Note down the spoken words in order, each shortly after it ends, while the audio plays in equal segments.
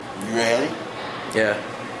You ready? Yeah.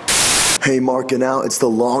 Hey, Markin Out, it's the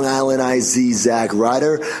Long Island IZ Zach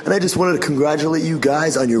Ryder, and I just wanted to congratulate you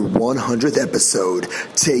guys on your 100th episode.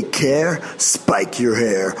 Take care, spike your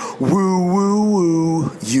hair. Woo, woo,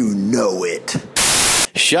 woo, you know it.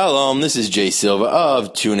 Shalom, this is Jay Silva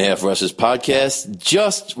of 2.5 Wrestlers Podcast.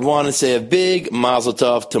 Just want to say a big mazel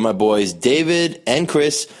tov to my boys David and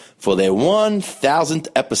Chris for their 1000th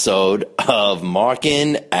episode of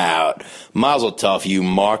Markin Out. Mazel tov, you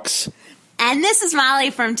marks. And this is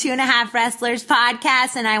Molly from 2.5 Wrestlers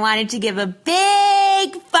Podcast, and I wanted to give a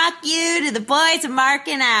big fuck you to the boys of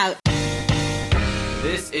Markin Out.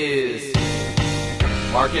 This is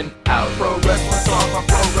Markin Out. Pro Wrestling Talk by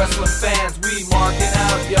Pro Wrestling fans, we marking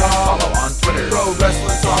out, y'all. Follow on Twitter. Pro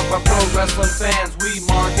Wrestling Talk by Pro Wrestling fans, we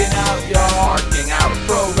marking out, y'all. Marking Out.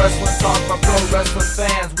 Pro Wrestling Talk by Pro Wrestling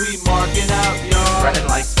fans, we marking out, y'all. Running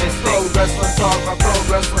like fisting. Pro Wrestling Talk by Pro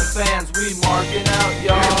Wrestling fans, we marking out,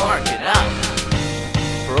 y'all. We're marking out.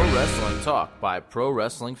 Pro Wrestling Talk by Pro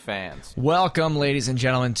Wrestling fans. Welcome, ladies and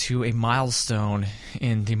gentlemen, to a milestone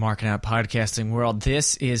in the Markin Out podcasting world.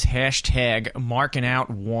 This is hashtag Markin Out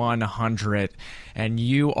 100, and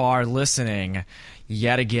you are listening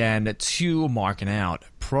yet again to Markin Out,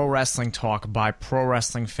 Pro Wrestling Talk by Pro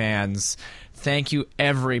Wrestling fans. Thank you,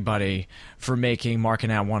 everybody, for making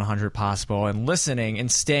Markin Out 100 possible and listening and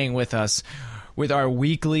staying with us with our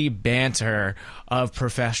weekly banter of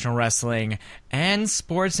professional wrestling and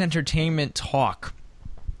sports entertainment talk.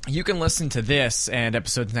 You can listen to this and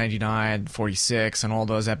episodes 99, 46, and all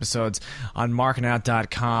those episodes on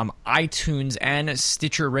markinout.com, iTunes, and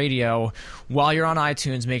Stitcher Radio. While you're on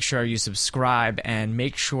iTunes, make sure you subscribe and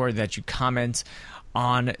make sure that you comment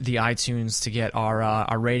on the iTunes to get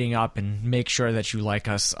our rating up, and make sure that you like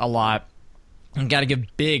us a lot. And got to give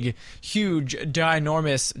big, huge,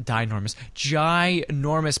 ginormous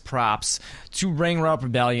props to Ring Rope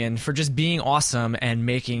Rebellion for just being awesome and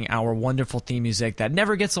making our wonderful theme music that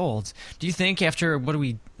never gets old. Do you think after what do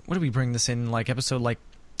we bring this in, like episode like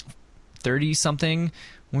 30 something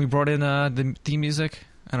when we brought in the theme music?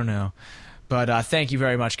 I don't know. But thank you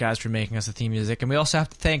very much, guys, for making us the theme music. And we also have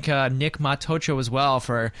to thank Nick Matocho as well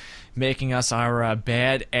for making us our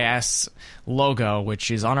badass logo,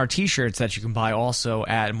 which is on our T-shirts that you can buy also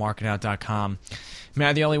at markinout.com. Am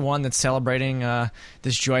I the only one that's celebrating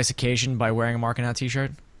this joyous occasion by wearing a Markin Out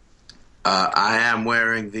T-shirt? I am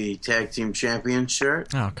wearing the Tag Team Champion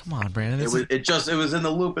shirt. Oh, come on, Brandon. It was in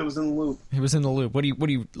the loop. It was in the loop. It was in the loop. What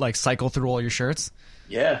do you like, cycle through all your shirts?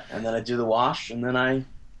 Yeah, and then I do the wash, and then I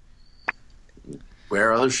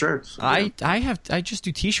wear other shirts. I just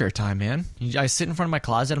do T-shirt time, man. I sit in front of my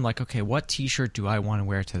closet. I'm like, okay, what T-shirt do I want to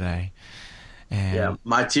wear today? And yeah,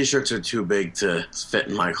 my T-shirts are too big to fit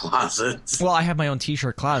in my closet. Well, I have my own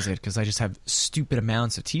T-shirt closet because I just have stupid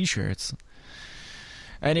amounts of T-shirts.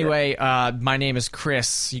 Anyway, my name is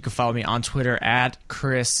Chris. You can follow me on Twitter at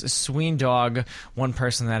Chris Sweendog. One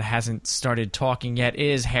person that hasn't started talking yet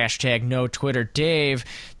is hashtag no Twitter Dave.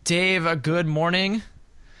 Dave, good morning.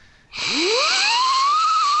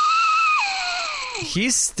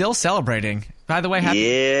 He's still celebrating. By the way,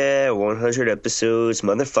 100 episodes,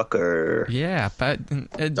 motherfucker. Yeah, but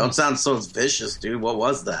don't sound so vicious, dude. What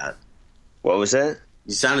was that? What was that?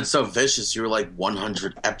 You sounded so vicious. You were like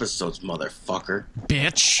 100 episodes, motherfucker.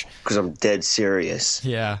 Bitch. Because I'm dead serious.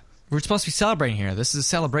 Yeah. We're supposed to be celebrating here. This is a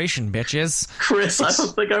celebration, bitches. Chris, I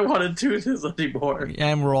don't think I want to do this anymore.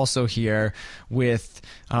 And we're also here with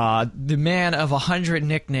the man of 100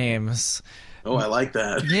 nicknames. Oh, I like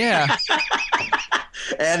that. Yeah.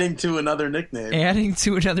 Adding to another nickname. I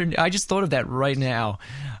just thought of that right now.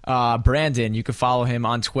 Brandon, you can follow him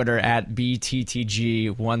on Twitter at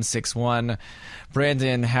BTTG161.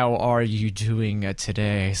 Brandon, how are you doing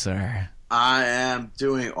today, sir? I am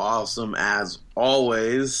doing awesome as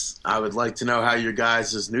always. I would like to know how your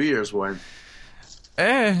guys' New Year's went.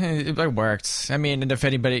 It worked. I mean, and if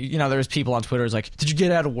anybody, there's people on Twitter who's like, did you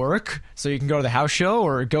get out of work so you can go to the house show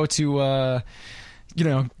or go to,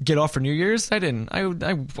 get off for New Year's? I didn't. I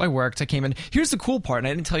worked. I came in. Here's the cool part, and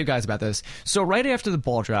I didn't tell you guys about this. So right after the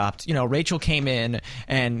ball dropped, Rachel came in,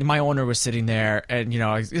 and my owner was sitting there, and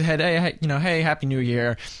I had, hey, Happy New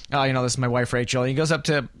Year. This is my wife Rachel. And he goes up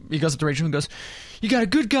to Rachel and goes, "You got a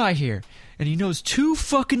good guy here, and he knows too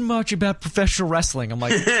fucking much about professional wrestling." I'm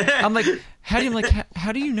like, how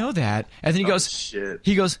do you know that? And then he goes, shit.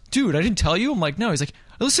 He goes, "Dude, I didn't tell you." I'm like, "No." He's like,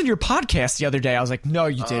 "I listened to your podcast the other day." I was like, "No,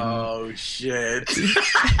 you didn't." Oh shit.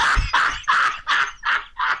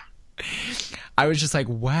 I was just like,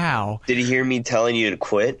 wow. Did he hear me telling you to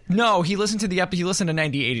quit? No, he listened to the episode. He listened to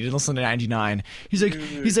 98. He didn't listen to 99. He's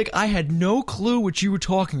like, I had no clue what you were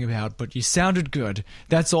talking about, but you sounded good.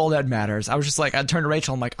 That's all that matters. I was just like, I turned to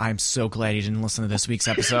Rachel. I'm like, I'm so glad he didn't listen to this week's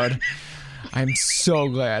episode. I'm so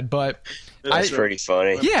glad. But That's pretty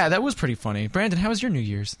funny. Yeah, that was pretty funny. Brandon, how was your New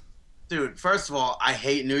Year's? Dude, first of all, I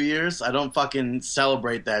hate New Year's. I don't fucking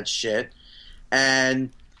celebrate that shit. And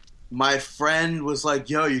my friend was like,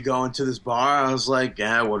 yo, you going to this bar? I was like,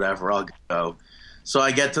 yeah, whatever, I'll go. So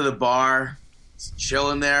I get to the bar,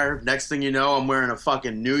 chilling there. Next thing you know, I'm wearing a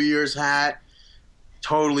fucking New Year's hat,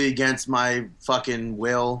 totally against my fucking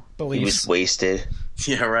will. He was wasted.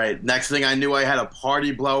 Yeah, right. Next thing I knew, I had a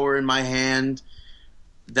party blower in my hand.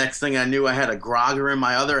 Next thing I knew, I had a grogger in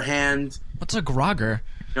my other hand. What's a grogger?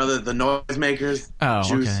 You know, the noisemakers? Oh,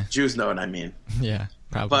 Jews, okay. Jews know what I mean. Yeah,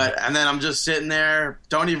 probably. And then I'm just sitting there,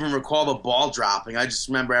 don't even recall the ball dropping. I just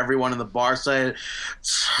remember everyone in the bar saying,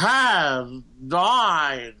 10,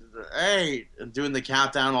 9, 8, and doing the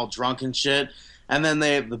countdown all drunk and shit. And then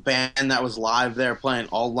the band that was live there playing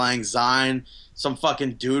Auld Lang Syne. Some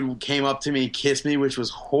fucking dude came up to me and kissed me, which was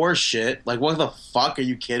horse shit. Like, what the fuck? Are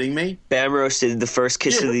you kidding me? Bam roasted. The first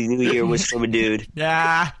kiss of the new year was from a dude.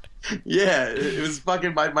 Yeah. Yeah, it was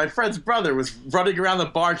fucking my friend's brother was running around the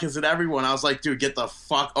bar kissing everyone. I was like, dude, get the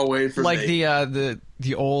fuck away from me. Like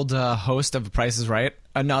the old host of The Price is Right.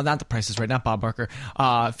 No, not The Price is Right, not Bob Barker.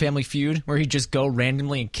 Family Feud, where he'd just go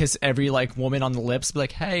randomly and kiss every like woman on the lips, be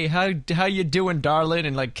like, "Hey, how you doing, darling?"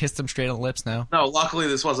 and like kiss them straight on the lips. Now, no, luckily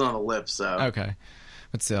this wasn't on the lips, so okay,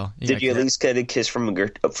 but still, did you at least get a kiss from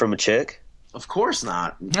a chick? Of course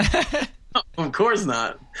not. Of course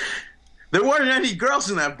not. There weren't any girls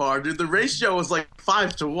in that bar, dude. The ratio was like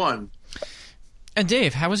 5-1. And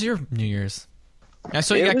Dave, how was your New Year's?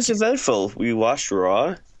 It was eventful. We watched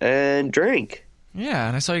Raw and drank. Yeah,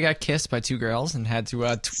 and I saw you got kissed by 2 girls and had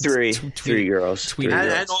to three girls. Tweet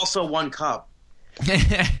and also 1 cup.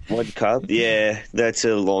 1 cup? Yeah, that's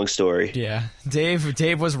a long story. Yeah,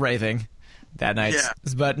 Dave was raving that night,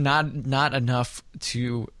 but not enough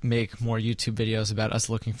to make more YouTube videos about us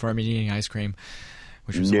looking for him and eating ice cream,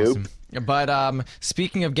 which was awesome. But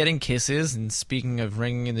speaking of getting kisses and speaking of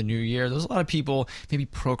ringing in the new year, there's a lot of people maybe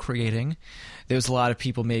procreating. There's a lot of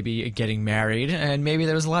people maybe getting married, and maybe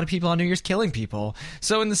there was a lot of people on New Year's killing people.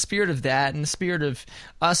 So in the spirit of that, in the spirit of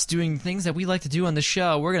us doing things that we like to do on the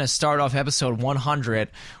show, we're going to start off episode 100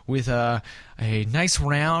 with a nice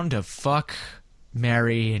round of fuck,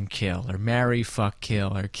 marry, and kill, or marry, fuck,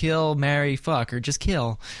 kill, or kill, marry, fuck, or just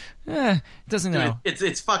kill. Doesn't know.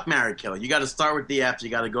 It's fuck, marry, kill. You got to start with the F. You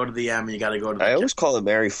got to go to the M. And you got to go to the. I always call it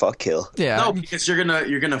marry, fuck, kill. Yeah. No, because you're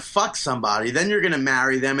gonna fuck somebody, then you're gonna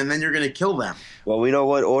marry them, and then you're gonna kill them. Well, we know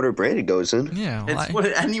what order Brandon goes in. Yeah, well, it's what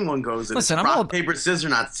anyone goes in. Listen, it's rock, paper, scissors,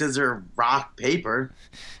 not scissor, rock, paper.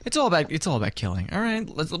 It's all about killing. All right.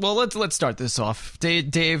 Let's start this off.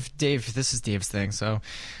 Dave. This is Dave's thing. So,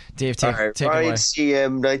 Dave, take it away. Ryan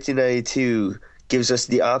CM 1992 gives us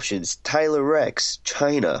the options: Tyler Rex,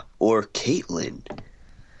 China, or Caitlyn.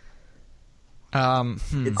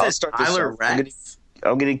 It says Tyler Rex.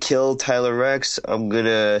 I'm gonna kill Tyler Rex. I'm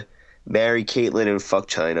gonna marry Caitlyn and fuck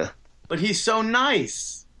China. But he's so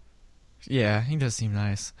nice. Yeah, he does seem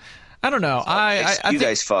nice. I don't know. You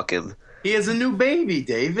guys fuck him. He has a new baby,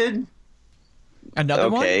 David. Another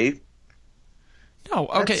one? Okay. No.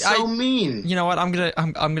 Okay. That's so mean. You know what? I'm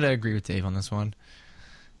gonna agree with Dave on this one.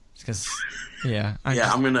 Because, yeah.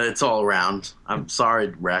 It's all around. I'm sorry,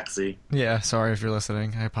 Rexy. Yeah. Sorry if you're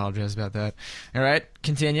listening. I apologize about that. All right.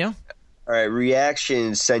 Continue. All right.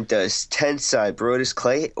 Reactions sent us Tensai, Brodus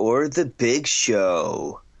Clay, or The Big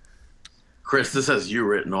Show. Chris, this has you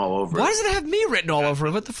written all over it. Why does it have me written all over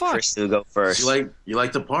it? What the fuck? Chris, will go first. You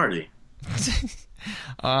like to party. Let's see.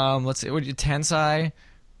 Tensai,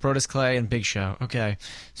 Brodus Clay, and Big Show. Okay.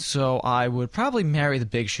 So I would probably marry the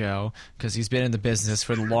Big Show because he's been in the business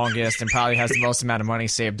for the longest and probably has the most amount of money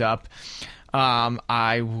saved up.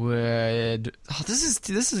 I would. Oh, this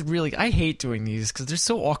is really. I hate doing these because they're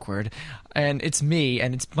so awkward, and it's me,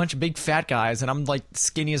 and it's a bunch of big fat guys, and I'm like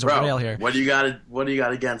skinny as a rail here. What do you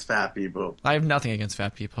got against fat people? I have nothing against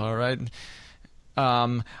fat people. All right.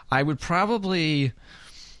 I would probably.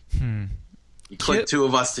 You click 2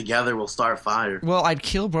 of us together, we'll start fire. Well, I'd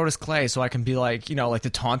kill Brodus Clay so I can be like, like the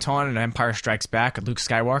Tauntaun in Empire Strikes Back and Luke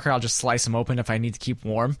Skywalker. I'll just slice him open if I need to keep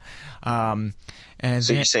warm. So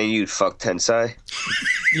you're saying you'd fuck Tensai?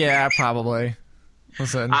 Yeah, probably.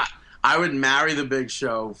 Listen. I would marry the Big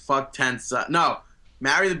Show, fuck Tensai. No,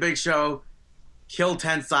 marry the Big Show, kill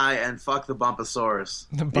Tensai, and fuck the Bumpasaurus.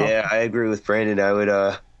 Yeah, I agree with Brandon. I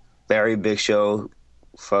would marry Big Show,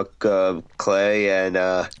 fuck Clay,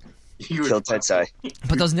 and kill Tensai.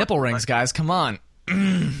 But those nipple rings, guys, come on.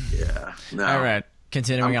 Yeah. No. All right,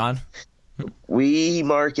 continuing on. We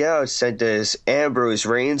Mark Out sent us Ambrose,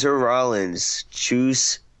 Reigns, or Rollins.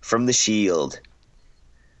 Choose from the Shield.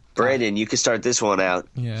 Brandon, you can start this one out.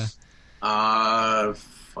 Yeah.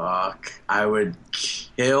 Fuck. I would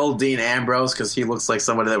kill Dean Ambrose because he looks like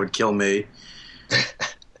somebody that would kill me.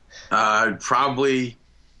 Probably.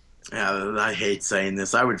 Yeah, I hate saying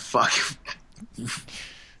this. I would fuck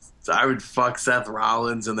Seth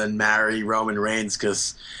Rollins and then marry Roman Reigns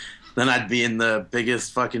because then I'd be in the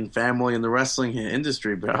biggest fucking family in the wrestling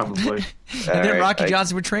industry, probably. And then Rocky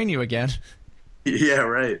Johnson would train you again. Yeah,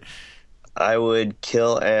 right. I would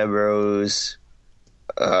kill Ambrose.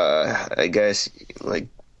 I guess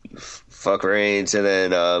fuck Reigns and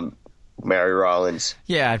then marry Rollins.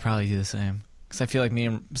 Yeah, I'd probably do the same because I feel like me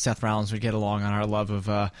and Seth Rollins would get along on our love of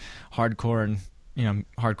hardcore and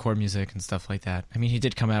hardcore music and stuff like that. I mean, he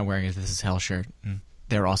did come out wearing a This Is Hell shirt, and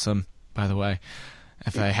they're awesome, by the way.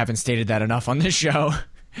 If I haven't stated that enough on this show.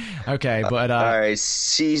 Okay, but all right,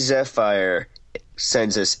 C Zephyr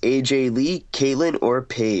sends us AJ Lee, Caitlyn, or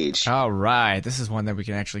Paige. All right, this is one that we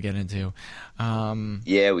can actually get into.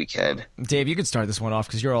 Yeah, we can. Dave, you could start this one off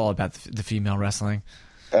because you're all about the female wrestling.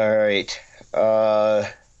 All right.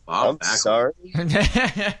 I'm sorry.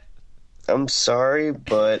 I'm sorry,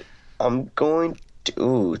 but I'm going to...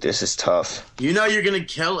 Ooh, this is tough. You know you're going to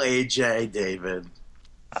kill AJ, David.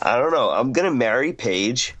 I don't know. I'm going to marry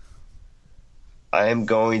Paige. I am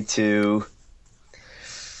going to...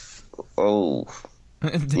 Oh.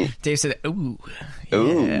 Dave said, ooh.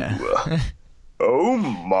 Yeah. Ooh. Oh,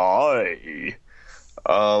 my.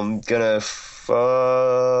 I'm going to fuck...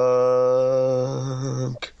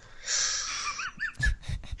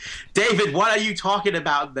 David, what are you talking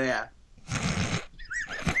about there?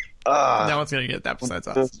 No one's going to get that besides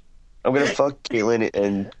us. I'm going to fuck Caitlyn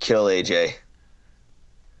and kill AJ.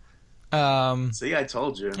 See, I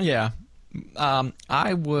told you. Yeah.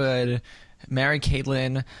 I would marry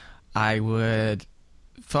Caitlyn. I would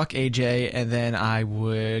fuck AJ, and then I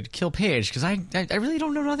would kill Paige because I really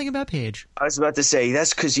don't know nothing about Paige. I was about to say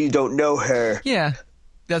that's because you don't know her. Yeah,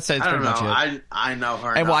 that's pretty much it. I know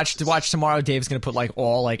her. And watch tomorrow. Dave's gonna put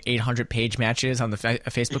all 800 Paige matches on the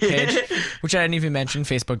Facebook page, which I didn't even mention.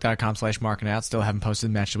 Facebook.com/Markin Out. Still haven't posted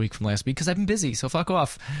the match of the week from last week because I've been busy. So fuck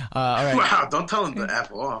off. All right. Wow! Don't tell him to F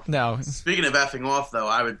off. No. Speaking of effing off, though,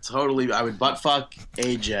 I would butt fuck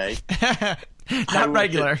AJ. Not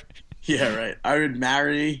regular. Yeah, right. I would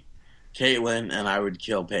marry Caitlyn and I would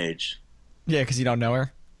kill Paige. Yeah, because you don't know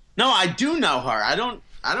her? No, I do know her. I don't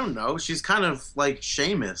know. She's kind of like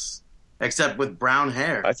Sheamus, except with brown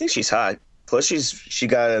hair. I think she's hot. Plus, she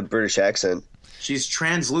got a British accent. She's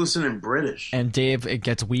translucent and British. And Dave, it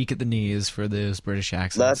gets weak at the knees for those British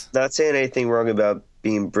accents. Not saying anything wrong about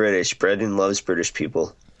being British. Brendan loves British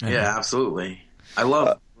people. Yeah, absolutely. I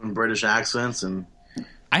love British accents, and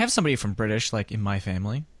I have somebody from British, in my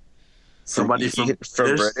family. Somebody from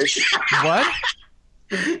British? What?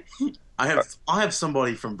 I have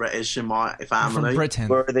somebody from British in my family. From Britain.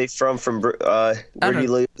 Where are they from? Where do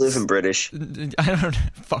you live in British? I don't.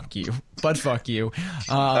 Fuck you. But fuck you.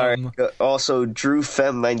 All right. Also, Drew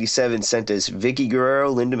Fem 97 sent us Vicky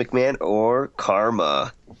Guerrero, Linda McMahon, or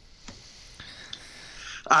Karma.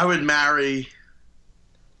 I would marry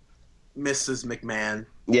Mrs. McMahon.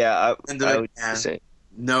 Yeah, I would say.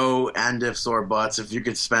 No and ifs or buts. If you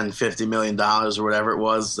could spend $50 million or whatever it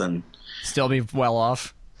was, then still be well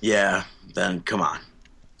off. Yeah, then come on.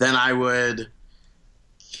 Then I would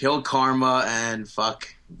kill Karma and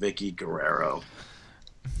fuck Vicky Guerrero.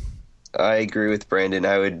 I agree with Brandon.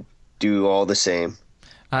 I would do all the same.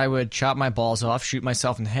 I would chop my balls off, shoot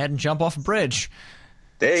myself in the head, and jump off a bridge.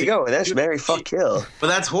 There you go. That's marry, fuck, kill. But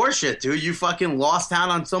that's horseshit, dude. You fucking lost out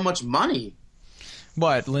on so much money.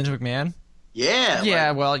 What, Linda McMahon? Yeah.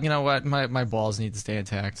 Yeah, well, you know what? My balls need to stay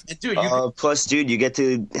intact. And dude, plus, dude, you get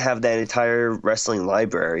to have that entire wrestling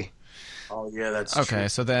library. Oh, yeah, that's okay, true.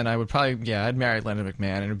 so then I would probably, I'd marry Linda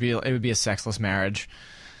McMahon, and it would be a sexless marriage.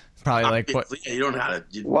 Probably you don't have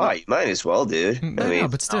to. Why? You might as well, dude. No,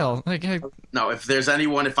 but still. No,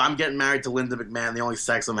 if I'm getting married to Linda McMahon, the only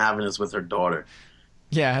sex I'm having is with her daughter.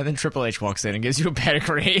 Yeah, and then Triple H walks in and gives you a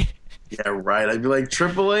pedigree. Yeah, right. I'd be like,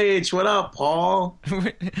 Triple H, what up, Paul?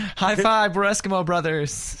 High five, we're Eskimo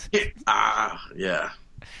brothers. Yeah.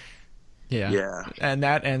 Yeah. And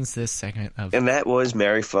that ends this segment of... And that was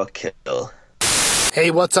Marry, Fuck, Kill.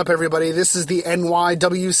 Hey, what's up, everybody? This is the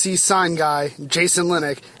NYWC sign guy, Jason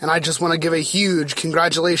Linnick, and I just want to give a huge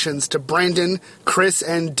congratulations to Brandon, Chris,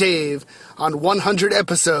 and Dave on 100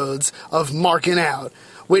 episodes of Markin Out.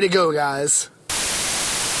 Way to go, guys.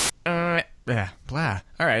 Yeah, blah.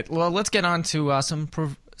 All right, well, let's get on to some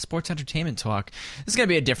sports entertainment talk. This is going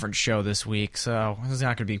to be a different show this week, so this is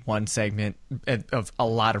not going to be one segment of a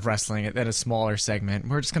lot of wrestling and a smaller segment.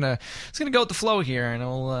 We're just gonna go with the flow here, and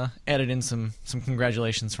we'll edit in some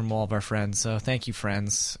congratulations from all of our friends. So thank you,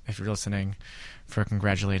 friends, if you're listening, for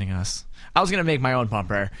congratulating us. I was going to make my own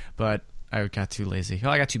bumper, but I got too lazy.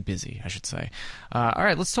 Well, I got too busy, I should say. All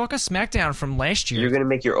right, let's talk a SmackDown from last year. You're going to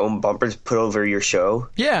make your own bumpers put over your show?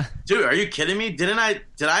 Yeah. Dude, are you kidding me? Did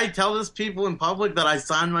I tell this people in public that I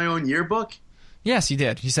signed my own yearbook? Yes, you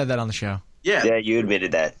did. You said that on the show. Yeah. Yeah, you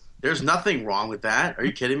admitted that. There's nothing wrong with that. Are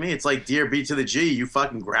you kidding me? It's like Dear B to the G. You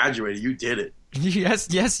fucking graduated. You did it.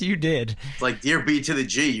 Yes, you did. It's like Dear B to the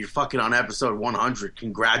G. You're fucking on episode 100.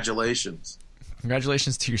 Congratulations.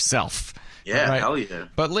 Congratulations to yourself. Yeah, right. Hell yeah.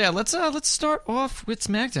 But yeah, let's start off with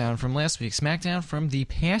SmackDown from last week. SmackDown from the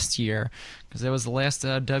past year, because that was the last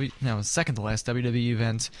second to last WWE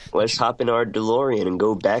event. Let's hop in our DeLorean and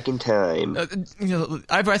go back in time.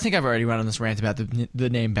 I think I've already went on this rant about the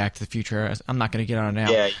name Back to the Future. I'm not going to get on it now.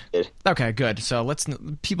 Yeah, you did. Okay, good. So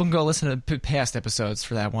people can go listen to past episodes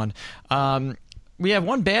for that one. We have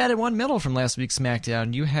one bad and one middle from last week's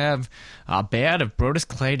SmackDown. You have bad of Brodus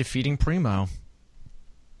Clay defeating Primo.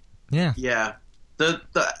 Yeah. Yeah.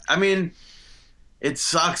 I mean, it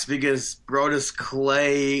sucks because Brodus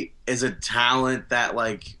Clay is a talent that,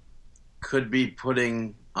 like, could be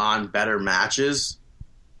putting on better matches.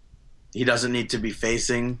 He doesn't need to be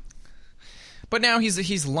facing. But now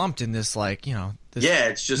he's lumped in this, like, this, yeah,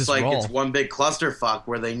 it's just like role. It's one big clusterfuck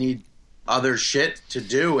where they need other shit to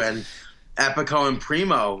do, and Epico and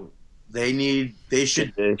Primo, they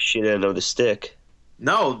should the shit end of the stick.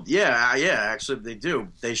 No, yeah, actually they do.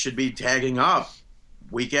 They should be tagging up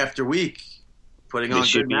week after week, putting on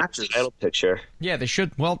good matches. Title picture. Yeah, they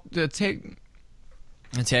should. Well, the tag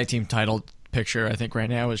team title picture, I think right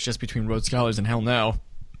now is just between Road Scholars and Hell No.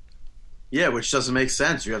 Yeah, which doesn't make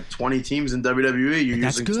sense. You have 20 teams in WWE. You're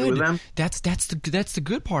using good. 2 of them. That's the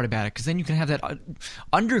good part about it, because then you can have that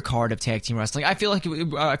undercard of tag team wrestling. I feel like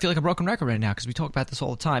a broken record right now because we talk about this all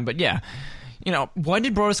the time. But yeah, when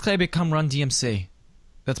did Brodus Clay become Run DMC?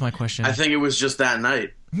 That's my question. I think it was just that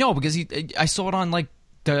night. No, because I saw it on like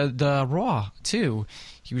the Raw too.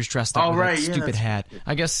 He was dressed up with that stupid hat.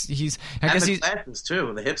 I guess he's. Glasses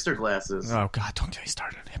too. The hipster glasses. Oh God! Don't get me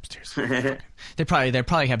started on hipsters. They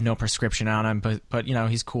probably have no prescription on him, but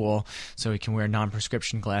he's cool, so he can wear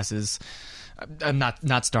non-prescription glasses. I'm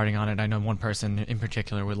not starting on it. I know one person in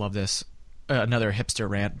particular would love this. Another hipster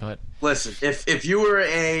rant, but listen, if you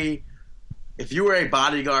were a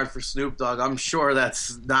bodyguard for Snoop Dogg, I'm sure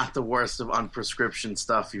that's not the worst of unprescription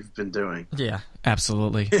stuff you've been doing. Yeah,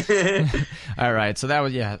 absolutely. All right, so that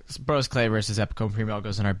was, Brodus Clay versus Epico and Primo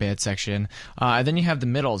goes in our bad section. And then you have the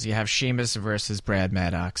middles. You have Sheamus versus Brad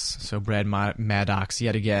Maddox. So Brad Maddox,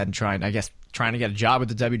 yet again, trying to get a job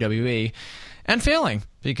with the WWE and failing.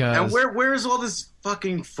 Because and where is all this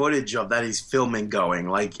fucking footage of that he's filming going?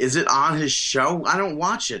 Like, is it on his show? I don't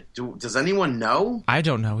watch it. Does anyone know? I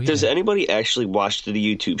don't know either. Does anybody actually watch the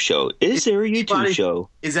YouTube show? Is there a YouTube show?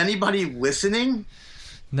 Is anybody listening?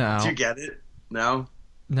 No. Did you get it? No?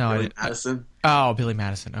 No. Billy Madison? Oh, Billy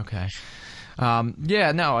Madison. Okay.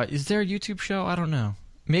 No. Is there a YouTube show? I don't know.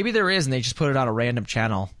 Maybe there is, and they just put it on a random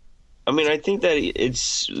channel. I mean, I think that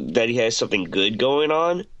he has something good going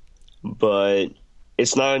on, but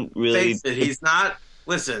it's not really. Face it, he's not.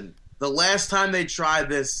 Listen, the last time they tried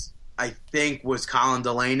this, I think, was Colin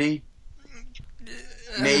Delaney.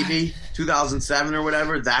 Maybe 2007 or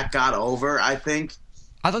whatever. That got over, I think.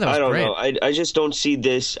 I thought that was great. I don't know. I just don't see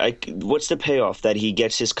this. What's the payoff? That he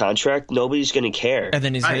gets his contract? Nobody's going to care. And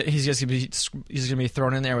then he's just going to be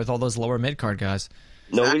thrown in there with all those lower mid card guys.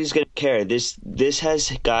 Nobody's going to care. This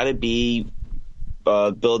has got to be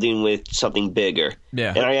building with something bigger.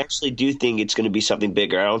 Yeah. And I actually do think it's going to be something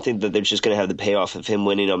bigger. I don't think that they're just going to have the payoff of him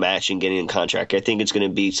winning a match and getting a contract. I think it's going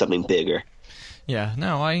to be something bigger. Yeah.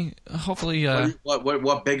 No, I hopefully.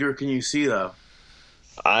 What bigger can you see though?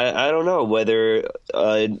 I don't know whether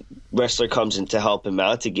a wrestler comes in to help him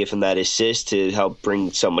out, to give him that assist, to help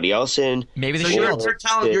bring somebody else in. Maybe they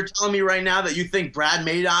you're telling me right now that you think Brad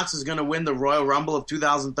Maddox is going to win the Royal Rumble of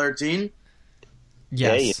 2013?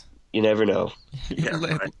 Yes. Yeah, you never know. Yeah,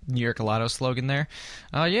 right. New York Lotto slogan there.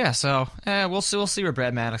 So we'll see where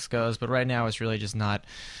Brad Maddox goes, but right now it's really just not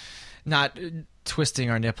twisting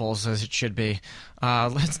our nipples as it should be.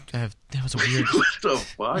 That was a weird. What the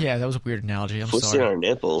fuck? Yeah, that was a weird analogy. I'm Twisting sorry. our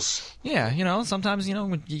nipples. Yeah, sometimes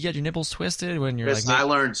when you get your nipples twisted when you're Chris, like. I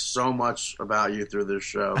learned so much about you through this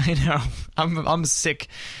show. I know. I'm sick.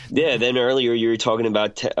 Yeah. Then earlier you were talking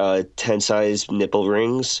about 10 size nipple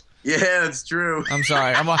rings. Yeah, it's true. I'm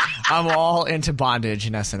sorry. I'm all into bondage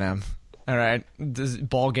in S&M. All right,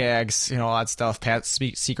 ball gags, all that stuff.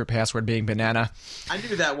 Secret password being banana. I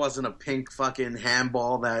knew that wasn't a pink fucking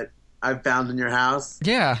handball that I found in your house.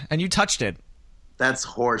 Yeah, and you touched it. That's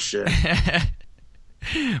horseshit.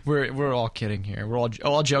 We're all kidding here. We're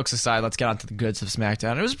all jokes aside. Let's get on to the goods of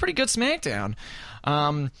SmackDown. It was a pretty good SmackDown.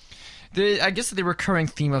 I guess the recurring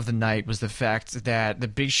theme of the night was the fact that the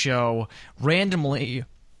Big Show randomly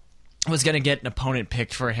was going to get an opponent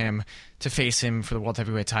picked for him to face him for the World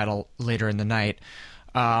Heavyweight title later in the night.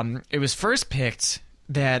 It was first picked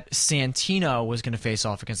that Santino was going to face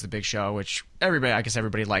off against the Big Show, which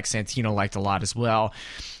everybody liked. Santino liked a lot as well.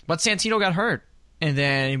 But Santino got hurt, and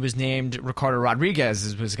then it was named Ricardo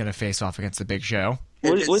Rodriguez was going to face off against the Big Show.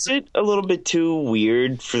 Was it a little bit too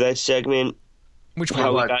weird for that segment? Which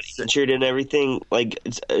how he got injured and everything? Like,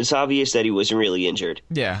 it's obvious that he wasn't really injured.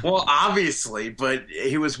 Yeah. Well, obviously, but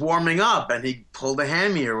he was warming up and he pulled a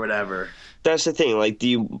hammy or whatever. That's the thing. Like, do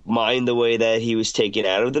you mind the way that he was taken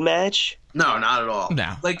out of the match? No, not at all.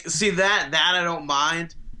 No. Like, see, that I don't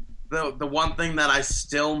mind. The one thing that I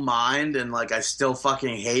still mind and, like, I still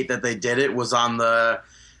fucking hate that they did it was on the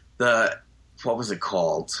what was it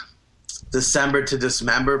called? December to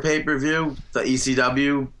Dismember pay-per-view, the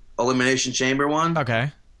ECW Elimination Chamber one.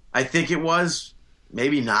 Okay. I think it was.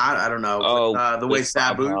 Maybe not. I don't know. Oh, but, the way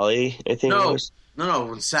Sabu. Holly, I think it was. No.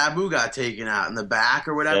 When Sabu got taken out in the back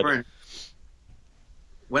or whatever. Yep. And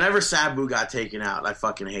whenever Sabu got taken out, I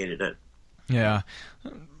fucking hated it. Yeah.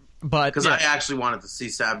 But because I actually wanted to see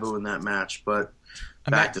Sabu in that match. But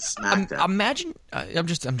back to SmackDown. Imagine. I'm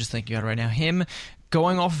just thinking about it right now. Him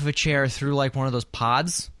going off of a chair through like one of those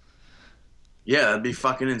pods. Yeah, that'd be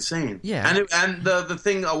fucking insane. Yeah, and the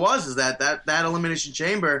thing is that Elimination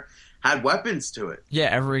Chamber had weapons to it. Yeah,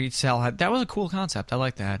 every cell had. That was a cool concept. I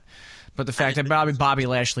like that. But the fact that Bobby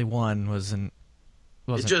Lashley won wasn't.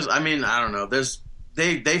 It just, I mean, I don't know.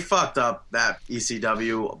 They fucked up that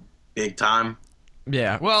ECW big time.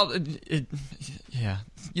 Yeah, well, yeah,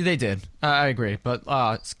 they did. I agree. But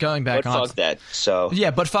it's going back on. But fuck that. So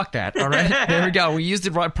yeah, but fuck that. All right, there we go. We used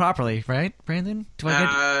it right properly, right, Brandon? Do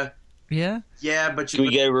I get? Yeah? Yeah, but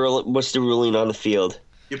what's the ruling on the field?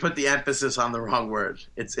 You put the emphasis on the wrong word.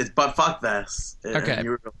 It's but fuck this. Okay.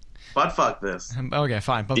 But fuck this. Okay,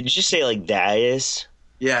 fine. But did you just say like that is?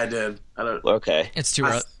 Yeah, I did. I don't. Okay. It's too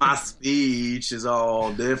early. My speech is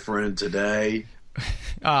all different today.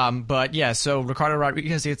 But yeah, so Ricardo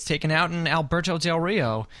Rodriguez gets taken out, and Alberto Del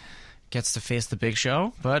Rio gets to face the Big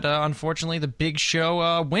Show, but unfortunately the Big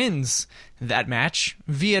Show wins that match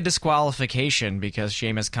via disqualification because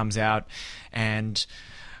Sheamus comes out and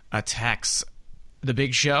attacks the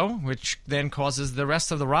Big Show, which then causes the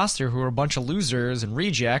rest of the roster, who are a bunch of losers and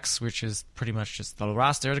rejects, which is pretty much just the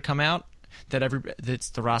roster, to come out. It's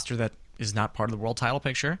the roster that is not part of the world title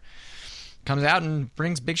picture. Comes out and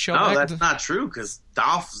brings Big Show back. No, that's not true, because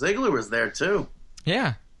Dolph Ziggler was there too.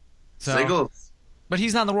 Yeah. So, Ziggler. But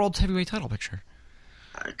he's not in the World Heavyweight title picture.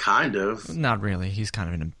 Kind of. Not really. He's kind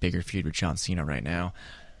of in a bigger feud with John Cena right now.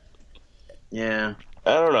 Yeah.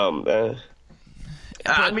 I don't know.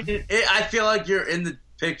 I mean, I feel like you're in the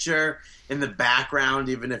picture, in the background,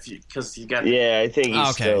 even if because you got... Yeah, I think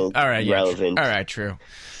he's still relevant. All right, true.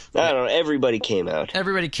 I don't know. Everybody came out.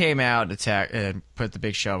 Everybody came out and put the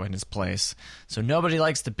Big Show in his place. So nobody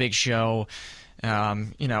likes the Big Show. How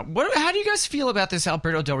do you guys feel about this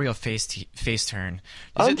Alberto Del Rio face turn?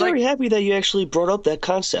 I'm very happy that you actually brought up that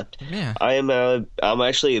concept. Yeah, I'm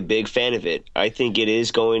actually a big fan of it. I think it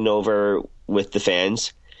is going over with the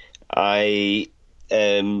fans. I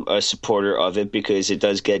am a supporter of it because it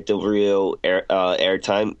does get Del Rio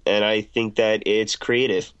airtime, and I think that it's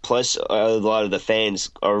creative. Plus, a lot of the fans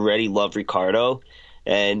already love Ricardo,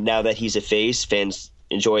 and now that he's a face, fans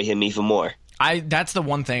enjoy him even more. That's the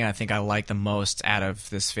one thing I think I like the most out of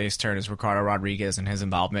this face turn is Ricardo Rodriguez and his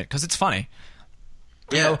involvement, because it's funny.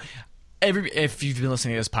 Yeah. If you've been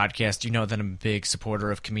listening to this podcast, you know that I'm a big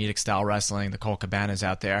supporter of comedic style wrestling, the Colt Cabanas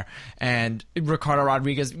out there, and Ricardo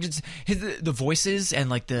Rodriguez, the voices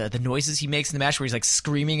and like the noises he makes in the match where he's like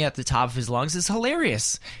screaming at the top of his lungs is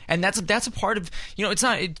hilarious, and that's a part of it's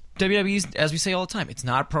not WWE's, as we say all the time, it's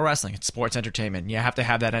not pro wrestling, it's sports entertainment. You have to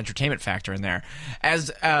have that entertainment factor in there.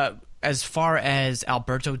 As far as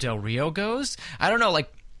Alberto Del Rio goes, I don't know,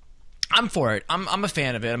 like, I'm for it. I'm a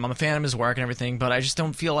fan of it. I'm a fan of his work and everything, but I just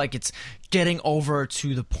don't feel like it's getting over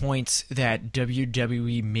to the point that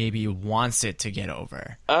WWE maybe wants it to get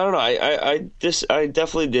over. I don't know. I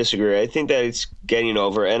definitely disagree. I think that it's getting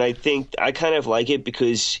over, and I think I kind of like it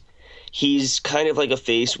because he's kind of like a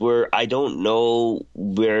face where I don't know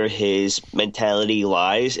where his mentality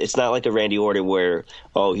lies. It's not like a Randy Orton where,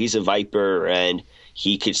 oh, he's a Viper and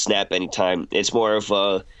he could snap anytime. It's more of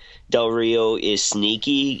a Del Rio is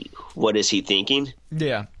sneaky. What is he thinking?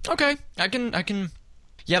 Yeah. Okay. I can.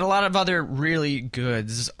 You had a lot of other really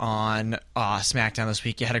goods on SmackDown this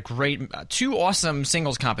week. You had a great, two awesome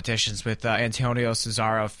singles competitions with Antonio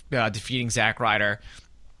Cesaro defeating Zack Ryder.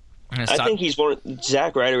 I think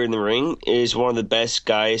Zack Ryder in the ring is one of the best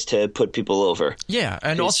guys to put people over. Yeah,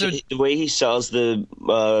 and also the way he sells the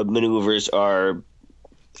maneuvers are,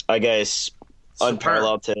 I guess,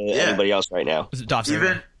 unparalleled to anybody else right now.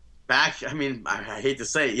 Even back, I mean, I hate to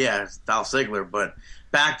say it, yeah, it's Dolph Ziggler, but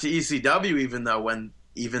back to ECW, even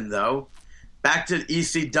though back to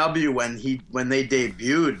ECW when they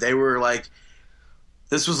debuted, they were like,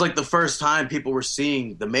 this was like the first time people were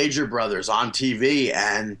seeing the Major Brothers on TV,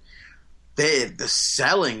 and the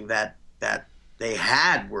selling that they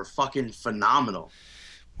had were fucking phenomenal.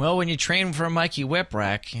 Well, when you train for a Mikey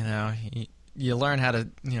Whipwreck, you learn how to,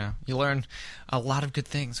 you learn a lot of good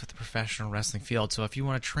things with the professional wrestling field. So if you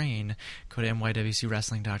want to train, go to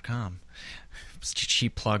nywcwrestling.com. It's a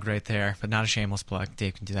cheap plug right there, but not a shameless plug.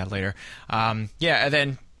 Dave can do that later. And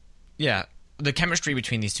then the chemistry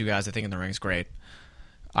between these two guys, I think, in the ring is great.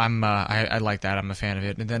 I like that. I'm a fan of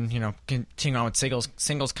it. And then, continuing on with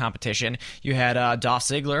singles competition, you had Dolph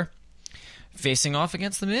Ziggler facing off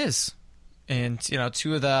against The Miz. And,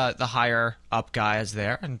 two of the higher up guys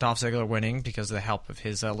there. And Dolph Ziggler winning because of the help of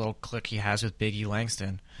his little clique he has with Big E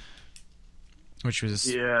Langston. Which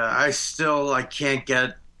was... Yeah, I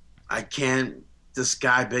can't... This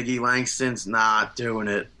guy, Big E Langston's not doing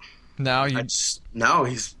it. No,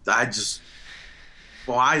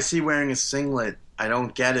 why is he wearing a singlet? I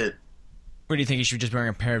don't get it. What do you think? He should be just wearing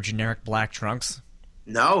a pair of generic black trunks?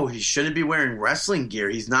 No, he shouldn't be wearing wrestling gear.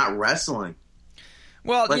 He's not wrestling.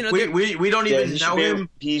 Well, we don't even know him.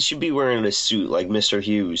 He should be wearing a suit like Mr.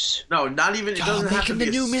 Hughes. No, not even. It doesn't have to be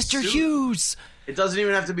the new Mr. Hughes. It doesn't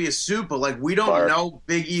even have to be a suit, but we don't know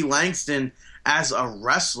Big E Langston as a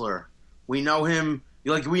wrestler. We know him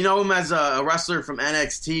as a wrestler from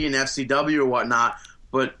NXT and FCW or whatnot,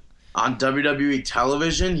 but on WWE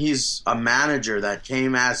television, he's a manager that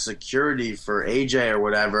came as security for AJ or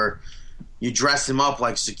whatever. You dress him up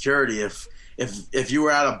like security. If you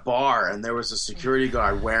were at a bar and there was a security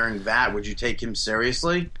guard wearing that, would you take him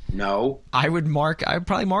seriously? No. I would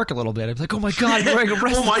probably mark a little bit. I'd be like, oh my God, you're wearing a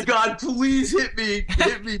wrestling... Oh my God, please hit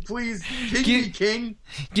me, please. King.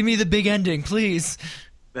 Give me the big ending, please.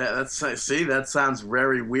 That sounds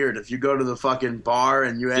very weird. If you go to the fucking bar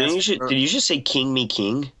and you ask... Did you just say king me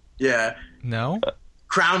king? Yeah. No?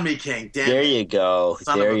 Crown me king. Damn there it. You go.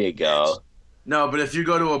 There you go. No, but if you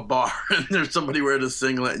go to a bar and there's somebody wearing a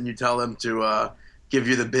singlet and you tell them to give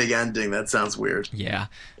you the big ending, that sounds weird. Yeah.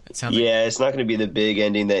 It's not going to be the big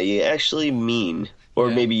ending that you actually mean. Or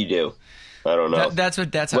maybe you do. I don't know. That's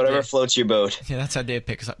whatever Dave, floats your boat. Yeah, that's how Dave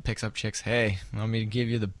picks up chicks. Hey, want me to give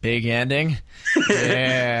you the big ending?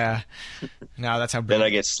 Yeah. No, that's how. Then I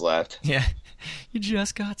get slapped. Yeah, you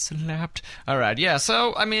just got slapped. All right. Yeah.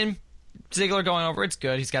 So I mean, Ziggler going over, it's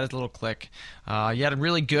good. He's got his little clique. You had a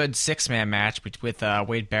really good 6-man match with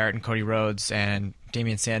Wade Barrett and Cody Rhodes and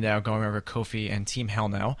Damian Sandow going over Kofi and Team Hell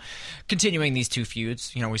No. Continuing these two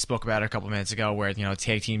feuds, we spoke about it a couple minutes ago where,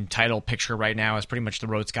 tag team title picture right now is pretty much the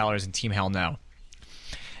Rhodes Scholars and Team Hell No.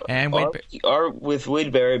 And with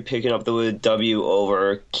Wade Barrett picking up the W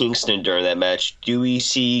over Kingston during that match, do we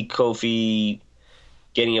see Kofi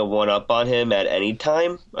getting a one-up on him at any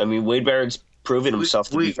time? I mean, Wade Barrett's proven himself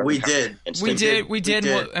to be very we did,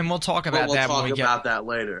 and we'll talk about that. We'll talk about that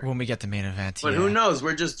later when we get to main event. But who knows?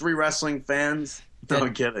 We're just three wrestling fans. No,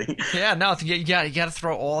 I'm kidding. Yeah, no, you got to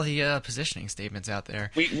throw all the positioning statements out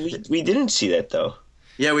there. We didn't see that though.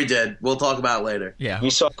 Yeah, we did. We'll talk about it later. Yeah,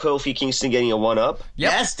 we saw Kofi Kingston getting a one-up.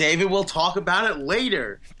 Yep. Yes, David. We'll talk about it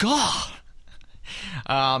later. God.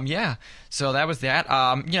 Yeah. So that was that.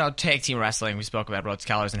 Tag team wrestling. We spoke about Rhodes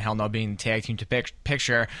Scholars and Hell No being the tag team to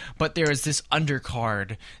picture, but there is this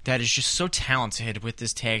undercard that is just so talented with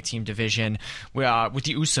this tag team division, with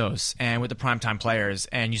the Usos and with the Primetime Players,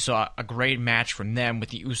 and you saw a great match from them with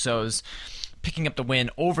the Usos picking up the win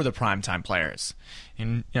over the Primetime Players.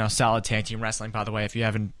 And solid tag team wrestling. By the way, if you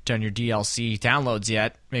haven't done your DLC downloads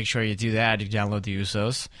yet, make sure you do that. You download the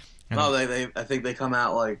Usos. No, I think they come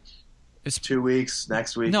out it's 2 weeks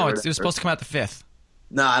next week. No, it was supposed to come out the 5th.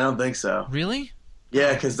 No, I don't think so. Really?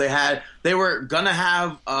 Yeah, because they were gonna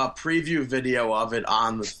have a preview video of it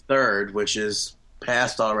on the 3rd, which is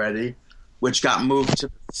passed already, which got moved to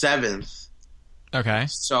the 7th. Okay.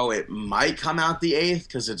 So it might come out the 8th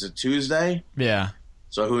because it's a Tuesday. Yeah.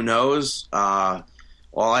 So who knows? All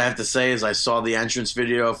I have to say is I saw the entrance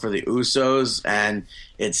video for the Usos, and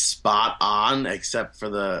it's spot on, except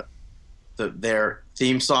for their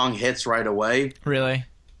theme song hits right away. Really?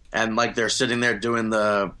 And like they're sitting there doing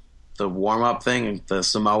the warm up thing, the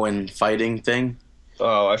Samoan fighting thing.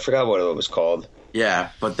 Oh, I forgot what it was called. Yeah,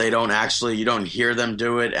 but they don't actually. You don't hear them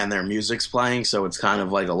do it, and their music's playing, so it's kind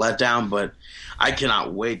of like a letdown. But I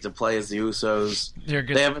cannot wait to play as the Usos. They're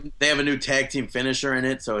good. They have a new tag team finisher in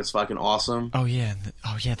it, so it's fucking awesome. Oh yeah,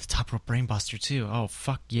 the top rope brainbuster too. Oh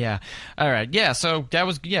fuck yeah! All right, yeah. So that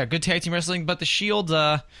was good tag team wrestling. But the Shield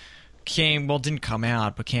didn't come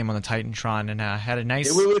out, but came on the Titantron and had a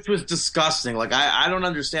nice. Which was disgusting. Like I don't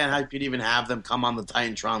understand how you could even have them come on the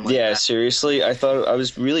Titantron. Like that. Seriously, I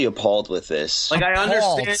was really appalled with this. Like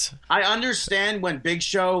I understand when Big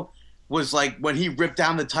Show was like when he ripped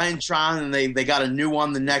down the Titantron and they got a new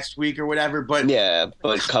one the next week or whatever. But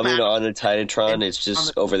coming on the Titantron, it's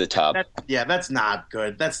just over the top. That's not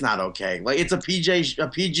good. That's not okay. Like it's a PG show. A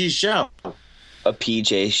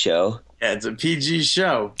PJ show. Yeah, it's a PG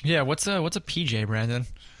show. Yeah, what's a PJ, Brandon?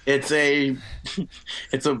 It's a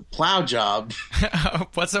plow job.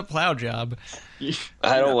 What's a plow job?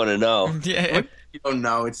 I don't want to know. Yeah, you don't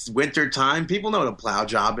know. It's winter time. People know what a plow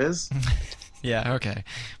job is. Yeah, okay.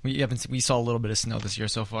 We saw a little bit of snow this year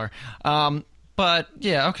so far. But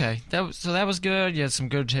yeah, okay. That was good. You had some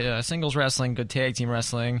good singles wrestling, good tag team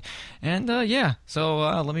wrestling, and So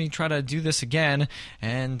let me try to do this again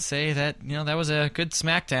and say that that was a good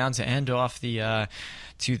SmackDown to end off the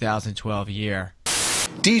 2012 year.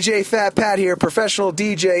 DJ Fat Pat here, professional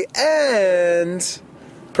DJ and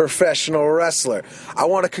professional wrestler. I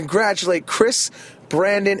want to congratulate Chris,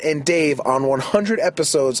 Brandon, and Dave on 100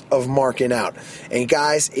 episodes of Markin Out. And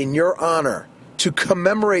guys, in your honor, to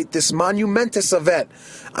commemorate this monumentous event,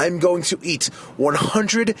 I'm going to eat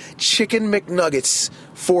 100 chicken McNuggets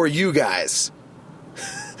for you guys.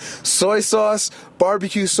 Soy sauce,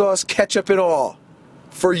 barbecue sauce, ketchup and all.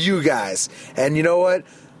 For you guys. And you know what?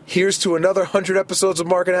 Here's to another 100 episodes of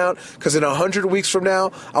Markin Out, because in 100 weeks from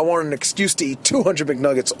now, I want an excuse to eat 200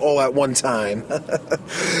 McNuggets all at one time.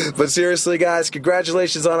 But seriously, guys,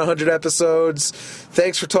 congratulations on 100 episodes.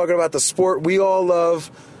 Thanks for talking about the sport we all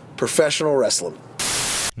love, professional wrestling.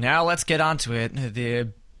 Now let's get on to it. The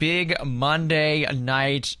big Monday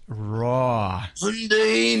Night Raw.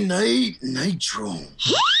 Monday Night Nitro.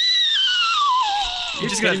 You're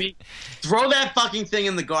just gonna throw that fucking thing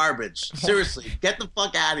in the garbage. Seriously, get the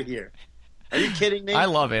fuck out of here. Are you kidding me? I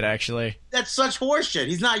love it, actually. That's such horseshit.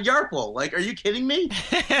 He's not Yerpel. Like, are you kidding me?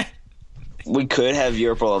 We could have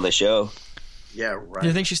Yerpel on the show. Yeah, right. Do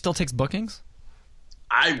you think she still takes bookings?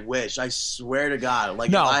 I wish. I swear to God. Like,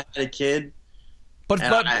 no. If I had a kid but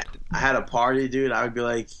I had a party, dude, I would be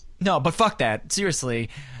like... No, but fuck that. Seriously.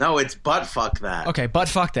 No, it's butt fuck that. Okay, but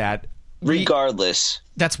fuck that. Regardless.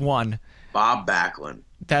 That's one. Bob Backlund.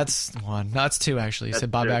 That's one. No, that's two, actually. You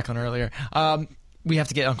said Bob Backlund earlier. We have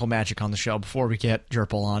to get Uncle Magic on the show before we get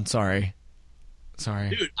Jerpel on. Sorry.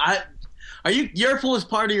 Dude, Yerpel is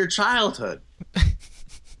part of your childhood.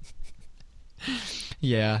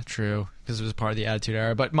 Yeah, true. Because it was part of the Attitude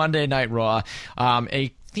Era. But Monday Night Raw,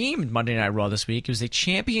 a themed Monday Night Raw this week. It was a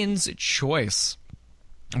Champion's Choice,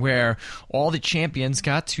 where all the champions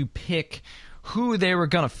got to pick who they were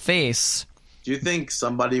going to face. Do you think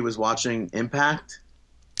somebody was watching Impact?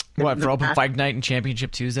 What, for Open Fight Night and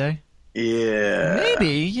Championship Tuesday? Yeah.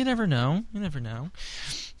 Maybe. You never know.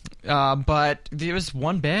 But there was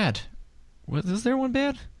one bad. Was there one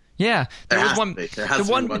bad? Yeah. There has to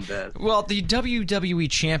be one bad. Well, the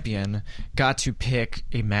WWE champion got to pick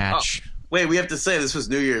a match. Oh, wait, we have to say this was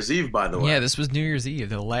New Year's Eve, by the way. Yeah, this was New Year's Eve,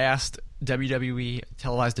 the last WWE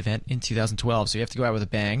televised event in 2012. So you have to go out with a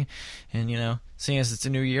bang. And, seeing as it's a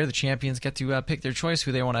new year, the champions get to pick their choice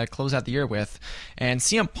who they want to close out the year with. And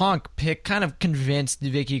CM Punk kind of convinced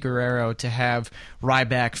Vicky Guerrero to have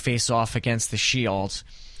Ryback face off against The Shield,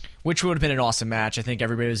 which would have been an awesome match. I think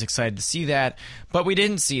everybody was excited to see that. But we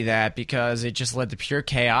didn't see that because it just led to pure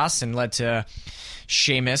chaos and led to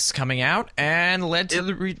Sheamus coming out and led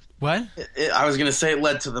to what? I was going to say it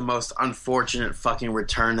led to the most unfortunate fucking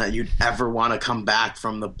return that you'd ever want to come back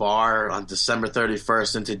from the bar on December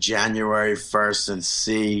 31st into January 1st and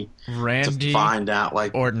see Randy to find out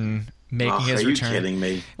like Orton making his return. Are you kidding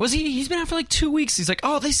me? Was he? He's been out for like 2 weeks. He's like,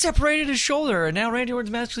 oh, they separated his shoulder and now Randy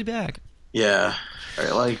Orton's magically back. Yeah.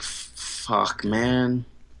 Like, fuck, man.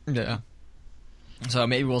 Yeah. So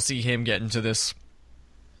maybe we'll see him get into this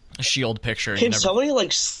Shield picture. Can somebody,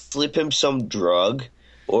 slip him some drug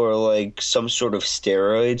or like some sort of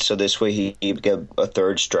steroid, so this way he could get a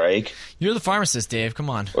third strike, You're the pharmacist, Dave. Come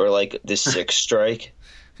on. or like the sixth strike.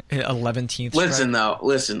 11th.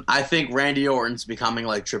 Listen. I think Randy Orton's becoming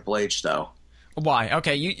like Triple H, though. Why?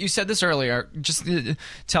 Okay, you said this earlier. Just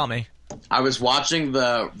tell me. I was watching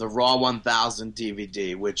the Raw 1000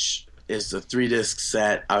 DVD, which is the 3-disc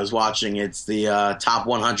set. I was watching. It's the top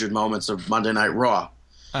 100 moments of Monday Night Raw.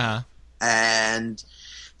 Uh-huh. And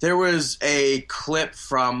there was a clip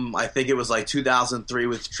from, I think it was like 2003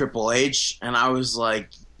 with Triple H, and I was like,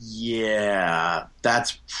 yeah,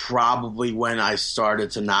 that's probably when I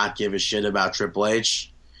started to not give a shit about Triple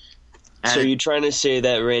H. And So you're trying to say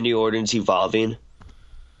that Randy Orton's evolving?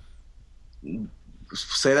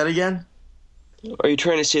 say that again? Are you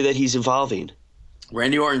trying to say that he's evolving?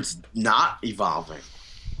 Randy Orton's not evolving.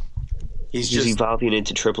 He's He's just evolving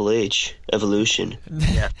into Triple H. Evolution.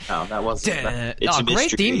 yeah. No, that wasn't. It's a great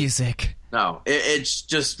mystery. theme music. No, it's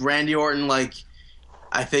just Randy Orton. Like,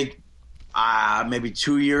 I think maybe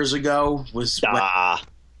 2 years ago was. Ah.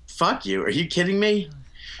 Fuck you! Are you kidding me?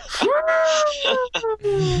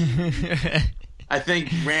 I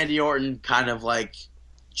think Randy Orton kind of like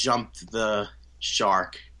jumped the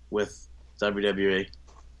shark with WWE.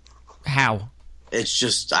 How? It's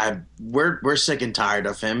just we're sick and tired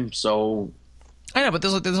of him. So I know, but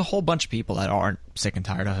there's a whole bunch of people that aren't sick and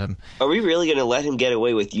tired of him. Are we really going to let him get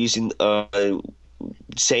away with using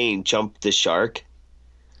saying "jump the shark"?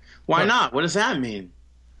 why not? What does that mean?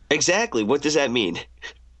 Exactly. What does that mean?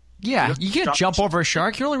 Yeah, you can't jump over a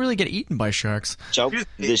shark. You only really get eaten by sharks. Jump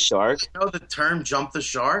Excuse me. the shark? You know the term "jump the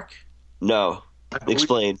shark"? No.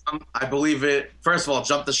 Explain. I believe it. First of all,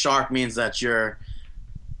 jump the shark means that you're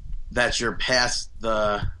past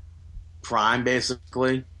the prime,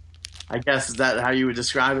 basically. I guess is that how you would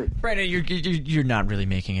describe it? Brandon, you're not really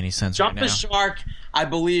making any sense Jump right now. the Shark, I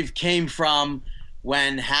believe, came from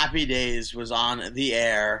when Happy Days was on the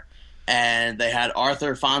air, and they had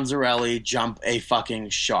Arthur Fonzarelli jump a fucking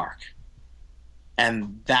shark,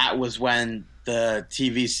 and that was when the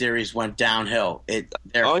TV series went downhill.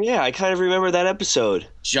 Oh yeah, I kind of remember that episode.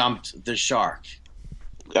 Jumped the shark.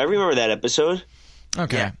 I remember that episode.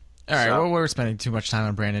 Okay. Yeah. All right. So- Well, we're spending too much time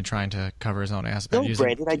on Brandon trying to cover his own ass. No, about using-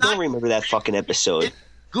 Brandon, I don't remember that fucking episode.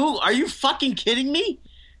 Google, are you fucking kidding me?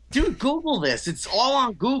 Dude, Google this. It's all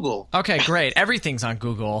on Google. Okay, great. Everything's on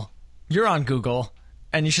Google. You're on Google,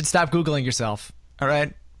 and you should stop Googling yourself. All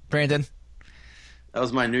right, Brandon? That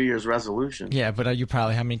was my New Year's resolution. Yeah, but you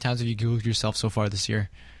probably, how many times have you Googled yourself so far this year?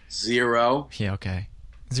 0. Yeah, okay.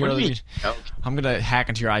 What Zero. do you mean? Okay. I'm gonna hack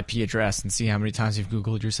into your IP address and see how many times you've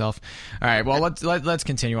Googled yourself. All right, well let's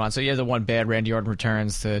continue on. So you had the one bad Randy Orton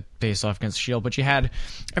returns to face off against Shield, but you had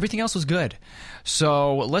everything else was good.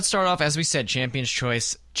 So let's start off as we said, Champion's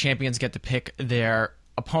Choice. Champions get to pick their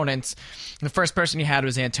opponents. The first person you had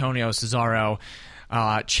was Antonio Cesaro.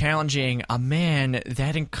 Challenging a man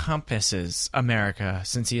that encompasses America,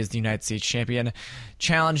 since he is the United States champion,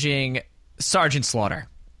 challenging Sergeant Slaughter,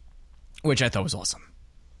 which I thought was awesome.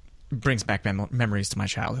 Brings back memories to my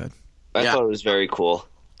childhood. I Yeah. thought it was very cool.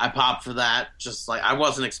 I popped for that. Just like I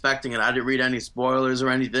wasn't expecting it. I didn't read any spoilers or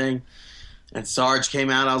anything. And Sarge came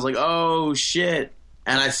out. I was like, oh shit!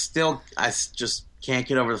 And I just can't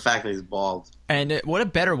get over the fact that he's bald. And what a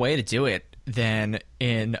better way to do it than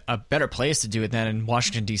in a better place to do it than in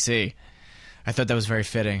Washington D.C. I thought that was very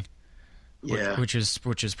fitting. Yeah. which is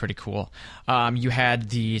pretty cool. You had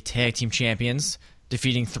the tag team champions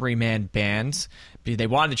defeating 3-man bands. They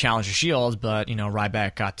wanted to challenge the Shield, but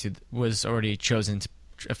Ryback was already chosen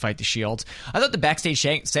to fight the Shield. I thought the backstage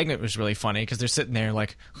segment was really funny because they're sitting there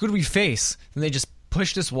like, who do we face? And they just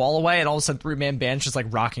push this wall away, and all of a sudden 3-man band's just like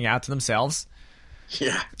rocking out to themselves.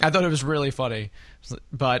 Yeah. I thought it was really funny,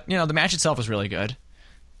 but the match itself was really good.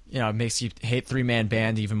 It makes you hate 3-man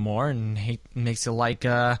band even more, and makes you like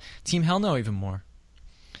Team Hell No even more.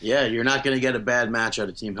 Yeah, you're not going to get a bad match out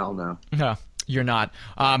of Team Hell No. No, you're not.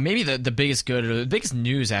 Maybe the biggest good, or the biggest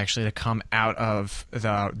news actually to come out of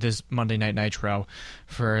this Monday Night Nitro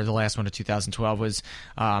for the last one of 2012 was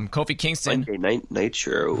Kofi Kingston. Monday Night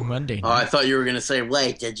Nitro. Monday Oh, I Night. thought you were going to say,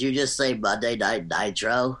 wait, did you just say Monday Night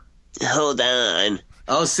Nitro? Hold on.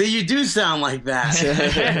 Oh, see, you do sound like that.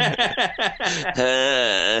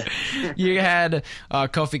 You had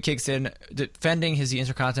Kofi Kingston defending his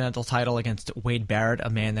Intercontinental title against Wade Barrett, a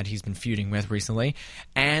man that he's been feuding with recently,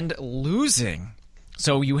 and losing.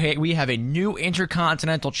 So we have a new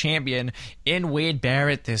Intercontinental champion in Wade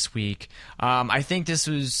Barrett this week. I think this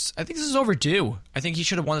is overdue. I think he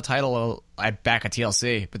should have won the title back at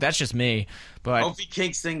TLC, but that's just me. But Kofi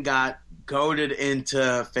Kingston got goaded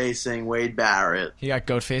into facing Wade Barrett. he got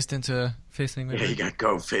goat-faced into facing Yeah, you got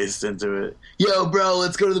goat faced into it. Yo, bro,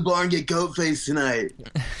 let's go to the bar and get goat faced tonight.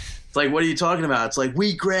 It's like, what are you talking about? It's like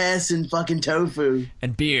wheatgrass and fucking tofu.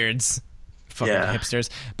 And beards. Fucking hipsters.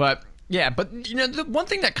 But the one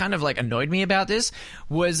thing that kind of like annoyed me about this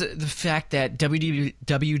was the fact that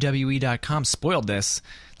WWE.com spoiled this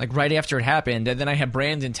like right after it happened, and then I had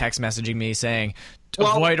Brandon text messaging me saying,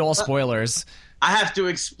 avoid all spoilers. I have to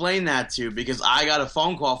explain that to you because I got a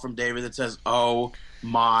phone call from David that says, "Oh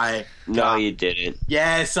my God." No, you didn't.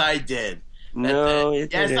 Yes, I did. No, you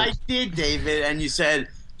didn't. Yes, I did, David. And you said,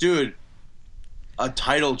 dude, a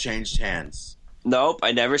title changed hands. Nope,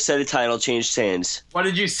 I never said a title changed hands. What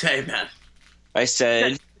did you say, man? I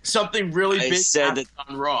said something really big happened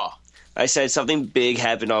on Raw. I said something big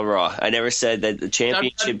happened on Raw. I never said that the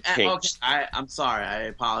championship changed. Okay, I'm sorry. I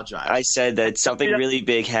apologize. I said that something really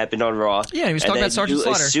big happened on Raw. Yeah, he was talking about Sergeant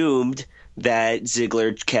Slaughter. You assumed that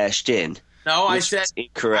Ziggler cashed in. No, I said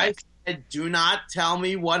incorrect. I said, do not tell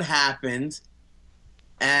me what happened.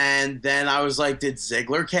 And then I was like, did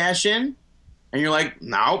Ziggler cash in? And you're like,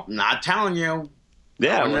 nope, not telling you.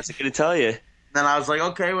 Yeah, I wasn't going to tell you. Then I was like,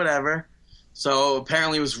 okay, whatever. So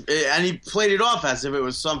apparently it was, and he played it off as if it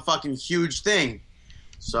was some fucking huge thing.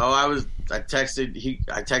 So I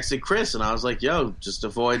texted Chris and I was like, yo, just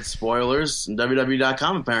avoid spoilers and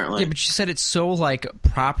WWE.com apparently. Yeah, but you said it's so like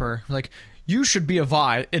proper, like you should be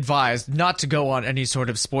advised not to go on any sort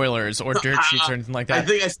of spoilers or dirt sheets or anything like that. I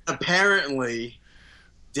think I said apparently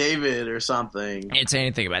David or something. I didn't say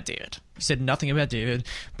anything about David. You said nothing about David.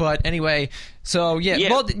 But anyway, so yeah.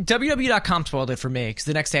 Well, WWE.com spoiled it for me because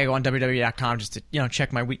the next day I go on WWE.com just to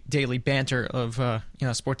check my daily banter of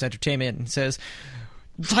sports entertainment and it says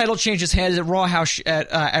title changes hands at Raw House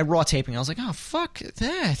at Raw taping. I was like, oh fuck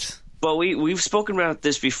that. But we've spoken about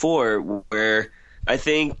this before where I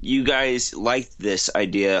think you guys liked this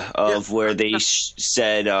idea of where they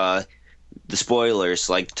said the spoilers,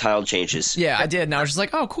 like title changes. Yeah, I did. And I was just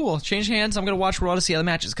like, oh, cool. Change hands. I'm going to watch Raw to see other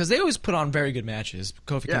matches. Because they always put on very good matches.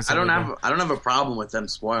 Kofi Kingston. I don't have a problem with them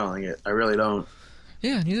spoiling it. I really don't.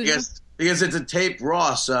 Yeah, neither do I. Because it's a taped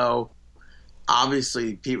Raw, so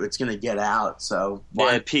obviously it's going to get out. So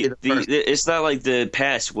it's not like the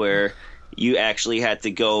past where you actually had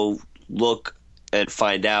to go look and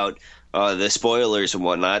find out the spoilers and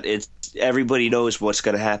whatnot. Everybody knows what's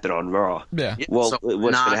going to happen on Raw. Yeah. Well, what's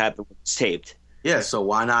going to happen when it's taped. Yeah, so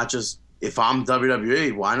why not just, if I'm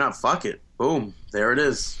WWE, why not fuck it? Boom. There it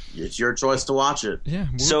is. It's your choice to watch it. Yeah.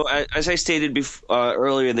 So, as I stated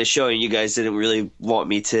earlier in the show, and you guys didn't really want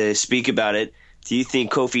me to speak about it, do you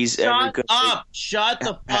think Kofi's ever going to... Shut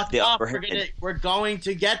the fuck up. We're going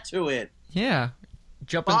to get to it. Yeah.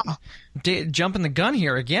 Jumping the gun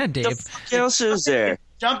here again, Dave. What the fuck else is there?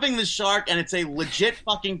 Jumping the shark, and it's a legit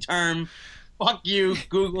fucking term. Fuck you.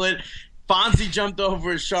 Google it. Fonzie jumped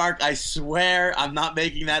over a shark. I swear I'm not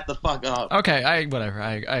making that the fuck up. Okay, I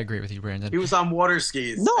agree with you, Brandon. He was on water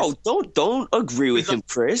skis. No, don't agree with him,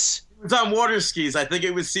 Chris. He was on water skis. I think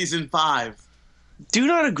it was season 5. Do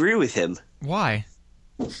not agree with him. Why?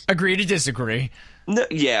 Agree to disagree. No,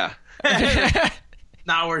 yeah.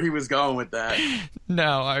 Not where he was going with that.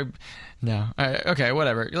 Okay,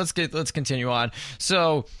 whatever. Let's continue on.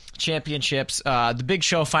 So, championships. The Big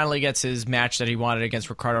Show finally gets his match that he wanted against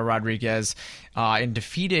Ricardo Rodriguez in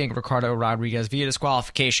defeating Ricardo Rodriguez via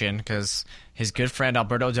disqualification because his good friend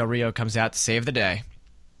Alberto Del Rio comes out to save the day.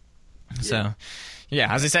 Yeah. So,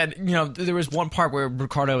 yeah, as I said, there was one part where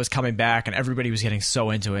Ricardo was coming back and everybody was getting so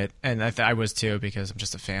into it, and I was too because I'm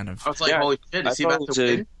just a fan of. I was like, holy shit! Is he about to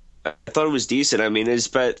win? I thought it was decent. I mean,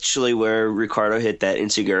 especially where Ricardo hit that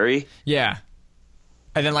Insiguri. Yeah.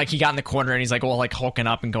 And then, he got in the corner, and he's, hulking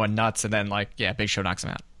up and going nuts, and then, Big Show knocks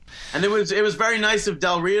him out. And it was very nice of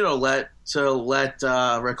Del Rio to let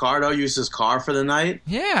Ricardo use his car for the night.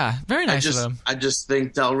 Yeah, very nice of him. I just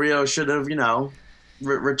think Del Rio should have,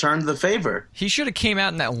 returned the favor. He should have came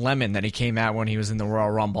out in that lemon that he came out when he was in the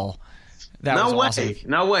Royal Rumble. That was awesome.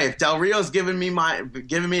 No way. If Del Rio's giving me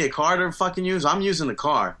a car to fucking use, I'm using the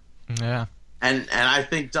car. Yeah. And I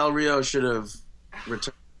think Del Rio should have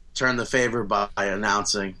returned the favor by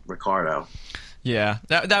announcing Ricardo. Yeah,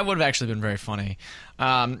 that would have actually been very funny.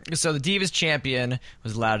 So the Divas champion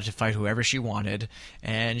was allowed to fight whoever she wanted,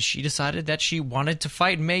 and she decided that she wanted to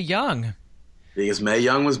fight Mae Young. Because Mae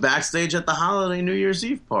Young was backstage at the holiday New Year's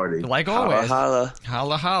Eve party. Like always. Holla,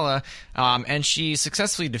 holla. Holla, holla. And she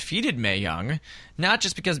successfully defeated Mae Young, not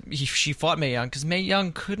just because she fought Mae Young, because Mae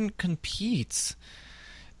Young couldn't compete.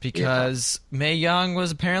 Because Mae Young was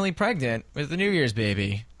apparently pregnant with the New Year's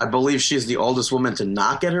baby. I believe she's the oldest woman to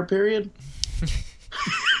not get her period.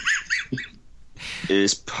 It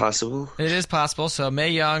is possible. It is possible. So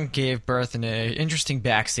Mae Young gave birth in an interesting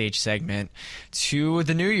backstage segment to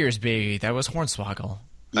the New Year's baby. That was Hornswoggle.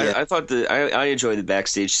 Yeah. I thought I enjoyed the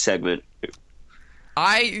backstage segment.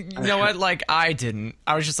 You know what? Like, I didn't.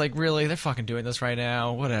 I was just like, really? They're fucking doing this right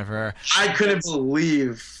now? Whatever. I couldn't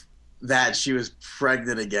believe that she was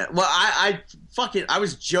pregnant again. Well, I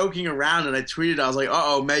was joking around and I tweeted, I was like,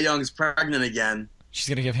 uh-oh, Mae Young's pregnant again. She's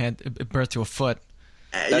going to give birth to a foot.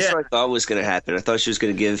 That's what I thought was going to happen. I thought she was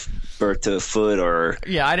going to give birth to a foot or...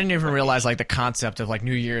 Yeah, I didn't even realize, like, the concept of, like,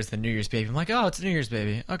 New Year's, the New Year's baby. I'm like, oh, it's a New Year's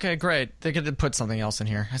baby. Okay, great. They could put something else in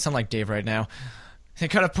here. I sound like Dave right now. They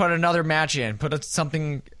could have put another match in,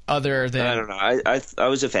 something other than... I don't know. I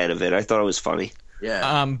was a fan of it. I thought it was funny.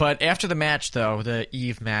 Yeah. But after the match, though, the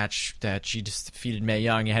Eve match that she just defeated Mae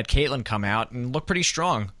Young, you had Caitlyn come out and look pretty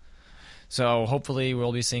strong. So hopefully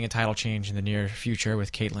we'll be seeing a title change in the near future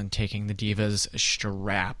with Caitlyn taking the Divas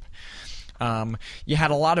strap. You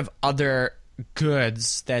had a lot of other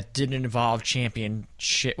goods that didn't involve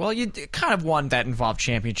championship. Well, kind of one that involved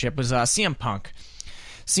championship was CM Punk.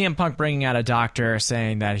 CM Punk bringing out a doctor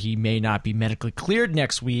saying that he may not be medically cleared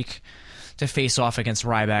next week to face off against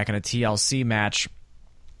Ryback in a TLC match.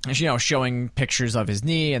 You know, showing pictures of his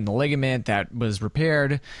knee and the ligament that was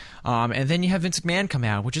repaired. And then you have Vince McMahon come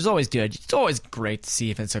out, which is always good. It's always great to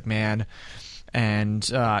see Vince McMahon. And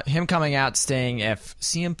him coming out saying if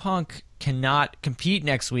CM Punk cannot compete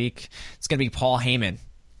next week, it's going to be Paul Heyman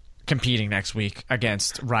competing next week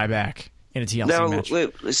against Ryback in a TLC match. Now,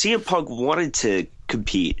 CM Punk wanted to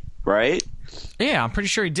compete, right? Yeah, I'm pretty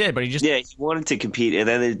sure he did, but he he wanted to compete. And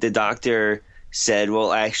then the doctor said,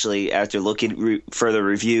 well, actually, after looking further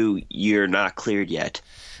review, you're not cleared yet.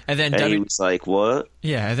 And then he was like, what?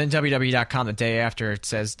 Yeah, and then WWE.com the day after it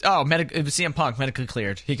says, oh, CM Punk medically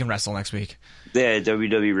cleared. He can wrestle next week. Yeah,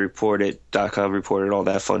 WWE.com reported all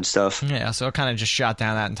that fun stuff. Yeah, so it kind of just shot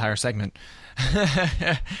down that entire segment.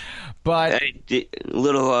 But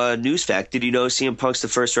little news fact, did you know CM Punk's the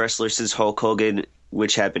first wrestler since Hulk Hogan,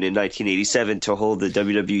 which happened in 1987, to hold the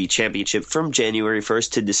WWE Championship from January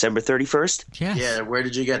 1st to December 31st? Yes. Yeah, where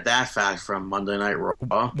did you get that fact from? Monday Night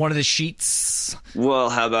Raw? One of the sheets. Well,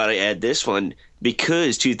 how about I add this one?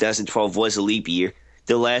 Because 2012 was a leap year,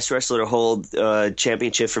 the last wrestler to hold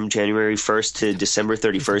championship from January 1st to December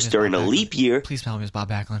 31st during a leap year. Please tell me it was Bob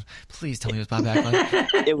Backlund. Please tell me it was Bob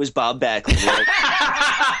Backlund. It was Bob Backlund.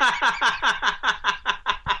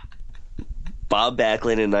 Bob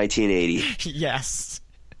Backlund in 1980. Yes.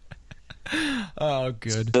 Oh,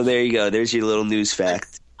 good. So there you go. There's your little news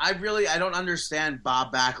fact. I don't understand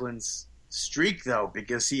Bob Backlund's streak, though,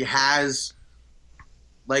 because he has,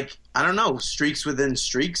 like, I don't know, streaks within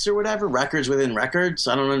streaks or whatever, records within records.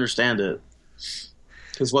 I don't understand it.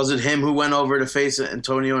 Because was it him who went over to face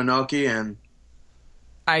Antonio Inoki? And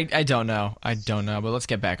I don't know. But let's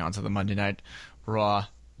get back onto the Monday Night Raw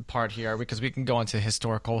part here, because we can go into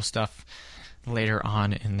historical stuff later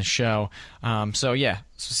on in the show. So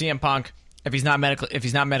CM Punk, if he's not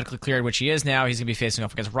medically cleared, which he is now, he's gonna be facing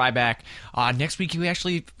off against Ryback. Next week,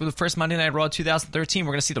 for the first Monday Night Raw 2013,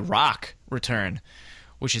 we're gonna see The Rock return,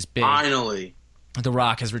 which is big. Finally, The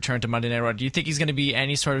Rock has returned to Monday Night Raw. Do you think he's gonna be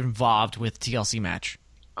any sort of involved with TLC match?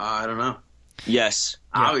 I don't know. Yes.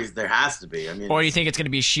 Always, there has to be. I mean, or do you think it's going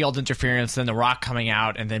to be Shield interference, then The Rock coming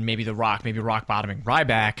out, and then maybe Rock bottoming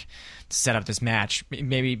Ryback to set up this match?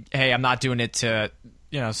 Maybe, hey, I'm not doing it to,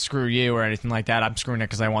 screw you or anything like that. I'm screwing it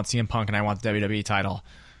because I want CM Punk and I want the WWE title.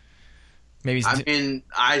 Maybe.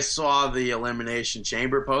 I saw the Elimination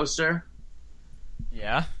Chamber poster.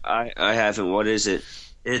 Yeah, I haven't. What is it?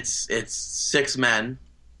 It's 6 men.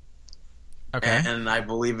 Okay, and I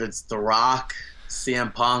believe it's The Rock,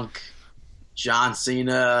 CM Punk, John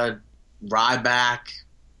Cena, Ryback,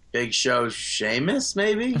 Big Show, Sheamus,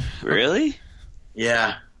 maybe? Really?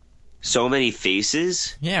 Yeah. So many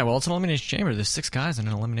faces? Yeah, well, it's an Elimination Chamber. There's 6 guys in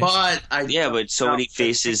an Elimination. But so many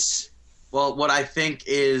faces. Well, what I think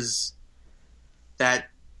is that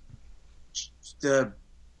the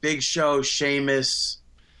Big Show, Sheamus,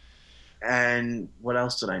 and what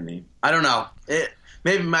else did I name? I don't know.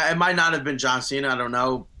 It might not have been John Cena. I don't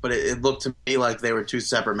know, but it looked to me like they were 2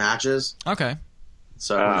 separate matches. Okay.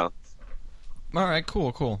 So, all right,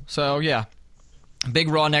 cool. So yeah, big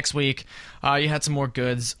Raw next week. You had some more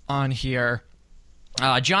goods on here.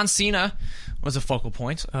 John Cena was a focal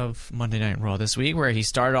point of Monday Night Raw this week, where he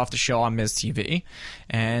started off the show on Miz TV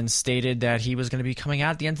and stated that he was going to be coming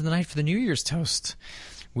out at the end of the night for the New Year's toast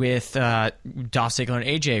with Dolph Ziggler and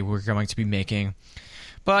AJ. We're going to be making.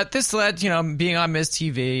 But this led, being on Miz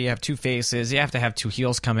TV, you have 2 faces. You have to have 2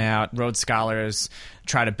 heels come out. Rhodes Scholars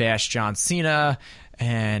try to bash John Cena.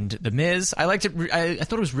 and The Miz. I liked it. I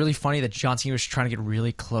thought it was really funny that John Cena was trying to get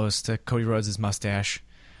really close to Cody Rhodes' mustache.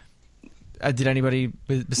 Did anybody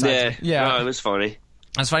besides? Yeah, no, it was funny.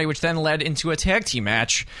 That's funny, which then led into a tag team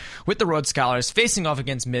match with the Rhodes Scholars facing off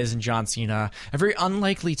against Miz and John Cena. A very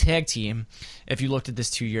unlikely tag team if you looked at this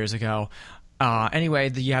 2 years ago.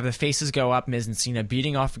 Anyway, you have the faces go up, Miz and Cena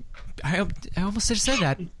beating off. I almost said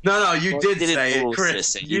that. No, you did say it,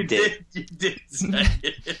 Chris. You did. You did say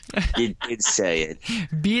it. You did say it.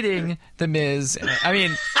 Beating the Miz. I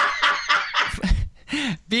mean,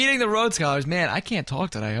 beating the Rhodes Scholars. Man, I can't talk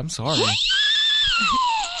today. I'm sorry.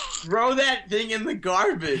 Throw that thing in the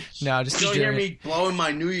garbage. No, just don't hear me blowing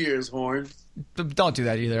my New Year's horn. Don't do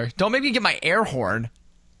that either. Don't make me get my air horn.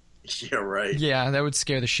 Yeah, right. Yeah, that would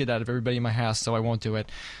scare the shit out of everybody in my house, so I won't do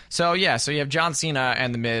it. So, yeah, so you have John Cena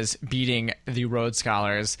and The Miz beating the Rhodes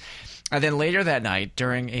Scholars. And then later that night,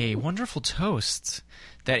 during a wonderful toast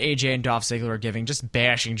that AJ and Dolph Ziggler are giving, just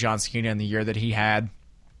bashing John Cena in the year that he had,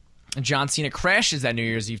 John Cena crashes that New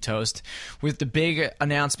Year's Eve toast with the big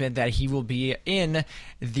announcement that he will be in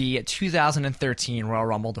the 2013 Royal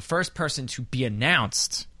Rumble, the first person to be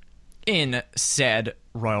announced in said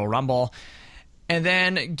Royal Rumble. And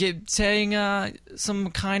then saying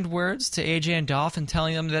some kind words to AJ and Dolph and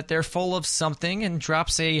telling them that they're full of something, and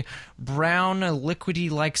drops a brown,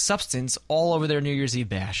 liquidy-like substance all over their New Year's Eve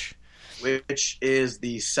bash. Which is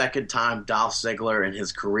the second time Dolph Ziggler in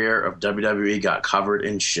his career of WWE got covered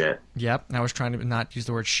in shit. Yep, I was trying to not use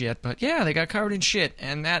the word shit, but yeah, they got covered in shit.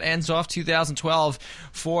 And that ends off 2012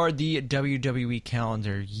 for the WWE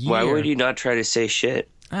calendar year. Why would you not try to say shit?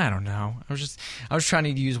 I don't know. I was trying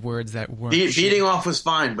to use words that weren't beating off was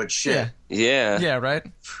fine, but shit. Yeah. Yeah, right?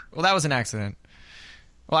 Well, that was an accident.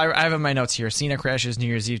 Well, I have in my notes here. Cena crashes New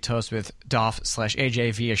Year's Eve toast with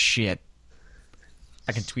Dolph/AJ via shit.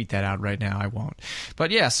 I can tweet that out right now. I won't.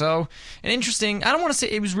 But yeah, so an interesting. I don't want to say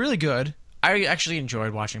it was really good. I actually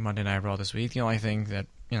enjoyed watching Monday Night Raw this week. The only thing that,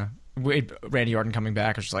 Randy Orton coming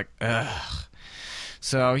back was just like, ugh.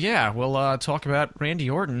 So yeah, we'll talk about Randy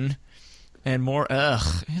Orton and more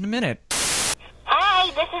ugh in a minute. Hi,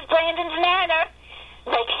 this is Brandon's Nana.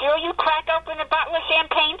 Make sure you crack open a bottle of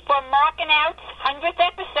champagne for Markin Out's 100th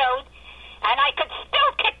episode, and I could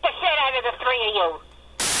still kick the shit out of the three of you.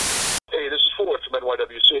 Hey, this is Ford from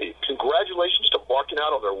NYWC. Congratulations to Markin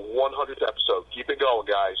Out on their 100th episode. Keep it going,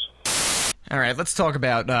 guys. All right, let's talk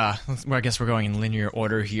about, I guess we're going in linear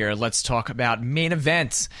order here. Let's talk about main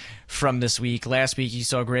events from this week. Last week, you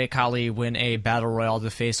saw Great Khali win a Battle Royal to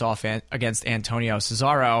face off against Antonio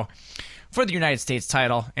Cesaro for the United States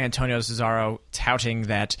title. Antonio Cesaro touting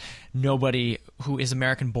that nobody who is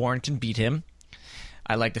American-born can beat him.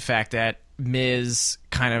 I like the fact that Miz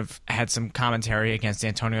kind of had some commentary against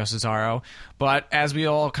Antonio Cesaro, but as we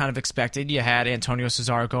all kind of expected, you had Antonio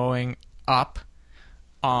Cesaro going up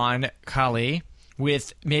on Khali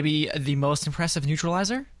with maybe the most impressive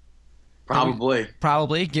neutralizer?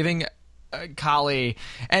 Probably. Giving Khali...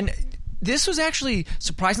 And this was actually,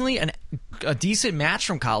 surprisingly, a decent match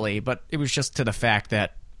from Khali, but it was just to the fact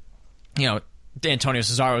that, Antonio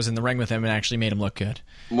Cesaro was in the ring with him and actually made him look good.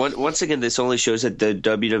 Once again, this only shows that the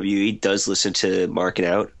WWE does listen to Markin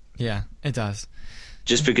Out. Yeah, it does.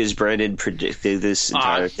 Just because Brandon predicted this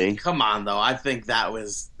entire thing. Come on, though. I think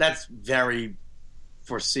that's very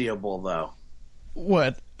foreseeable, though.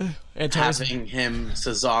 What? Having him,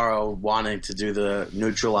 Cesaro, wanting to do the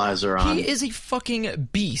neutralizer on... He is a fucking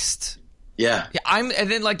beast. Yeah. And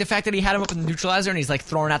then, the fact that he had him up in the neutralizer and he's,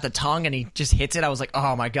 throwing out the tongue and he just hits it, I was like,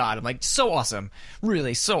 oh, my God. I'm like, so awesome.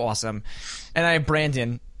 Really, so awesome. And I have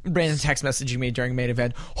Brandon text messaging me during main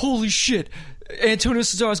event, holy shit, Antonio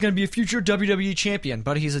Cesaro is going to be a future WWE champion.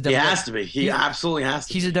 But he's a WWE... He has to be. He absolutely has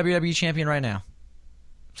to be. He's a WWE champion right now.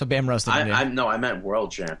 So Bam roasted me. I meant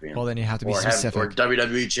world champion. Well, then you have to be specific. Or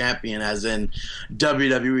WWE champion, as in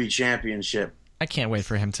WWE championship. I can't wait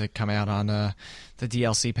for him to come out on the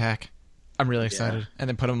DLC pack. I'm really excited. Yeah. And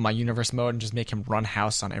then put him in my universe mode and just make him run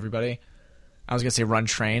house on everybody. I was going to say run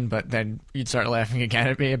train, but then you'd start laughing again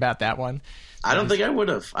at me about that one. I don't think I would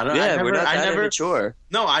have. We're not that immature.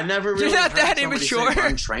 No, I never really You're not that immature.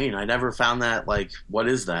 Run train. I never found that, what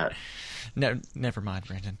is that? No, never mind,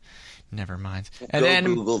 Brandon. Never mind. And then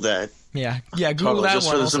Google that. Yeah, Google totally, that just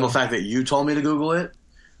one. For the simple fact that you told me to Google it,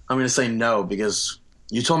 I'm going to say no, because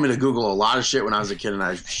you told me to Google a lot of shit when I was a kid, and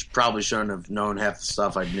I probably shouldn't have known half the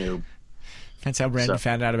stuff I knew. That's how Brandon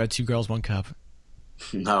found out about 2 Girls, 1 Cup.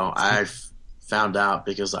 No, I found out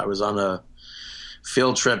because I was on a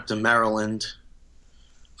field trip to Maryland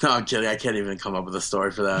No, I'm kidding. I can't even come up with a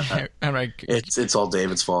story for that. All right. It's all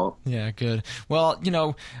David's fault. Yeah, good. Well,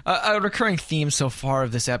 a recurring theme so far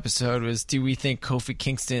of this episode was, do we think Kofi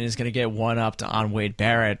Kingston is going to get one-upped on Wade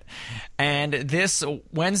Barrett? And this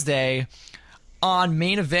Wednesday on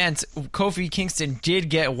Main Event, Kofi Kingston did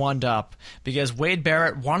get one-up because Wade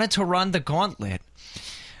Barrett wanted to run the gauntlet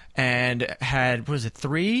and had,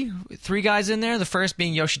 three guys in there? The first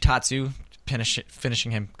being Yoshitatsu,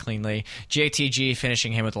 finishing him cleanly. JTG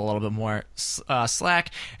finishing him with a little bit more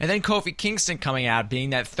slack. And then Kofi Kingston coming out, being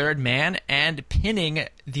that third man and pinning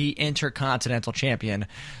the Intercontinental Champion.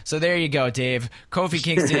 So there you go, Dave. Kofi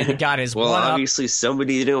Kingston got his well, one obviously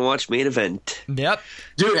somebody didn't watch Main Event. Yep.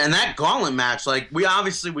 Dude, and that gauntlet match, we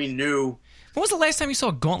knew. When was the last time you saw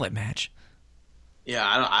a gauntlet match? Yeah,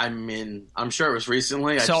 I'm sure it was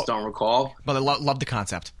recently. I just don't recall. But I love the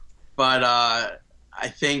concept. But I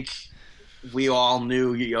think we all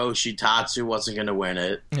knew Yoshitatsu wasn't going to win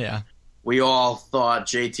it. Yeah. We all thought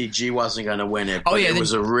JTG wasn't going to win it. But it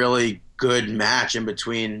was a really good match in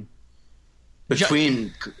between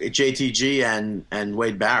JTG and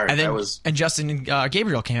Wade Barrett. And Justin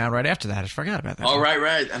Gabriel came out right after that. I forgot about that. Oh,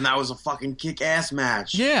 right. And that was a fucking kick-ass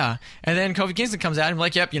match. Yeah. And then Kofi Kingston comes out and I'm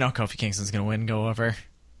like, yep, Kofi Kingston's going to win, go over.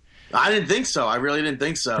 I didn't think so. I really didn't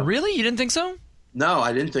think so. Really? You didn't think so? No,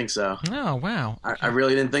 I didn't think so. Oh, wow. I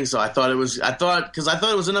really didn't think so. I thought it was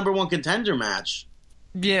a number one contender match.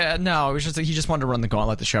 Yeah, no, it was just he just wanted to run the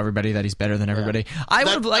gauntlet to show everybody that he's better than everybody.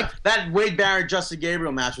 Yeah. That Wade Barrett Justin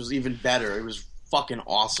Gabriel match was even better. It was fucking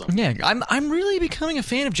awesome. Yeah, I'm really becoming a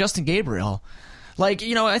fan of Justin Gabriel. I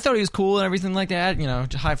thought he was cool and everything like that.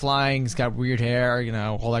 High flying, he's got weird hair,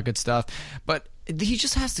 all that good stuff. But he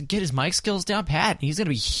just has to get his mic skills down pat. He's gonna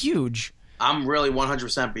be huge. I'm really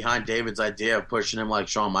 100% behind David's idea of pushing him like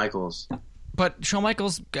Shawn Michaels. But Shawn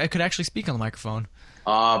Michaels could actually speak on the microphone.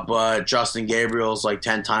 But Justin Gabriel's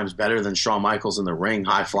 10 times better than Shawn Michaels in the ring,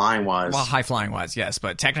 high flying wise. Well, high flying wise, yes,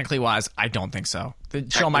 but technically wise, I don't think so.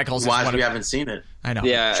 Shawn Michaels wise, we haven't seen it. I know.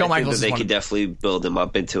 Yeah, Shawn Michaels they could definitely build him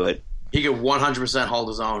up into it. He could 100% hold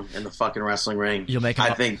his own in the fucking wrestling ring. You'll make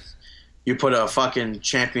him I think you put a fucking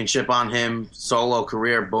championship on him, solo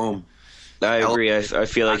career, boom. I agree. I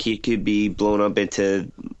feel like he could be blown up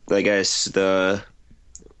into, I guess, the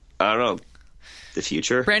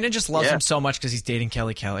future. Brandon just loves him so much because he's dating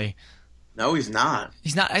Kelly Kelly. No, he's not.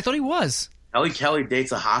 He's not. I thought he was. Kelly Kelly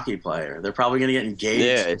dates a hockey player. They're probably going to get engaged.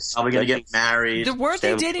 Yeah, probably going to get married. Weren't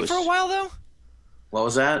they dating for a while, though? What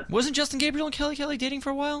was that? Wasn't Justin Gabriel and Kelly Kelly dating for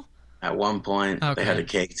a while? At one point, They had a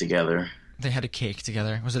cake together. They had a cake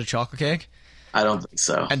together. Was it a chocolate cake? I don't think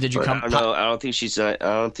so. And did you come? No, I don't think she's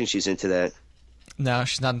into that. No,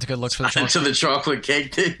 she's not into good looks for the chocolate. Into the chocolate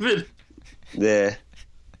cake, David. Yeah.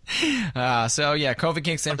 So yeah, Kofi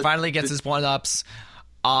Kingston finally gets his one-ups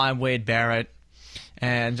on Wade Barrett,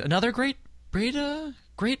 and another great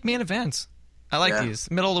main event. I like these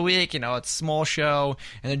middle of the week. It's a small show,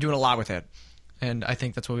 and they're doing a lot with it, and I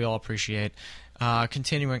think that's what we all appreciate.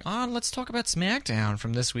 Continuing on, let's talk about SmackDown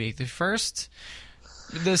from this week.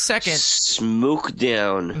 The second Smoke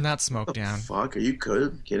Down. Not Smoke Down. Fuck, are you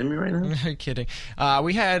kidding me right now? Are you kidding?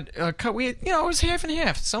 We had it was half and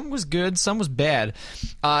half. Some was good, some was bad.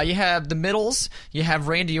 You have the middles. You have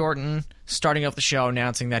Randy Orton starting off the show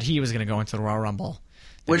announcing that he was going to go into the Royal Rumble,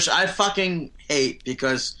 which I fucking hate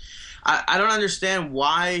because I don't understand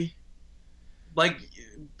why.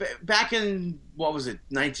 Back in what was it,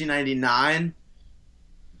 1999?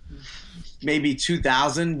 Maybe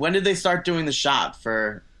 2000. When did they start doing the shot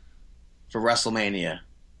for WrestleMania?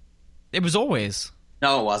 It was always.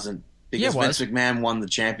 No, it wasn't. Because Vince McMahon won the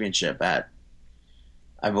championship at,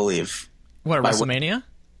 I believe. What, WrestleMania?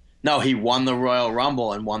 No, he won the Royal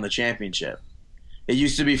Rumble and won the championship. It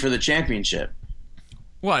used to be for the championship.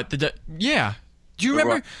 What? Yeah. Do you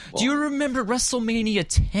remember WrestleMania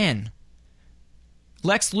 10?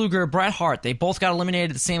 Lex Luger, Bret Hart, they both got eliminated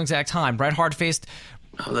at the same exact time. Bret Hart faced...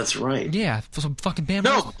 Oh, that's right. Yeah, for some fucking Bam.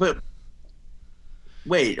 No, but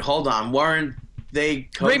wait, hold on. Weren't they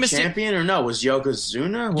co-champion or no? Was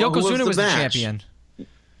Yokozuna? Yokozuna was the champion.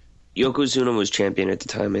 Yokozuna was champion at the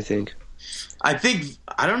time, I think. I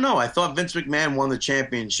don't know. I thought Vince McMahon won the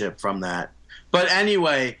championship from that. But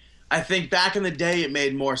anyway, I think back in the day it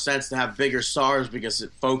made more sense to have bigger stars because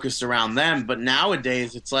it focused around them. But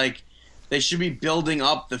nowadays it's like they should be building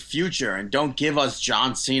up the future and don't give us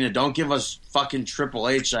John Cena. Don't give us fucking Triple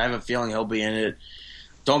H. I have a feeling he'll be in it.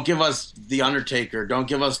 Don't give us The Undertaker. Don't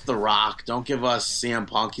give us The Rock. Don't give us CM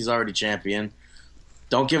Punk. He's already champion.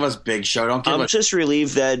 Don't give us Big Show. I'm just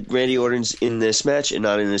relieved that Randy Orton's in this match and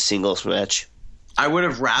not in a singles match. I would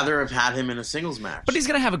have rather have had him in a singles match. But he's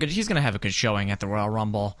gonna have a good showing at the Royal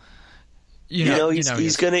Rumble.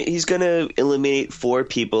 He's gonna eliminate 4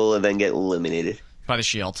 people and then get eliminated by the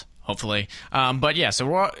Shield, hopefully. But yeah,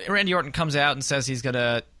 so Randy Orton comes out and says he's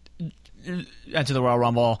gonna enter the Royal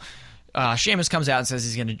Rumble. Sheamus comes out and says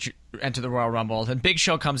he's going to enter the Royal Rumble. Then Big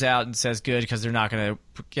Show comes out and says good because they're not going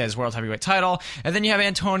to get his World Heavyweight title. And then you have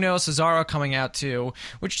Antonio Cesaro coming out too,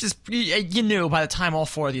 which just, you knew by the time all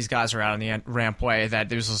 4 of these guys are out on the rampway that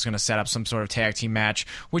this was going to set up some sort of tag team match,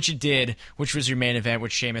 which it did, which was your main event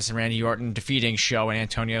with Sheamus and Randy Orton defeating Show and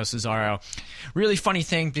Antonio Cesaro. Really funny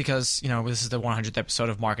thing because, this is the 100th episode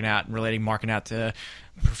of Markin Out and relating Markin Out to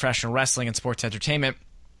professional wrestling and sports entertainment.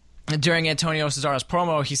 During Antonio Cesaro's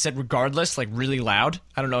promo, he said regardless, like really loud.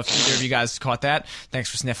 I don't know if either of you guys caught that. Thanks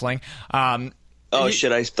for sniffling.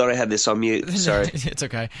 Shit, I thought I had this on mute. Sorry. It's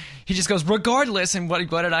okay. He just goes, regardless, and what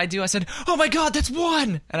did I do? I said, oh my God, that's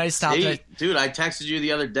 1! And I stopped it. Dude, I texted you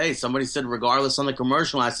the other day. Somebody said regardless on the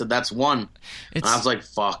commercial, and I said, that's 1. And I was like,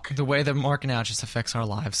 fuck. The way that Marking Out just affects our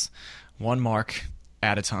lives. 1 mark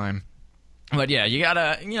at a time. But yeah, you got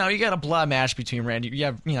a blood match between Randy. You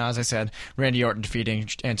have, as I said, Randy Orton defeating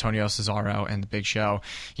Antonio Cesaro and the Big Show.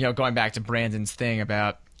 Going back to Brandon's thing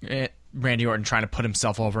about Randy Orton trying to put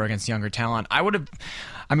himself over against younger talent. I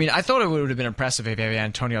thought it would have been impressive if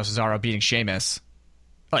Antonio Cesaro beating Sheamus,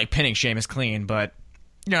 like pinning Sheamus clean. But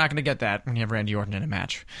you're not going to get that when you have Randy Orton in a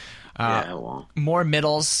match. More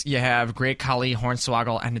middles. You have Great Khali,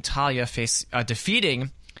 Hornswoggle, and Natalya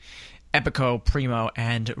defeating Epico, Primo,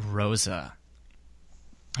 and Rosa.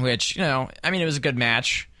 Which, it was a good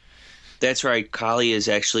match. That's right. Khali is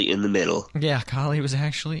actually in the middle. Yeah, Khali was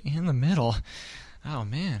actually in the middle. Oh,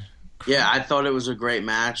 man. Yeah, I thought it was a great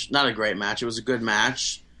match. Not a great match. It was a good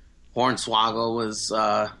match. Hornswoggle was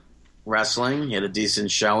wrestling. He had a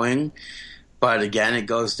decent showing. But again, it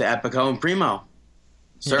goes to Epico and Primo.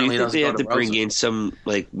 Certainly do you think they have to bring in some,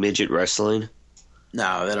 midget wrestling?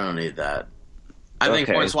 No, they don't need that. I think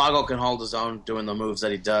Hornswoggle can hold his own doing the moves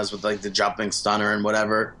that he does with, the jumping stunner and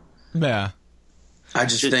whatever. Yeah. I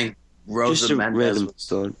just think Rosa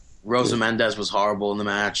Mendez was horrible in the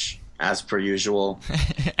match, as per usual.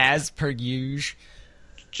 As per usual.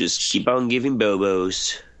 Just keep on giving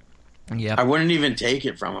bobos. Yeah. I wouldn't even take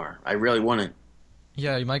it from her. I really wouldn't.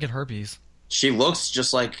 Yeah, you might get herpes. She looks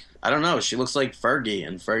just like, I don't know, she looks like Fergie,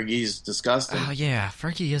 and Fergie's disgusting. Oh, yeah,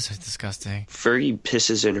 Fergie is disgusting. Fergie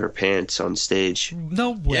pisses in her pants on stage.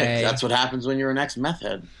 No way. Yeah, that's what happens when you're an ex-meth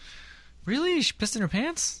head. Really? She pissed in her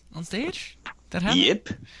pants on stage? That happened? Yep.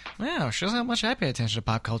 Wow, shows how much I pay attention to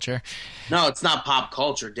pop culture. No, it's not pop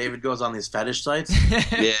culture. David goes on these fetish sites.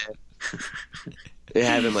 Yeah. It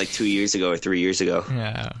happened 2 years ago or 3 years ago.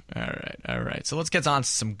 Yeah. All right. So let's get on to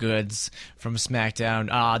some goods from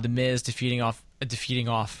SmackDown. The Miz defeating off.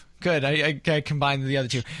 Good. I combined the other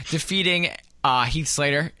two. Defeating Heath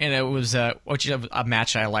Slater, and it was a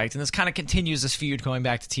match I liked. And this kind of continues this feud going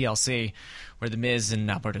back to TLC, where The Miz and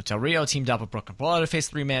Alberto Del Rio teamed up with Brooklyn Brawler to face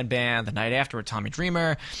 3-man band. The night after with Tommy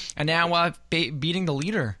Dreamer, and now beating the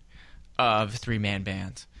leader of 3-man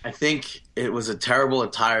band. I think it was a terrible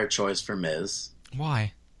attire choice for Miz.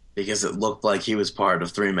 Why? Because it looked like he was part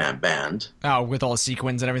of 3-man band. Oh, with all the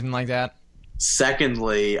sequins and everything like that?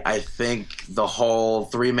 Secondly, I think the whole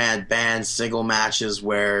 3-man band single matches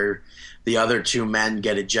where the other 2 men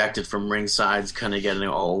get ejected from ringside is kind of getting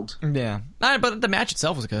old. Yeah. But the match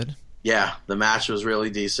itself was good. Yeah, the match was really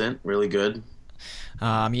decent, really good.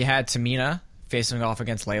 You had Tamina facing off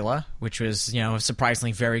against Layla, which was, a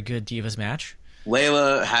surprisingly very good Divas match.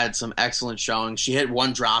 Layla had some excellent showing. She hit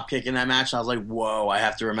 1 drop kick in that match. And I was like, whoa, I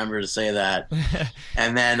have to remember to say that.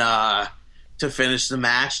 And then to finish the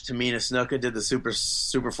match, Tamina Snuka did the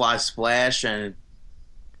Superfly splash and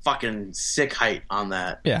fucking sick height on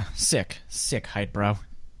that. Yeah, sick height, bro.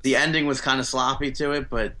 The ending was kind of sloppy to it,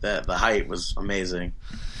 but the height was amazing.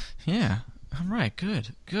 Yeah, all right,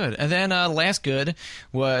 good. And then last good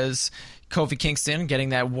was Kofi Kingston getting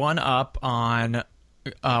that 1-up on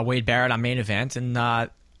Wade Barrett on main event, and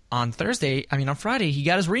on Friday, he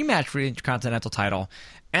got his rematch for the Intercontinental title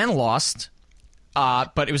and lost.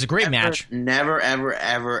 But it was a great match. Never, ever,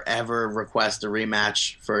 ever, ever request a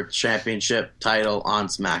rematch for a championship title on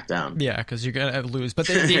SmackDown. Yeah, because you're gonna lose. But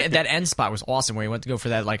that end spot was awesome, where he went to go for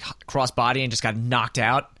that cross body and just got knocked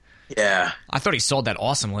out. Yeah, I thought he sold that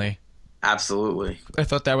awesomely. Absolutely, I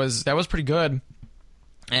thought that was pretty good.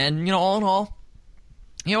 And all in all,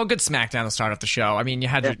 a good SmackDown to start off the show. I mean, you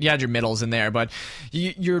had your middles in there, but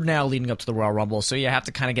you're now leading up to the Royal Rumble, so you have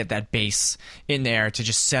to kind of get that base in there to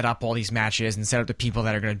just set up all these matches and set up the people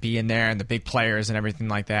that are going to be in there and the big players and everything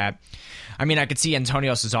like that. I mean, I could see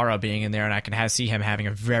Antonio Cesaro being in there, and I can see him having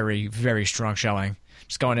a very, very strong showing.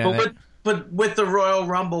 Just going in there. But with the Royal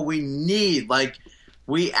Rumble, we need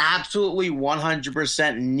We absolutely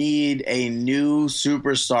 100% need a new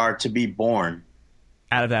superstar to be born.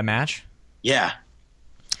 Out of that match? Yeah.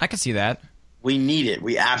 I can see that. We need it.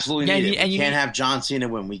 We absolutely need it. We can't need... have John Cena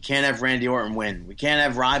win. We can't have Randy Orton win. We can't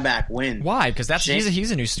have Ryback win. Why? Because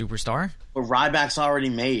he's a new superstar. But Ryback's already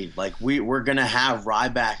made. Like we're gonna have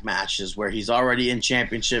Ryback matches where he's already in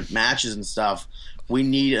championship matches and stuff. We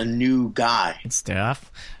need a new guy and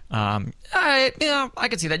stuff. I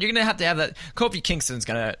can see that. You're gonna have that. Kofi Kingston's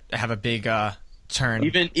gonna have a big turn.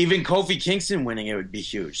 Even Kofi Kingston winning it would be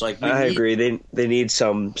huge. Like I agree. They need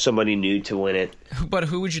somebody new to win it. But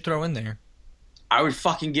who would you throw in there? I would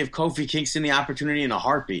fucking give Kofi Kingston the opportunity in a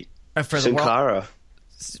heartbeat. For Sin Cara.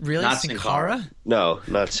 Really? Not Sin Cara? No,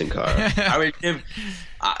 not Sin Cara. I would give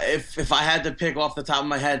if I had to pick off the top of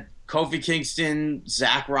my head, Kofi Kingston,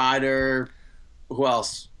 Zack Ryder, who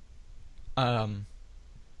else?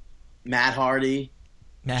 Matt Hardy.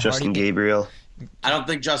 Justin Gabriel. I don't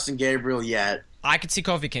think Justin Gabriel yet. I could see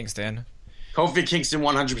Kofi Kingston. Kofi Kingston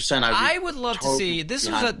 100%. I would love to see this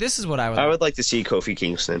is what I would. I would like to see Kofi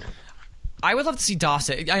Kingston. I would love to see Dolph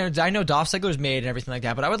Ziggler. I know Dolph Ziggler's made and everything like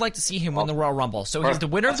that, but I would like to see him win the Royal Rumble. So he's the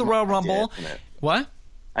winner of the Royal Rumble. What?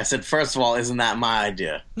 I said, first of all, isn't that my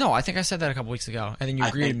idea? No, I think I said that a couple weeks ago, and then you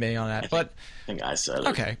agreed with me on that. I think I said it.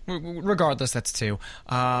 Okay. Regardless, that's two.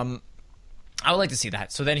 I would like to see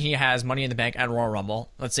that. So then he has Money in the Bank at Royal Rumble.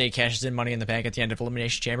 Let's say he cashes in Money in the Bank at the end of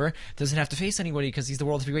Elimination Chamber. Doesn't have to face anybody because he's the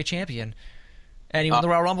World Heavyweight Champion. And he won the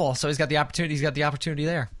Royal Rumble, so he's got the opportunity. He's got the opportunity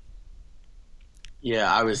there.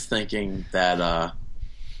 Yeah, I was thinking that.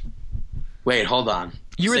 Wait, hold on.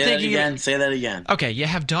 You were thinking that again. Say that again. Okay, you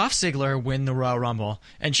have Dolph Ziggler win the Royal Rumble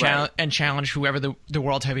and challenge whoever the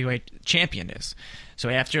World Heavyweight Champion is. So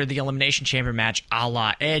after the Elimination Chamber match, a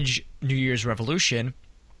la Edge New Year's Revolution,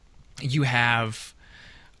 you have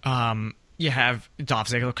Dolph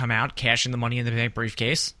Ziggler come out, cash in the Money in the Bank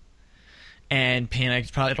briefcase, and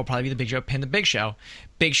it'll probably be the Big Show. Pin the Big Show.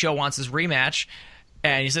 Big Show wants his rematch.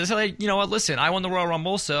 And he says, "Hey, you know what? Listen, I won the Royal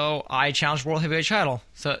Rumble, so I challenged World Heavyweight title."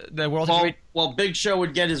 So the World Heavyweight. Well, Big Show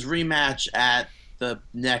would get his rematch at the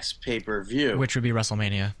next pay-per-view, which would be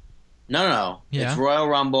WrestleMania. No. Yeah. It's Royal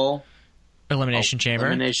Rumble, Elimination Chamber,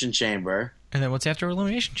 and then what's after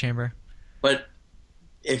Elimination Chamber? But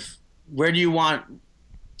where do you want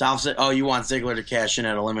Dolph? You want Ziggler to cash in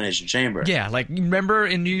at Elimination Chamber? Yeah, like remember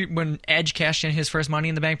when Edge cashed in his first Money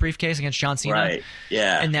in the Bank briefcase against John Cena? Right.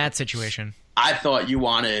 Yeah. In that situation. I thought you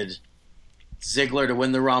wanted Ziggler to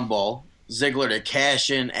win the Rumble, Ziggler to cash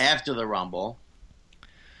in after the Rumble,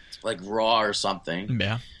 like Raw or something.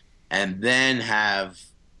 Yeah. And then have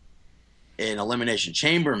an Elimination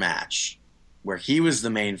Chamber match where he was the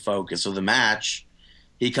main focus of the match.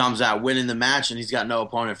 He comes out winning the match, and he's got no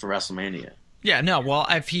opponent for WrestleMania. Yeah, no. Well,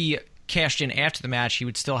 if he cashed in after the match, he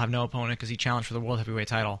would still have no opponent because he challenged for the World Heavyweight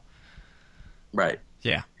title. Right.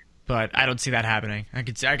 Yeah. But I don't see that happening. I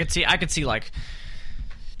could see like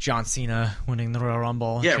John Cena winning the Royal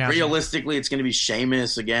Rumble. Yeah, realistically, it's going to be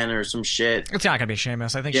Sheamus again or some shit. It's not going to be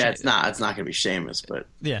Sheamus. I think. Yeah, it's not. It's not going to be Sheamus, but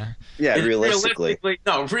yeah. Realistically,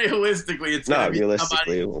 it's going to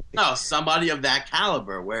be somebody of that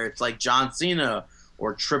caliber, where it's like John Cena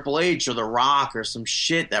or Triple H or The Rock or some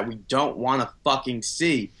shit that we don't want to fucking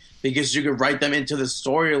see. Because you could write them into the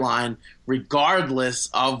storyline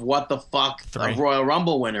regardless of what the fuck a Royal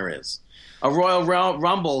Rumble winner is. A Royal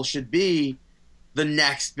Rumble should be the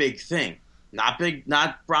next big thing. Not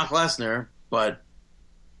Brock Lesnar, but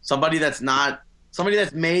somebody that's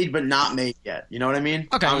made but not made yet. You know what I mean?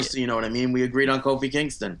 Okay. Obviously, you know what I mean. We agreed on Kofi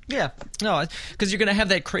Kingston. Yeah. No, because you're going to have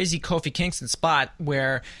that crazy Kofi Kingston spot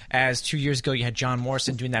where, as 2 years ago, you had John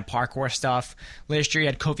Morrison doing that parkour stuff. Last year, you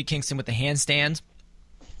had Kofi Kingston with the handstand.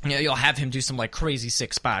 You'll have him do some like crazy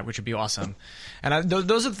sick spot, which would be awesome. And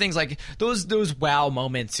those are the things like those wow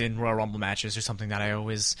moments in Royal Rumble matches are something that I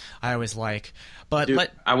always like. But dude,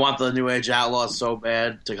 I want the New Age Outlaws so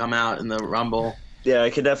bad to come out in the Rumble. Yeah, I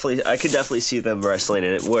could definitely see them wrestling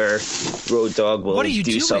in it where Road Dogg will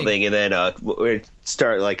do something and then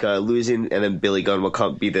start like losing, and then Billy Gunn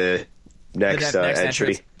will be the next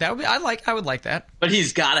entry. I would like that. But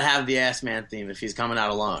he's got to have the Ass Man theme if he's coming out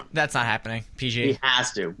alone. That's not happening. PG. He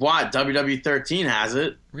has to. Why? WWE 13 has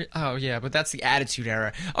it. Oh, yeah, but that's the Attitude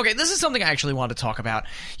Era. Okay, this is something I actually wanted to talk about.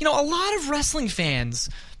 You know, a lot of wrestling fans,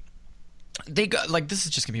 they go, like, this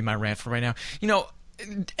is just going to be my rant for right now. You know,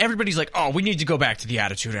 everybody's like, oh, we need to go back to the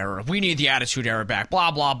Attitude Era. We need the Attitude Era back.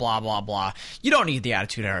 Blah, blah, blah, blah, blah. You don't need the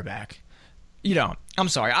Attitude Era back. You don't. I'm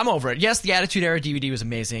sorry. I'm over it. Yes, the Attitude Era DVD was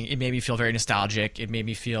amazing. It made me feel very nostalgic. It made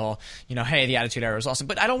me feel, hey, the Attitude Era was awesome.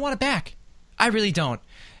 But I don't want it back. I really don't.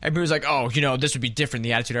 Everybody was like, oh, this would be different in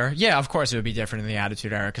the Attitude Era. Yeah, of course it would be different in the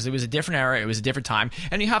Attitude Era because it was a different era, it was a different time,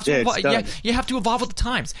 and you have to you have to evolve with the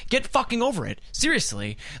times. Get fucking over it.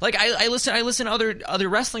 Seriously. Like I listen to other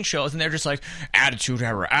wrestling shows and they're just like, Attitude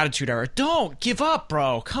Era. Don't give up,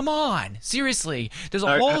 bro. Come on. Seriously. There's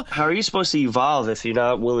a whole How are you supposed to evolve if you're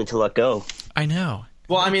not willing to let go? I know.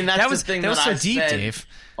 Well, I mean, that's the thing that was I so deep, said Dave.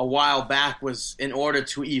 A while back was in order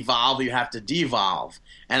to evolve, you have to devolve.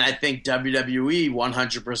 And I think WWE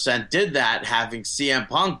 100% did that, having CM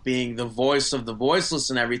Punk being the voice of the voiceless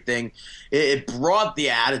and everything. It brought the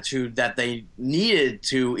attitude that they needed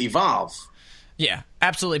to evolve. Yeah,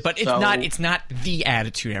 absolutely. But it's not the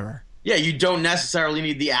Attitude Era. Yeah, you don't necessarily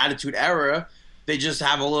need the Attitude Era. They just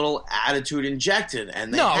have a little attitude injected,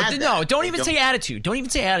 and don't even say attitude. Don't even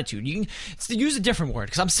say attitude. You can use a different word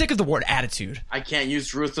because I'm sick of the word attitude. I can't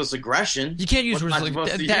use ruthless aggression. You can't use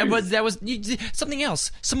ruthless. That was something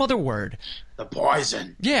else. Some other word. The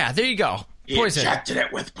poison. Yeah, there you go. Poison. He injected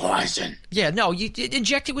it with poison. Yeah, no, you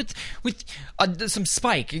inject it with some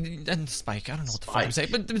spike. And spike, I don't know what the fuck I'm saying,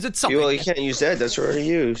 but it's something. Well, you can't use that. That's already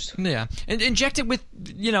used. Yeah, and inject it with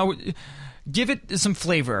give it some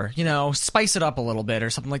flavor, spice it up a little bit or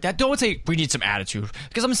something like that. Don't say we need some attitude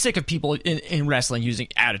because I'm sick of people in wrestling using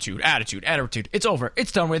attitude. It's over.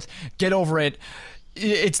 It's done with. Get over it.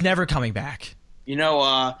 It's never coming back.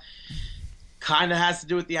 Kind of has to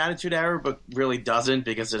do with the Attitude Era, but really doesn't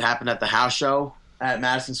because it happened at the house show at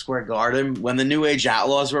Madison Square Garden. When the New Age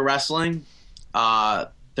Outlaws were wrestling, there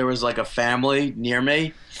was like a family near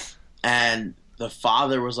me, and the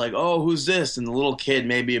father was like, oh, who's this? And the little kid,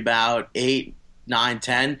 maybe about 8, 9,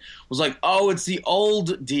 10, was like, oh, it's the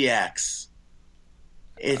old DX.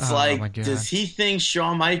 It's does he think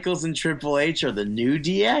Shawn Michaels and Triple H are the new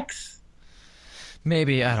DX?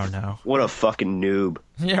 Maybe, I don't know. What a fucking noob.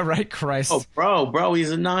 Yeah, right, Christ. Oh, bro, he's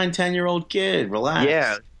a 9, 10-year-old kid. Relax.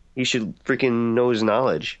 Yeah, he should freaking know his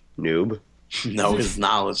knowledge, noob. Know his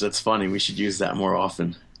knowledge. That's funny. We should use that more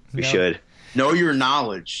often. We should. Know your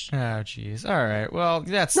knowledge. Oh, jeez. All right. Well,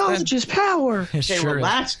 knowledge is power. Okay,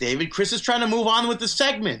 relax, David. Chris is trying to move on with the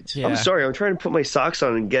segment. Yeah. I'm sorry. I'm trying to put my socks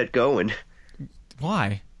on and get going.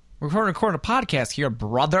 Why? We're recording a podcast here,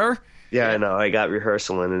 brother. Yeah, I know. I got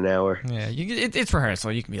rehearsal in an hour. Yeah, it's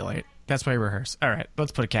rehearsal. You can be late. That's why you rehearse. All right.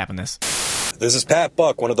 Let's put a cap in this. This is Pat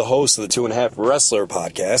Buck, one of the hosts of the 2.5 Wrestler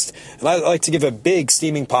podcast, and I'd like to give a big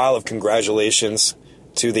steaming pile of congratulations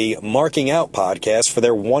to the Markin Out podcast for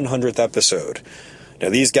their 100th episode. Now,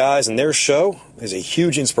 these guys and their show is a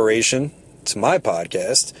huge inspiration to my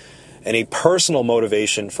podcast and a personal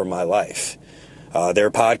motivation for my life.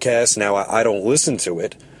 Their podcast, now I don't listen to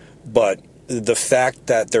it, but the fact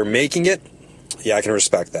that they're making it, yeah, I can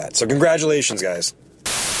respect that. So congratulations, guys.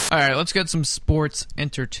 All right, let's get some sports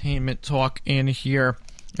entertainment talk in here,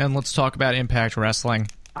 and let's talk about Impact Wrestling.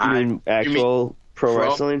 You mean actual pro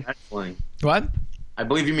wrestling? What? I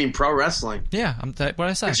believe you mean pro wrestling. Yeah, what did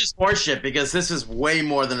I say? It's just horseshit because this is way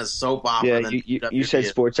more than a soap opera. Yeah, you said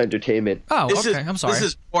sports entertainment. Oh, okay. I'm sorry. This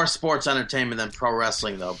is more sports entertainment than pro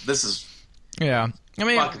wrestling, though. This is... Yeah. I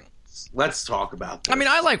mean... Let's talk about this. I mean,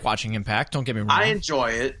 I like watching Impact. Don't get me wrong. I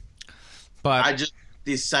enjoy it. But...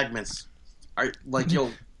 These segments are... Like,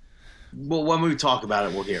 you'll... Well, when we talk about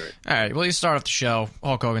it, we'll hear it. All right. Well, you start off the show.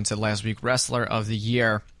 Hulk Hogan said last week, Wrestler of the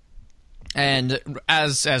Year. And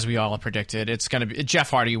as we all predicted, it's going to be Jeff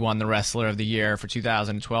Hardy won the Wrestler of the Year for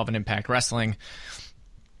 2012 in Impact Wrestling.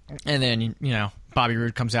 And then, Bobby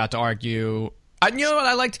Roode comes out to argue. You know what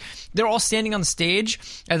I liked? They're all standing on the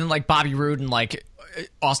stage, and then, Bobby Roode and,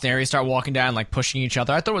 Austin Aries start walking down, pushing each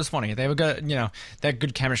other. I thought it was funny. They have a good, that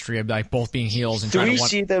good chemistry of, both being heels. And do we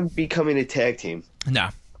see them becoming a tag team? No.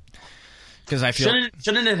 Because I feel...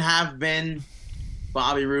 Shouldn't it have been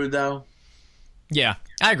Bobby Roode, though? Yeah,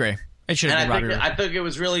 I agree. It should have been Bobby Roode. I think it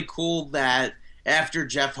was really cool that after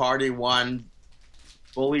Jeff Hardy won,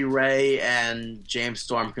 Bully Ray and James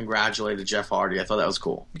Storm congratulated Jeff Hardy. I thought that was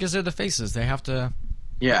cool. Because they're the faces. They have to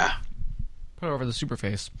put over the super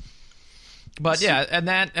face. But yeah,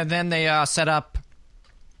 and then they set up,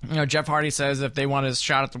 Jeff Hardy says if they want a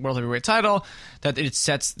shot at the World Heavyweight title, that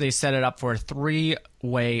they set it up for a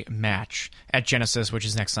 3-way match at Genesis, which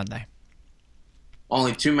is next Sunday.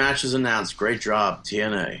 Only 2 matches announced. Great job,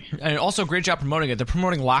 TNA. And also great job promoting it. They're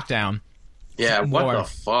promoting Lockdown. Yeah, what the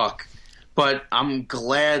fuck? But I'm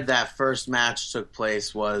glad that first match took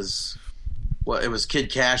place was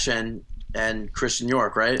Kid Cash and Christian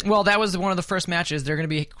York, right? Well, that was one of the first matches. They're going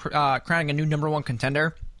to be crowning a new #1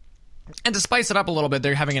 contender. And to spice it up a little bit,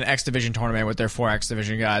 they're having an X Division tournament with their 4 X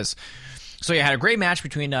Division guys. So you had a great match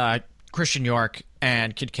between Christian York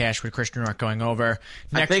and Kid Cash with Christian York going over.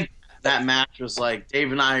 I think that match was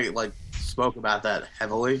Dave and I spoke about that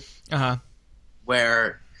heavily. Uh-huh.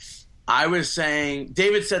 Where I was saying,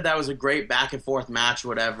 David said that was a great back and forth match,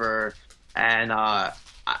 whatever. And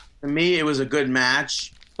to me, it was a good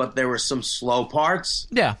match, but there were some slow parts.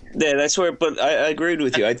 Yeah. Yeah, that's where. But I agreed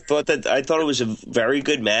with you. I thought it was a very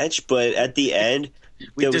good match, but at the end,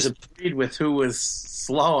 we disagreed with who was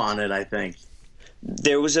slow on it. I think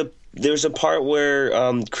there was a part where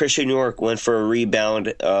Christian York went for a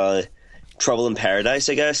rebound, Trouble in Paradise,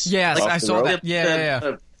 I guess. Yeah, I saw that.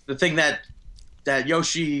 Yeah. The thing that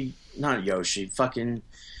fucking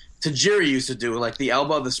Tajiri used to do, like the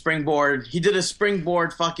elbow, the springboard. He did a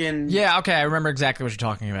springboard fucking... Yeah, okay, I remember exactly what you're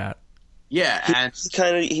talking about. Yeah, and...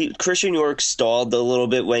 Christian York stalled a little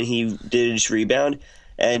bit when he did his rebound,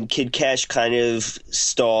 and Kid Cash kind of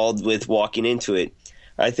stalled with walking into it.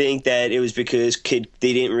 I think that it was because they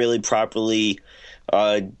didn't really properly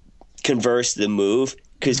converse the move,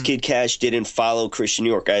 because Kid Cash didn't follow Christian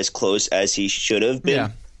York as close as he should have been.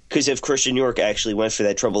 Yeah. Because if Christian York actually went for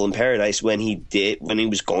that Trouble in Paradise when he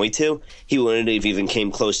was going to, he wouldn't have even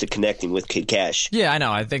came close to connecting with Kid Cash. Yeah, I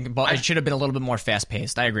know. I think it should have been a little bit more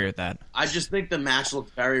fast-paced. I agree with that. I just think the match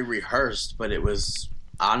looked very rehearsed, but it was...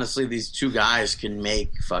 Honestly, these two guys can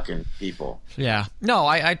make fucking people. Yeah. No,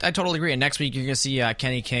 I totally agree. And next week, you're going to see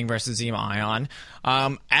Kenny King versus Zema Ion.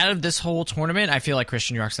 Out of this whole tournament, I feel like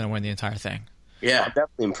Christian York's going to win the entire thing. Yeah. I'm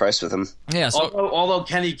definitely impressed with him. Yeah. So, although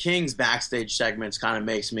Kenny King's backstage segments kind of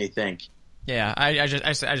makes me think. Yeah, I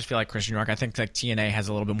just feel like Christian York. I think like TNA has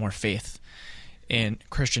a little bit more faith in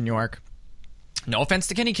Christian York. No offense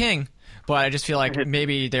to Kenny King, but I just feel like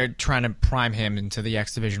maybe they're trying to prime him into the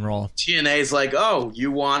X Division role. TNA's like, oh,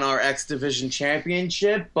 you want our X Division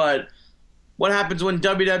championship, but what happens when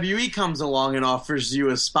WWE comes along and offers you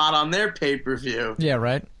a spot on their pay-per-view? Yeah,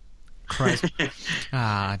 right. Christ.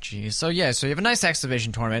 Geez. So you have a nice X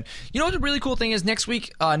Division tournament. You know what the really cool thing is? Next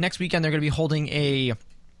weekend they're going to be holding a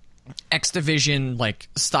X Division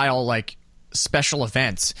style special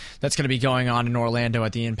events that's going to be going on in Orlando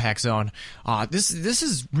at the Impact Zone. This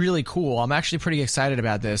is really cool. I'm actually pretty excited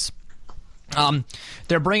about this.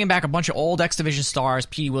 They're bringing back a bunch of old X Division stars: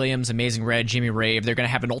 P. Williams, Amazing Red, Jimmy Rave. They're going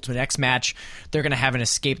to have an Ultimate X match. They're going to have an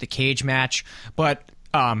Escape the Cage match. But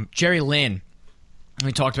Jerry Lynn,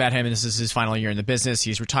 we talked about him, and this is his final year in the business.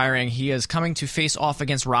 He's retiring. He is coming to face off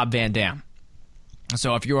against Rob Van Dam.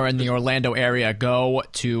 So if you're in the Orlando area, go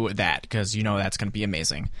to that, because you know that's going to be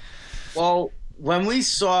amazing. Well, when we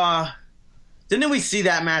saw... Didn't we see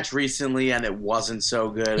that match recently and it wasn't so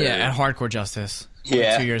good? Yeah, at Hardcore Justice.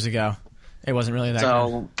 Yeah. 2 years ago. It wasn't really that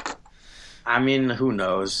good. I mean, who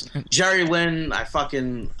knows? Jerry Lynn,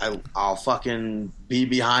 I'll fucking be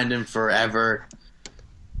behind him forever.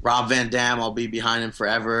 Rob Van Dam, I'll be behind him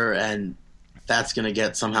forever, and that's going to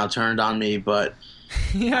get somehow turned on me, but...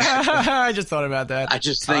 Yeah, I just thought about that. I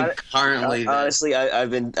just think currently... Honestly, I've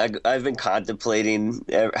been contemplating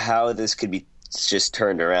how this could be just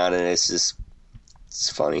turned around, and it's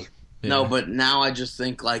funny. Yeah. No, but now I just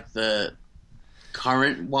think the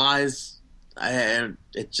current-wise,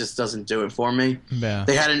 it just doesn't do it for me. Yeah.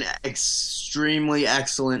 They had an extremely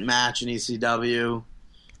excellent match in ECW.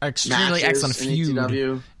 Extremely excellent feud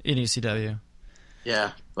ECW. In ECW.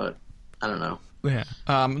 Yeah, but I don't know. Yeah.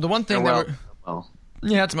 The one thing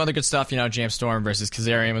some other good stuff. James Storm versus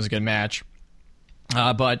Kazarian was a good match.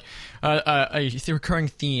 But the recurring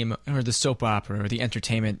theme, or the soap opera, or the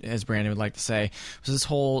entertainment, as Brandon would like to say, was this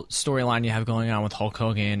whole storyline you have going on with Hulk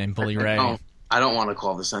Hogan and Bully Ray. I don't want to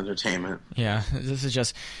call this entertainment. Yeah,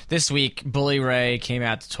 this week, Bully Ray came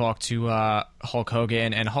out to talk to Hulk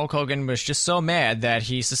Hogan, and Hulk Hogan was just so mad that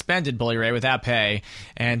he suspended Bully Ray without pay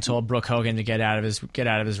and told Brooke Hogan to get out of his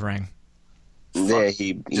ring. Yeah,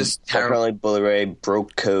 he just apparently Bully Ray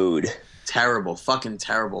broke code. Terrible, fucking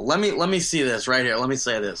terrible. Let me see this right here. Let me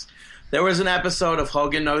say this. There was an episode of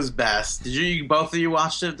Hogan Knows Best. Did you both of you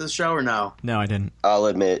watched it, the show, or no? No, I didn't. I'll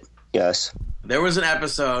admit, yes. There was an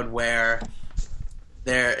episode where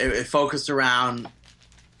it focused around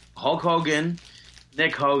Hulk Hogan,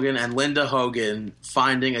 Nick Hogan, and Linda Hogan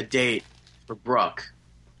finding a date for Brooke.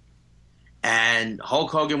 And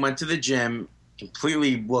Hulk Hogan went to the gym,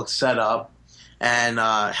 completely looked set up, and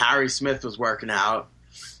Harry Smith was working out.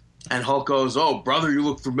 And Hulk goes, "Oh, brother, you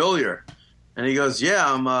look familiar." And he goes, "Yeah,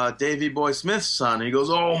 I'm Davey Boy Smith's son." And he goes,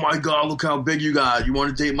 "Oh, my God, look how big you got. You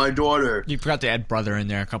want to date my daughter." You forgot to add brother in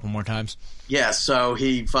there a couple more times. Yeah, so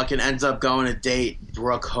he fucking ends up going to date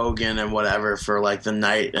Brooke Hogan and whatever for the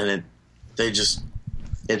night. And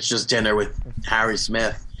it's just dinner with Harry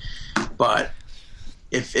Smith. But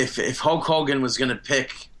if Hulk Hogan was going to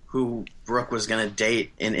pick who Brooke was going to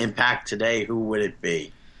date in Impact today, who would it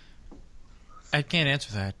be? I can't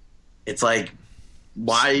answer that. It's like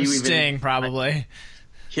Why are you even... Sting, probably.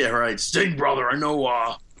 Yeah, right. Sting, brother. I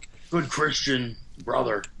know, good Christian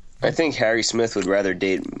brother. I think Harry Smith would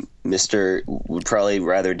probably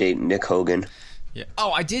rather date Nick Hogan. Yeah.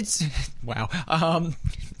 Oh, I did. Wow.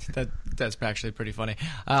 That's actually pretty funny.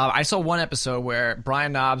 I saw one episode where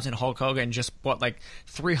Brian Knobbs and Hulk Hogan just bought like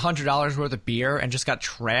 $300 worth of beer and just got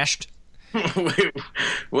trashed. Wait,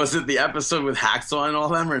 was it the episode with Hacksaw and all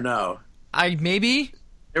them, or no? Maybe.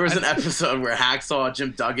 There was an episode where Hacksaw,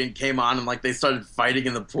 Jim Duggan came on and like they started fighting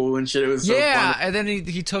in the pool and shit. It was so funny. And then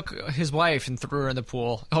he took his wife and threw her in the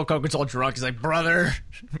pool. Hulk Hogan's all drunk. He's like, brother.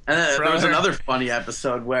 And then there was another funny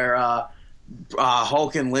episode where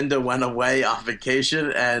Hulk and Linda went away on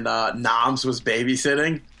vacation and Knobbs was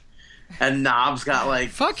babysitting. And Knobbs got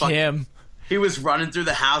like... Fuck him. He was running through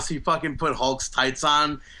the house. He fucking put Hulk's tights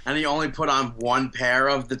on, and he only put on one pair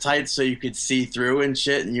of the tights so you could see through and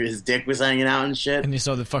shit, and his dick was hanging out and shit. And you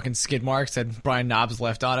saw the fucking skid marks that Brian Knobbs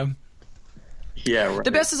left on him. Yeah, right.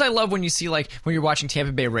 The best is I love when you see, like, when you're watching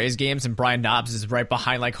Tampa Bay Rays games and Brian Knobbs is right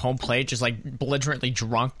behind, like, home plate, just, like, belligerently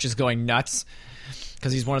drunk, just going nuts.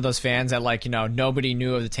 Because he's one of those fans that, like, you know, nobody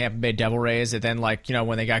knew of the Tampa Bay Devil Rays. And then, like, you know,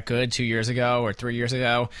 when they got good 2 years ago or 3 years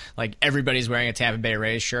ago, like, everybody's wearing a Tampa Bay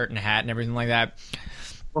Rays shirt and hat and everything like that.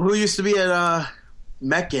 Well, who used to be at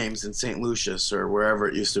Met games in St. Lucius or wherever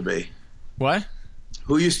it used to be? What?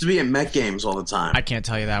 Who used to be at Met games all the time? I can't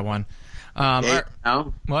tell you that one.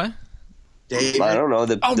 No? What? David? I don't know.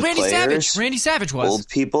 The Randy players? Savage. Randy Savage was. Old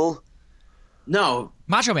people? No.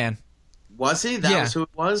 Macho Man. Was he? That was who it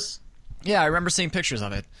was? Yeah, I remember seeing pictures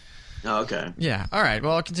of it. Oh, okay. Yeah, all right.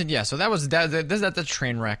 Well, I'll continue. Yeah, so that was the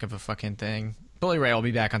train wreck of a fucking thing. Bully Ray will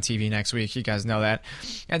be back on TV next week. You guys know that.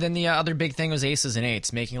 And then the other big thing was Aces and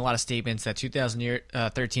Eights, making a lot of statements that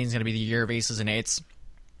 2013 is going to be the year of Aces and Eights.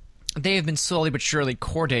 They have been slowly but surely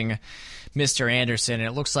courting Mr. Anderson, and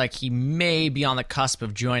it looks like he may be on the cusp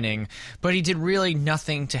of joining, but he did really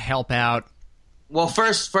nothing to help out. Well,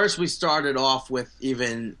 first we started off with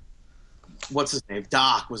even... What's his name?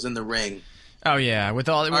 Doc was in the ring. Oh, yeah. We're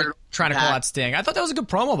trying to call out Sting. I thought that was a good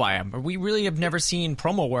promo by him. We really have never seen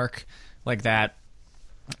promo work like that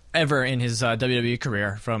ever in his WWE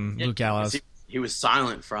career from Luke Gallows. He was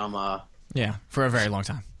silent from... Yeah, for a very long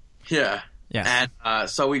time. Yeah. Yeah. And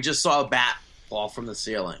so we just saw a bat fall from the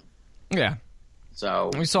ceiling. Yeah. So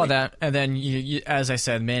we saw that. And then, as I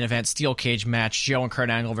said, main event, steel cage match, Joe and Kurt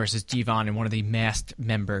Angle versus Devon and one of the masked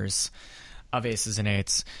members of Aces and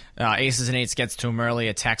Eights. Aces and Eights gets to him early,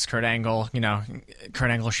 attacks Kurt Angle. You know,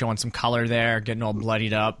 Kurt Angle showing some color there, getting all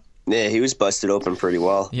bloodied up. Yeah, he was busted open pretty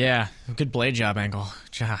well. Yeah, good blade job, Angle.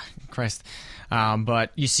 Christ.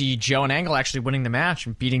 But you see Joe and Angle actually winning the match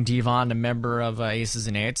and beating Devon, a member of Aces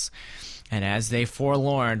and Eights. And as they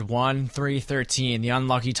forlorned 1-3-13, the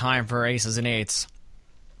unlucky time for Aces and Eights,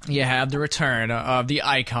 you have the return of the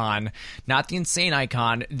icon, not the insane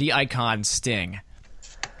icon, the icon Sting.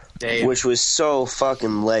 Dave. Which was so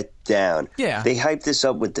fucking let down. Yeah. They hyped this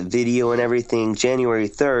up with the video and everything. January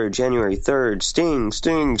 3rd, Sting,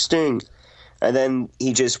 Sting, Sting. And then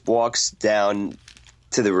he just walks down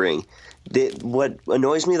to the ring. What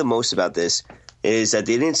annoys me the most about this is that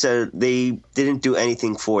they didn't do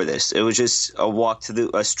anything for this. It was just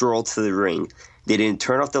a stroll to the ring. They didn't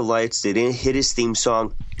turn off the lights. They didn't hit his theme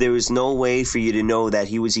song. There was no way for you to know that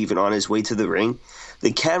he was even on his way to the ring.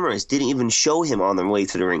 The cameras didn't even show him on their way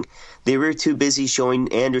to the ring. They were too busy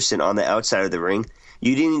showing Anderson on the outside of the ring.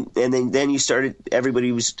 You didn't, and then you started.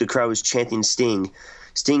 The crowd was chanting Sting,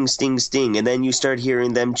 Sting, Sting, Sting, and then you start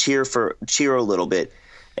hearing them cheer a little bit,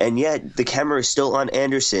 and yet the camera is still on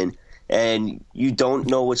Anderson, and you don't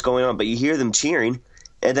know what's going on, but you hear them cheering,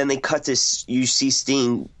 and then they cut this. You see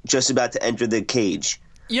Sting just about to enter the cage.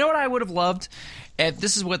 You know what I would have loved?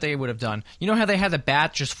 This is what they would have done. You know how they had the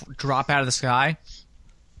bat just drop out of the sky?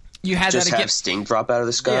 You had just that have Sting drop out of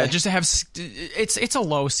the sky. Yeah, just to have it's a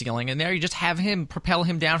low ceiling in there. You just have him propel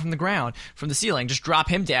him down from the ground, from the ceiling. Just drop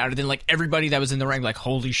him down, and then like everybody that was in the ring, like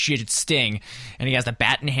holy shit, it's Sting, and he has the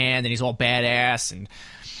bat in hand, and he's all badass, and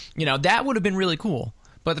you know that would have been really cool.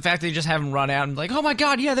 But the fact that they just have him run out and like, oh my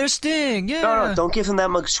god, yeah, there's Sting, yeah. No, don't give him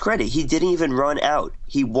that much credit. He didn't even run out.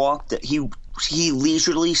 He walked. He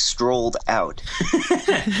leisurely strolled out,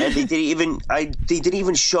 and they didn't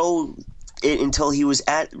even show it until he was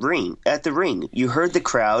at the ring. You heard the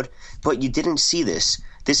crowd, but you didn't see this.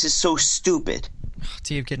 This is so stupid.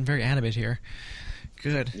 Dave getting very animated here.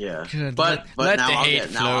 Good. Yeah. Good. But let now the I'll hate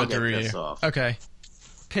flow through pissed you. off. Okay.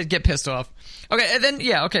 Get pissed off. Okay, and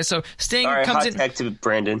then so Sting All right, comes hot in. tag to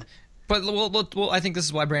Brandon. But I think this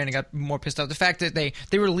is why Brandon got more pissed off. The fact that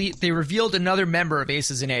they revealed another member of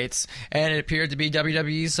Aces and Eights, and it appeared to be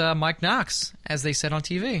WWE's Mike Knox, as they said on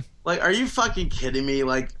TV. Like, are you fucking kidding me?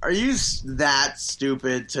 Like, are you that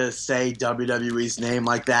stupid to say WWE's name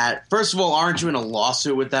like that? First of all, aren't you in a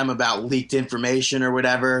lawsuit with them about leaked information or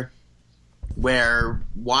whatever?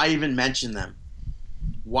 Why even mention them?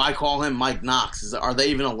 Why call him Mike Knox? Are they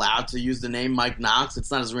even allowed to use the name Mike Knox?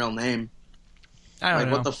 It's not his real name. I don't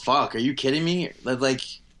know. What the fuck? Are you kidding me? Like,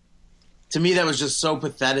 to me, that was just so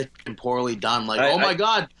pathetic and poorly done. Like, oh my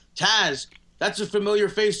God, Taz, that's a familiar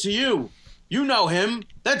face to you. You know him.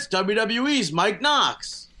 That's WWE's Mike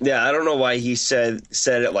Knox. Yeah, I don't know why he said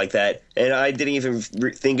it like that. And I didn't even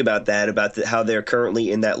think about that, how they're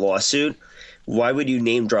currently in that lawsuit. Why would you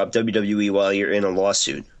name drop WWE while you're in a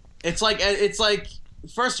lawsuit? It's like,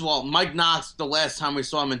 first of all, Mike Knox, the last time we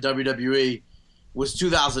saw him in WWE was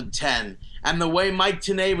 2010. And the way Mike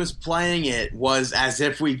Tenay was playing it was as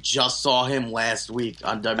if we just saw him last week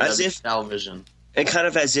on WWE television. And kind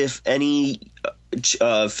of as if any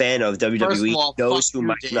fan of WWE knows who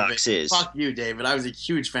Mike Knox is. Fuck you, David. I was a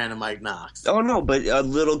huge fan of Mike Knox. Oh, no, but a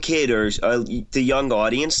little kid or the young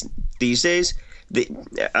audience these days,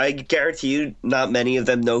 I guarantee you not many of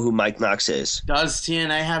them know who Mike Knox is. Does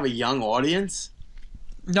TNA have a young audience?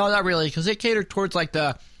 No, not really, because they cater towards like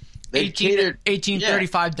the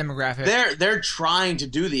 1835 demographic. They're trying to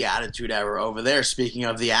do the Attitude Era over there, speaking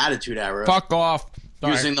of the Attitude Era. Fuck off.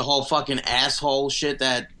 Sorry. Using the whole fucking asshole shit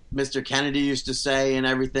that Mr. Kennedy used to say and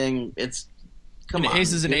everything. Come on.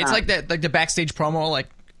 Aces and Eights, like that, like the backstage promo, like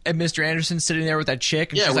Mr. Anderson sitting there with that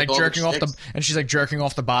chick, and she's like jerking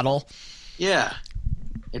off the bottle. Yeah,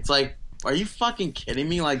 it's like, are you fucking kidding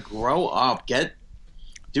me? Like, grow up,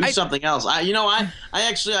 do something else. I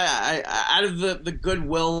actually, out of the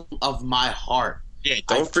goodwill of my heart. Yeah,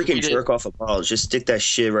 don't freaking jerk off a bottle. Just stick that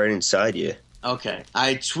shit right inside you. Okay.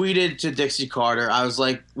 I tweeted to Dixie Carter. I was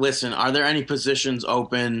like, listen, are there any positions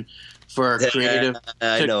open for creative?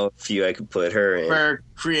 I know a few I could put her in. For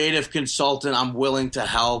creative consultant, I'm willing to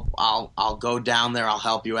help. I'll go down there. I'll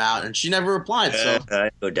help you out. And she never replied. So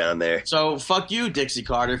I go down there. So fuck you, Dixie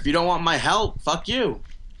Carter. If you don't want my help, fuck you.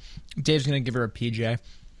 Dave's going to give her a PJ.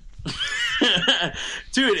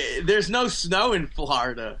 Dude, there's no snow in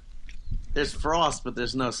Florida. There's frost, but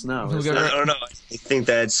there's no snow. I don't know. I think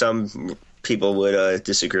that some people would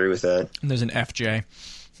disagree with that. And there's an FJ.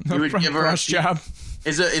 You would give her a job.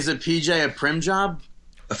 Is a PJ a prim job?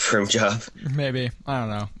 A prim job? Maybe. I don't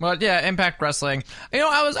know. But yeah, Impact Wrestling.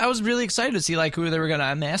 I was really excited to see like who they were going to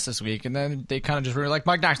unmask this week, and then they kind of just were like,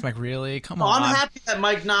 Mike Knox. I'm like, really? Come on. I'm happy that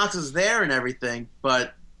Mike Knox is there and everything,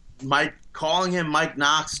 but Mike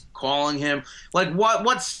Knox calling him like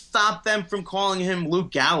what stopped them from calling him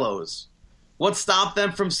Luke Gallows? What stopped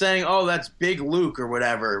them from saying, "Oh, that's Big Luke" or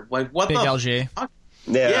whatever? Like what Big the LG? Fuck?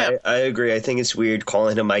 Yeah, I agree. I think it's weird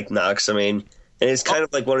calling him Mike Knox. I mean, and it's kind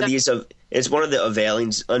of like one of these. It's one of the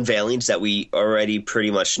unveilings that we already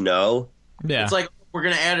pretty much know. Yeah, it's like we're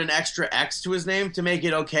gonna add an extra X to his name to make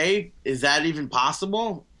it okay. Is that even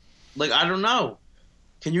possible? Like, I don't know.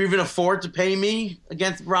 Can you even afford to pay me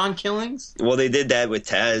against Ron Killings? Well, they did that with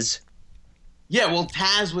Taz. Yeah, well,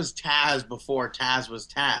 Taz was Taz before Taz was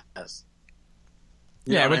Taz.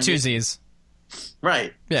 Yeah, with two Z's.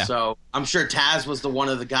 Right. Yeah. So I'm sure Taz was one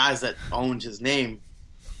of the guys that owned his name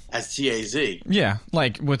as T-A-Z. Yeah,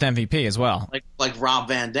 like with MVP as well. Like Rob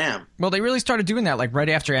Van Dam. Well, they really started doing that like right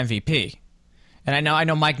after MVP. And I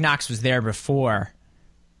know Mike Knox was there before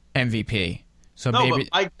MVP. So no, maybe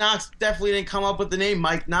but Mike Knox definitely didn't come up with the name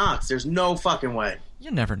Mike Knox. There's no fucking way. You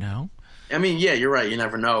never know. I mean, yeah, you're right. You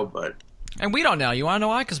never know, but... And we don't know. You want to know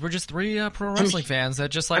why? Because we're just three pro wrestling fans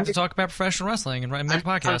that just like to talk about professional wrestling and make a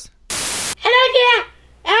podcast. Hello there.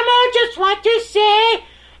 Emma just want to say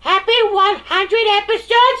happy 100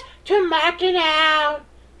 episodes to Markin Out.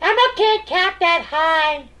 Emma can't cap that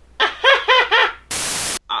high.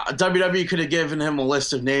 WWE could have given him a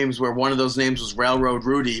list of names where one of those names was Railroad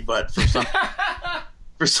Rudy, but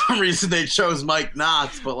for some reason they chose Mike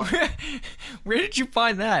Knox. But like, where did you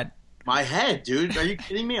find that? My head, dude. Are you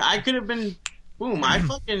kidding me? I could have been. Boom! I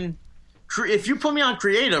fucking. If you put me on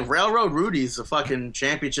creative, Railroad Rudy's the fucking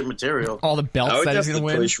championship material. All the belts that he's gonna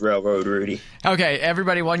win. Push Railroad Rudy. Okay,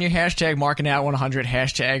 everybody, one new hashtag Markin Out 100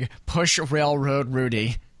 hashtag push Railroad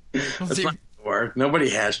Rudy. That's not gonna work. Nobody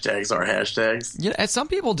hashtags our hashtags. Yeah, some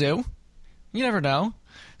people do. You never know.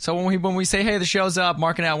 So when we say, hey, the show's up,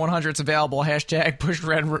 Markin Out 100's available, hashtag push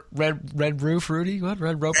red roof Rudy. What,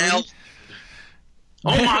 red rope Rudy?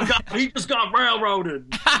 Oh my God, he just got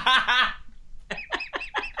railroaded.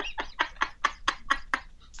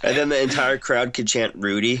 And then the entire crowd could chant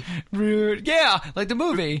Rudy. Rude. Yeah, like the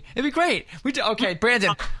movie. It'd be great. Okay,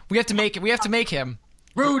 Brandon, we have to make him.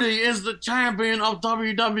 Rudy is the champion of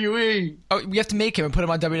WWE. Oh, we have to make him and put him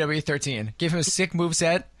on WWE 13. Give him a sick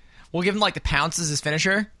moveset. We'll give him like the pounce as his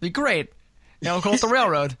finisher. Be great. Now we'll call it the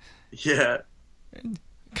Railroad. Yeah. Kind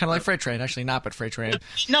of like Freight Train. Actually, not, but Freight Train.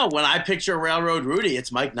 No, when I picture Railroad Rudy,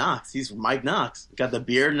 it's Mike Knox. He's Mike Knox. Got the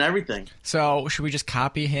beard and everything. So should we just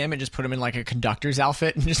copy him and just put him in like a conductor's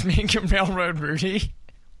outfit and just make him Railroad Rudy?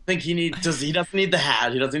 I think he doesn't need the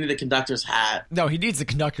hat. He doesn't need the conductor's hat. No, he needs the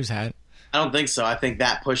conductor's hat. I don't think so. I think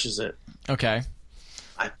that pushes it. Okay.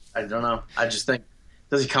 I don't know. I just think,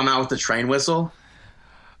 does he come out with the train whistle?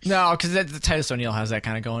 No, because the Titus O'Neil has that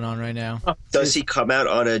kind of going on right now. Does he come out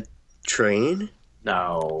on a train?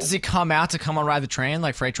 No. Does he come out to come on ride the train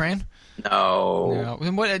like Freight Train? No.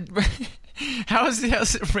 Then what? How is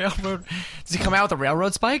it railroad? Does he come out with a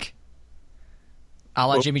railroad spike? A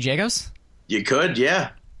la Jimmy Jacobs? You could,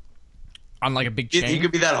 yeah. On like a big chain? He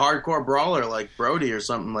could be that hardcore brawler like Brody or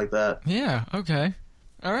something like that. Yeah, okay.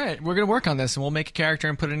 All right, we're going to work on this, and we'll make a character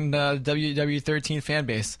and put it in the WWE13 fan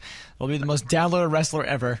base. We'll be the most downloaded wrestler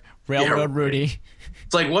ever, Railroad Rudy.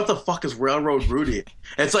 It's like, what the fuck is Railroad Rudy?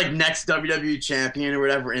 It's like next WWE champion or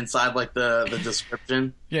whatever inside like the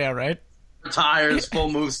description. Yeah, right? Tires,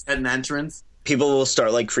 full moves, and entrance. People will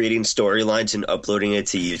start like creating storylines and uploading it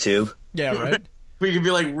to YouTube. Yeah, right? We could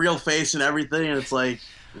be like real face and everything, and it's like,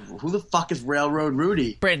 who the fuck is Railroad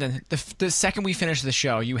Rudy? Brandon, the second we finish the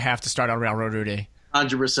show, you have to start on Railroad Rudy.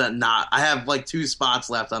 100% not. I have like 2 spots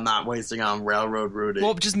left. I'm not wasting on Railroad Rudy.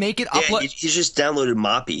 Well, just make it upload. Yeah, you just downloaded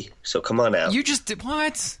Moppy, so come on out. You just did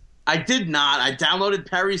what? I did not. I downloaded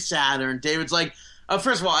Perry Saturn. David's like,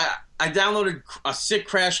 first of all, I downloaded a sick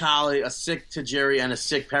Crash Holly, a sick Tajiri, and a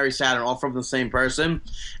sick Perry Saturn, all from the same person.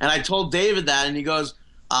 And I told David that, and he goes,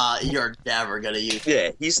 you're never going to use it.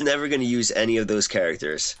 Yeah, he's never going to use any of those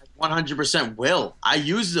characters. 100% will. I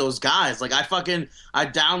use those guys. Like, I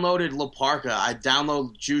downloaded Laparca. I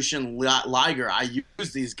download Jushin Liger. I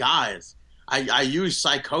use these guys. I use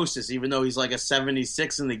Psychosis, even though he's like a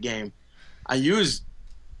 76 in the game. I use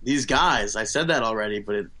these guys. I said that already,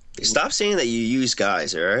 but Stop saying that you use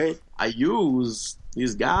guys, all right? I use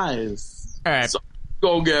these guys. All right. So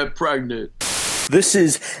go get pregnant. This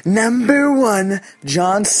is number 1,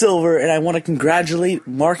 John Silver, and I want to congratulate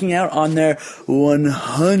Marking Out on their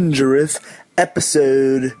 100th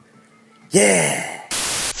episode. Yeah!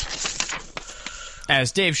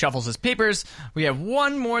 As Dave shuffles his papers, we have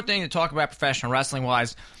one more thing to talk about professional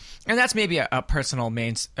wrestling-wise, and that's maybe a personal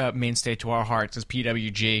mainstay to our hearts is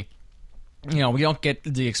PWG. You know, we don't get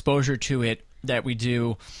the exposure to it that we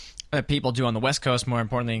do, that people do on the West Coast, more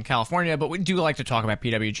importantly in California, but we do like to talk about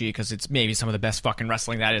PWG because it's maybe some of the best fucking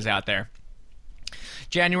wrestling that is out there.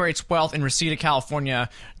 January 12th in Reseda, California,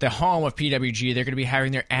 the home of PWG, they're going to be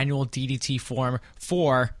having their annual DDT Form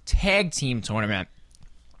 4 tag team tournament.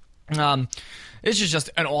 This is just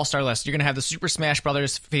an all-star list. You're going to have the Super Smash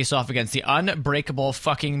Brothers face off against the Unbreakable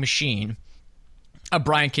fucking Machine,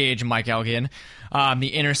 Brian Cage and Mike Elgin, the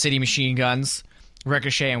Inner City Machine Guns,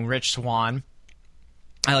 Ricochet and Rich Swann.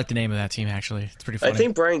 I like the name of that team, actually. It's pretty funny. I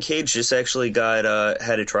think Brian Cage just actually had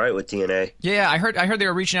a try it with TNA. Yeah, I heard they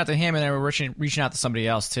were reaching out to him, and they were reaching out to somebody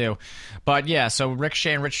else, too. But, yeah, so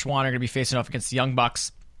Ricochet and Rich Swann are going to be facing off against the Young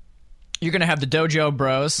Bucks. You're going to have the Dojo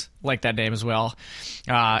Bros, like that name as well,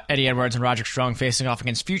 Eddie Edwards and Roderick Strong facing off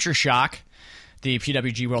against Future Shock, the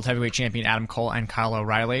PWG World Heavyweight Champion Adam Cole and Kyle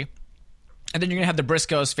O'Reilly. And then you're going to have the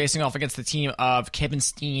Briscoes facing off against the team of Kevin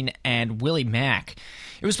Steen and Willie Mack.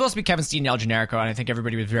 It was supposed to be Kevin Steen and El Generico, and I think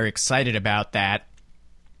everybody was very excited about that.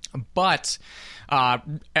 But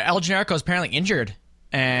El Generico is apparently injured,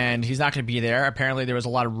 and he's not going to be there. Apparently there was a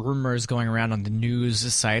lot of rumors going around on the news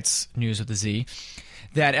sites, News with the Z,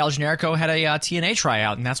 that El Generico had a TNA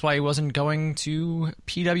tryout, and that's why he wasn't going to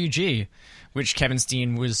PWG, which Kevin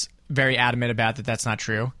Steen was very adamant about that that's not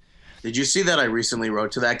true. Did you see that I recently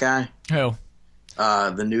wrote to that guy? Who?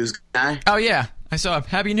 The news guy. Oh, yeah. I saw him.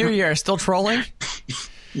 Happy New Year. Still trolling?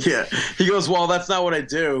 Yeah. He goes, well, that's not what I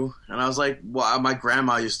do. And I was like, well, my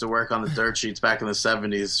grandma used to work on the dirt sheets back in the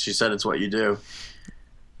 70s. She said it's what you do.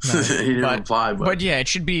 No, he didn't reply. But yeah, it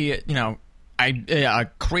should be, a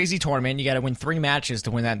crazy tournament. You got to win 3 matches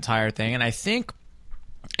to win that entire thing. And I think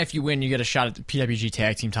if you win, you get a shot at the PWG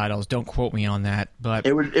tag team titles. Don't quote me on that, but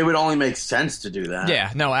it would only make sense to do that.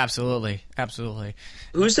 Yeah, no, absolutely.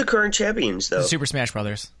 Who's the current champions, though? The Super Smash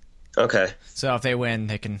Brothers. Okay. So if they win,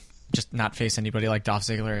 they can just not face anybody like Dolph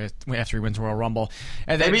Ziggler after he wins Royal Rumble.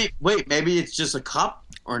 And then, maybe it's just a cup,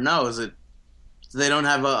 or no? Is it? They don't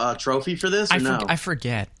have a trophy for this, or no? I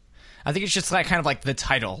forget. I think it's just like kind of like the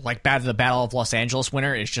title, like the Battle of Los Angeles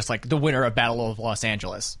winner is just like the winner of Battle of Los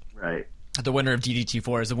Angeles. Right. The winner of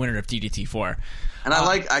DDT4 is the winner of DDT4. And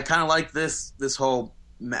I kind of like this whole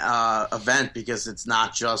event because it's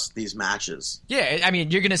not just these matches. Yeah, I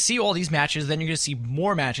mean, you're going to see all these matches, then you're going to see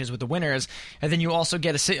more matches with the winners, and then you also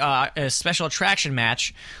get a special attraction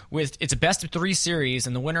match with it's a best of 3 series,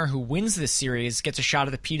 and the winner who wins this series gets a shot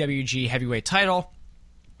at the PWG heavyweight title.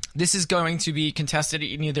 This is going to be contested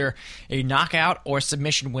in either a knockout or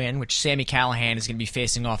submission win, which Sami Callihan is going to be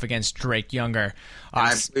facing off against Drake Younger.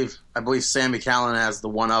 I believe Sami Callihan has the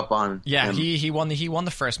one up on. Yeah, him. he won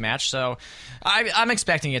the first match, so I'm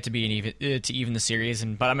expecting it to be to even the series,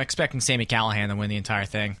 but I'm expecting Sami Callihan to win the entire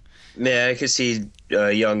thing. Yeah, I could see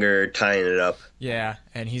Younger tying it up. Yeah,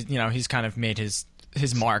 and he's kind of made his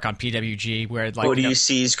mark on PWG. Where like, who do you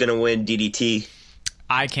see is going to win DDT?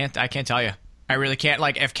 I can't tell you. I really can't.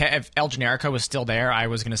 Like, if El Generico was still there, I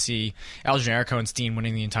was going to see El Generico and Steen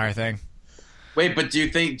winning the entire thing. Wait, but do you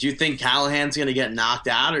think Callahan's going to get knocked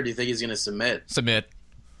out, or do you think he's going to submit? Submit,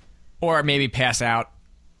 or maybe pass out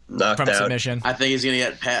from submission. I think he's going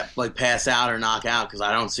to get pass out or knock out because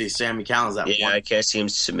I don't see Sami Callihan's that. Yeah, I can't see him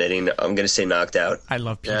submitting. I'm going to say knocked out. I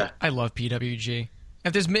love PWG.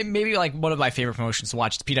 If there's maybe like one of my favorite promotions to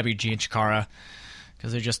watch, it's PWG and Chikara,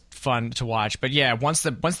 because they're just fun to watch. But yeah, once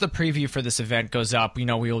the preview for this event goes up, we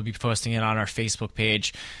will be posting it on our Facebook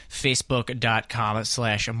page,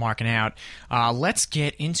 facebook.com/markinout. Let's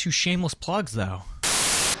get into shameless plugs, though.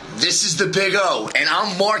 This is the Big O, and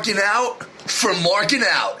I'm marking out for Markin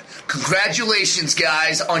Out. Congratulations,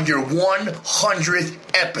 guys, on your 100th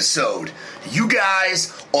episode. You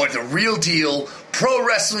guys are the real deal. Pro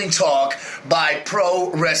wrestling talk by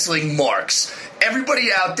pro wrestling marks. Everybody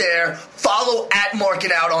out there, follow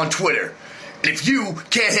 @Markin Out on Twitter. And if you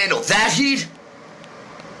can't handle that heat,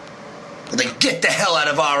 well, then get the hell out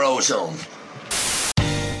of our ozone.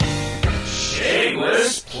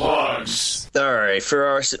 Shameless plugs. Alright, for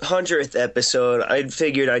our 100th episode, I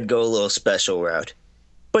figured I'd go a little special route.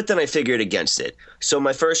 But then I figured against it. So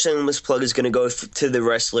my first shameless plug is going to go to the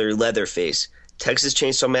wrestler Leatherface. Texas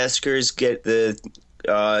Chainsaw Massacres get the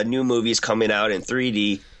new movies coming out in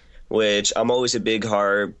 3D, which I'm always a big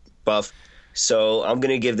horror buff. So I'm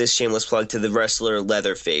going to give this shameless plug to the wrestler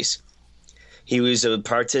Leatherface. He was a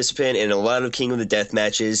participant in a lot of King of the Death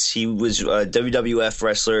matches. He was a WWF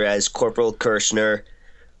wrestler as Corporal Kirshner.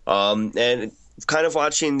 And kind of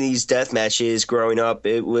watching these death matches growing up,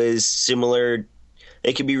 it was similar.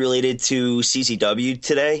 It could be related to CZW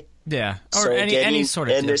today. Yeah, or so any sort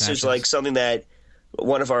of. And this is like something that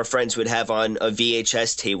one of our friends would have on a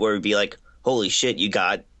VHS tape where it'd be like, "Holy shit, you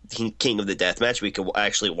got King of the Death match! We could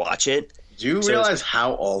actually watch it." Do you realize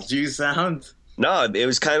how old you sound? No, it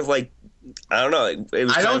was kind of like, I don't know. It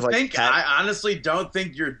was. I honestly don't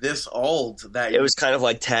think you're this old. It was kind of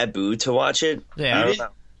like taboo to watch it. Yeah,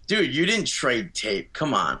 dude, you didn't trade tape.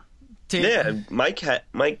 Come on. Yeah, Mike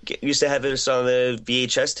used to have this on the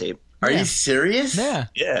VHS tape. Are you serious? Yeah.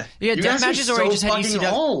 Yeah. Yeah, you death matches or you just had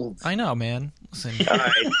ECW. Old. I know, man. Listen. All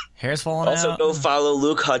right. Hair's falling out. Also, go follow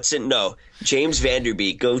Luke Hudson. No, James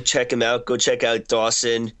Vanderbeek. Go check him out. Go check out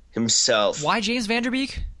Dawson himself. Why James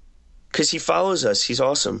Vanderbeek? Because he follows us. He's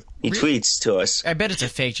awesome. He tweets to us. I bet it's a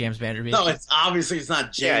fake James Vanderbeek. No, it's not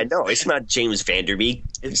James. Yeah, no, it's not James Vanderbeek.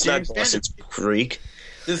 It's not Dawson's Creek.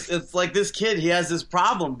 It's like this kid. He has this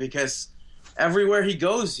problem because everywhere he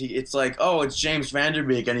goes, it's like, oh, it's James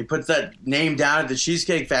Vanderbeek, and he puts that name down at the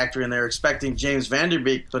Cheesecake Factory, and they're expecting James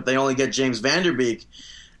Vanderbeek, but they only get James Vanderbeek,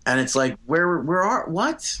 and it's like,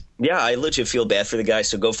 what? Yeah, I legit feel bad for the guy,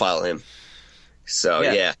 so go follow him. So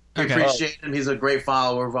yeah. I appreciate him. He's a great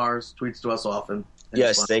follower of ours. Tweets to us often.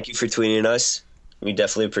 Yes, thank you for tweeting us. We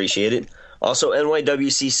definitely appreciate it. Also,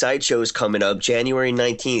 NYWC Sideshow is coming up January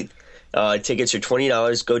 19th. Tickets are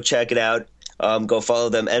 $20. Go check it out. Go follow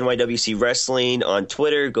them, NYWC Wrestling, on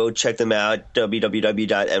Twitter. Go check them out,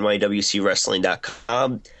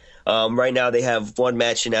 www.nywcwrestling.com. Right now they have one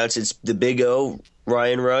match announced. It's the Big O,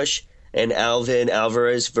 Ryan Rush, and Alvin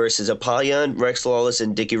Alvarez versus Apollyon, Rex Lawless,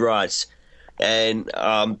 and Dickie Rods. And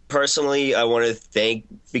personally, I want to thank,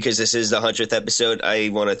 because this is the 100th episode, I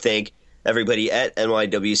want to thank everybody at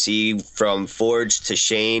NYWC, from Forge to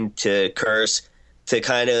Shane to Curse, to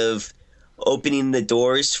kind of opening the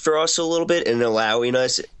doors for us a little bit and allowing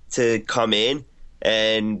us to come in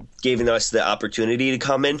and giving us the opportunity to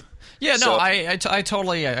come in. Yeah, no, I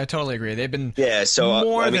totally agree. They've been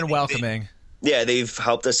more than welcoming. They've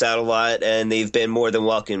helped us out a lot, and they've been more than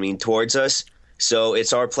welcoming towards us. So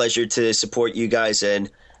it's our pleasure to support you guys and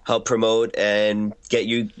help promote and get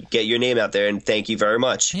your name out there. And thank you very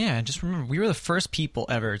much. Yeah, just remember, we were the first people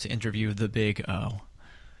ever to interview the Big O.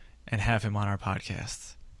 and have him on our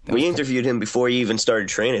podcast. We interviewed him before he even started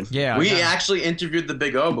training. Yeah, we actually interviewed the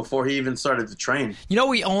Big O before he even started to train. You know,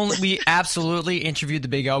 we absolutely interviewed the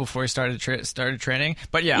Big O before he started training.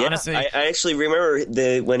 But yeah, honestly, I actually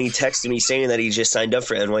remember when he texted me saying that he just signed up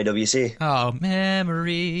for NYWC. Oh,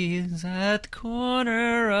 memories at the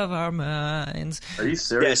corner of our minds. Are you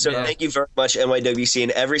serious? Yeah, so thank you very much, NYWC,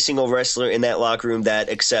 and every single wrestler in that locker room that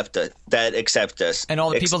accept us. And all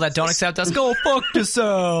the people that don't accept us, go fuck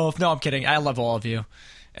yourself. No, I'm kidding. I love all of you.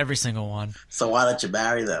 Every single one. So why don't you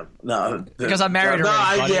marry them? No, because I'm married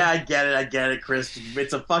already. I get it, Chris.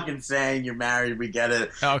 It's a fucking saying. You're married. We get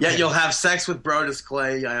it. Okay. Yeah, you'll have sex with Brodus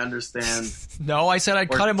Clay. I understand. No, I said I'd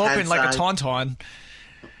cut him open like a tauntaun.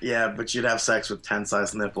 Yeah, but you'd have sex with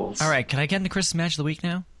 10-size nipples. All right, can I get into Chris's match of the week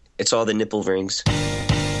now? It's all the nipple rings.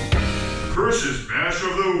 Chris's match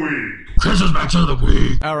of the week. Chris's match of the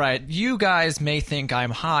week. All right, you guys may think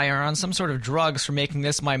I'm high or on some sort of drugs for making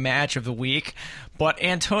this my match of the week, but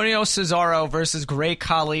Antonio Cesaro versus Great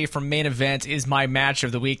Khali from Main Event is my match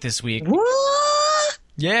of the week this week. What?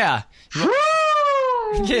 Yeah.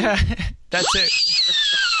 Yeah, that's it.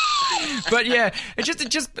 But yeah, it's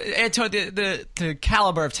just Antonio, the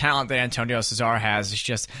caliber of talent that Antonio Cesaro has is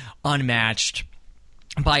just unmatched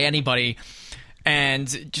by anybody. And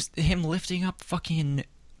just him lifting up fucking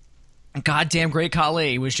goddamn Great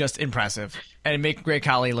Khali was just impressive. And it made Great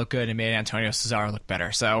Khali look good and made Antonio Cesaro look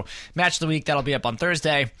better. So, match of the week, that'll be up on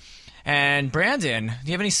Thursday. And Brandon, do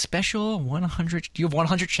you have any special 100... Do you have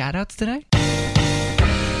 100 shout-outs today?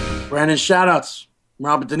 Brandon, shout-outs.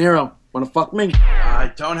 Robert De Niro, wanna fuck me?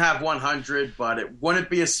 I don't have 100, but it wouldn't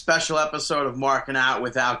be a special episode of Markin Out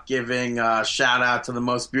without giving a shout-out to the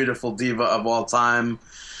most beautiful diva of all time.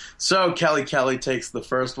 So Kelly takes the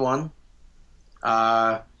first one,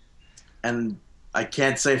 and I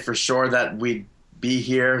can't say for sure that we'd be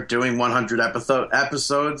here doing 100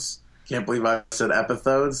 episodes. Can't believe I said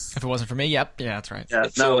episodes. If it wasn't for me, yep. Yeah, that's right. Yeah,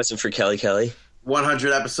 if it wasn't for Kelly.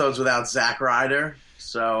 100 episodes without Zack Ryder.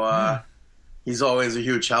 So he's always a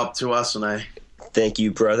huge help to us, and I thank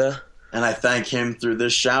you, brother. And I thank him through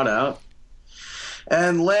this shout-out.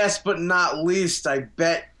 And last but not least, I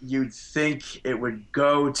bet you'd think it would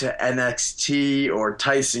go to NXT or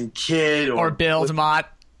Tyson Kidd. Or Bill DeMott.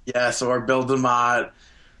 Yes, or Bill DeMott.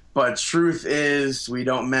 But truth is, we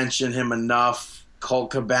don't mention him enough.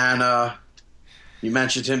 Colt Cabana. You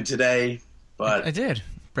mentioned him today, but... I did,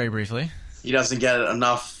 very briefly. He doesn't get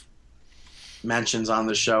enough mentions on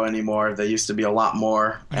the show anymore. There used to be a lot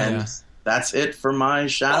more. Yeah. And that's it for my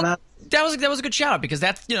shout-out. That was a good shout out because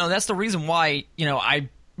that's the reason why I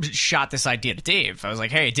shot this idea to Dave. I was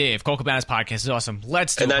like, hey Dave, Colt Cabana's podcast is awesome.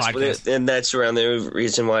 Let's do a podcast. And that's around the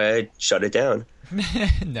reason why I shut it down.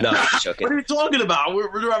 No, what are you talking about? We're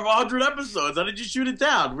doing 100 episodes. How did you shoot it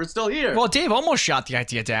down? We're still here. Well, Dave almost shot the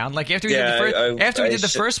idea down. Like after we did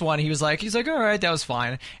the first one, he's like, all right, that was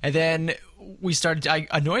fine. And then I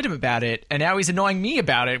annoyed him about it, and now he's annoying me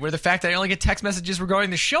about it. Where the fact that I only get text messages regarding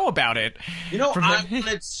the show about it. I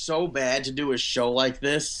wanted so bad to do a show like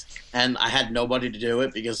this, and I had nobody to do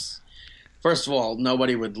it because, first of all,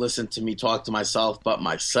 nobody would listen to me talk to myself but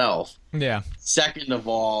myself. Yeah. Second of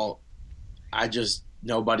all,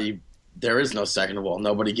 there is no second of all.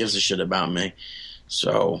 Nobody gives a shit about me.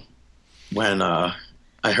 So when I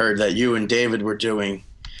heard that you and David were doing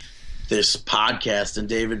this podcast, and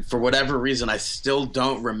David, for whatever reason, I still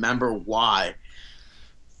don't remember why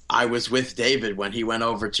I was with David when he went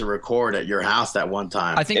over to record at your house that one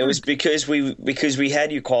time. I think it was because we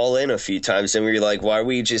had you call in a few times, and we were like, why are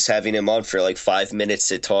we just having him on for like 5 minutes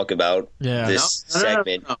to talk about this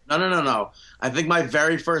segment? No. I think my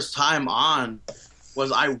very first time on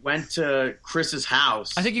was I went to Chris's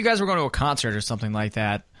house. I think you guys were going to a concert or something like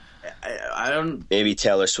that. I don't... Maybe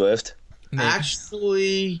Taylor Swift? Maybe.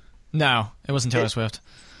 Actually... No, it wasn't Taylor Swift.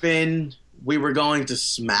 We were going to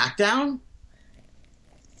SmackDown?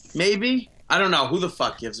 Maybe? I don't know. Who the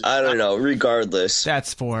fuck gives a shit? I don't know. Regardless.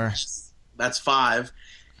 That's 4. That's 5.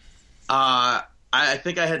 I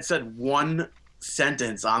think I had said one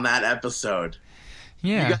sentence on that episode.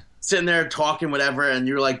 Yeah. You guys sitting there talking whatever, and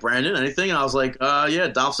you were like, Brandon, anything? And I was like, yeah,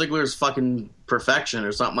 Dolph Ziggler's fucking perfection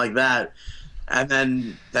or something like that. And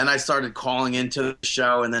then I started calling into the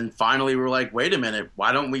show, and then finally we were like, wait a minute,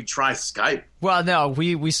 why don't we try Skype? Well, no,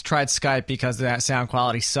 we tried Skype because that sound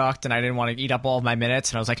quality sucked, and I didn't want to eat up all of my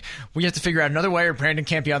minutes. And I was like, we have to figure out another way, or Brandon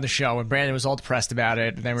can't be on the show. And Brandon was all depressed about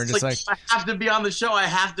it. And then we're just like, I have to be on the show. I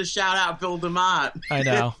have to shout out Bill DeMott. I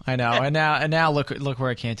know. And now look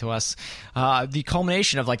where it came to us. The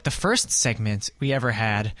culmination of like the first segment we ever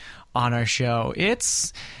had on our show.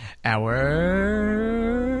 It's our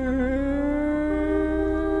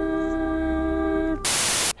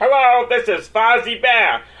Hello, this is Fozzie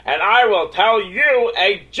Bear, and I will tell you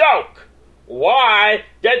a joke. Why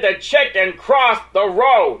did the chicken cross the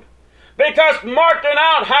road? Because Markin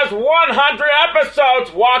Out has 100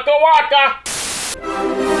 episodes, waka waka!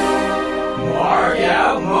 Mark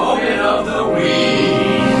Out Moment of the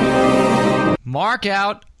Week. Mark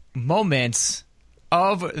Out Moments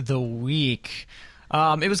of the Week.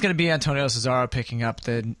 It was going to be Antonio Cesaro picking up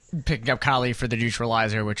Kali for the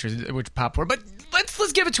neutralizer, which popped for. But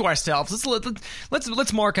let's give it to ourselves.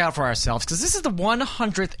 Let's mark out for ourselves, because this is the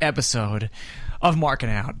 100th episode of Marking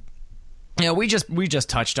Out. You know, we just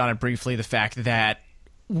touched on it briefly, the fact that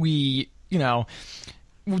Dave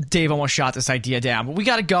almost shot this idea down, but we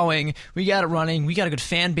got it going, we got it running, we got a good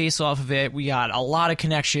fan base off of it, we got a lot of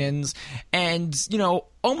connections, and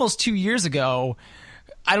almost 2 years ago,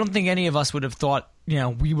 I don't think any of us would have thought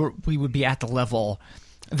we would be at the level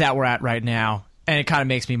that we're at right now. And it kind of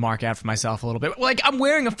makes me mark out for myself a little bit. Like, I'm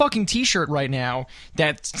wearing a fucking t-shirt right now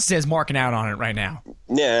that says Marking Out on it right now.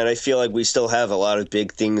 Yeah, and I feel like we still have a lot of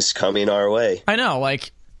big things coming our way. I know,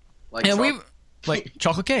 like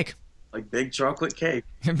chocolate cake. Like big chocolate cake.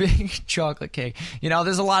 Big chocolate cake.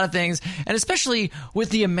 There's a lot of things, and especially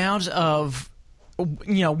with the amount of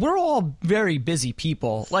we're all very busy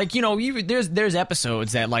people. Like, there's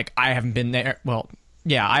episodes that, like, I haven't been there. Well,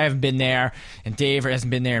 yeah, I haven't been there, and Dave hasn't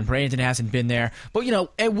been there, and Brandon hasn't been there. But,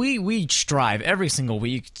 we strive every single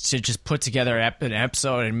week to just put together an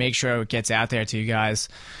episode and make sure it gets out there to you guys.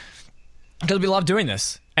 Because we love doing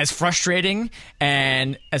this. As frustrating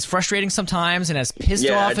sometimes, and as pissed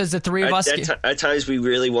off as the three of us get. At times we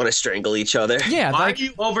really want to strangle each other. Yeah, why are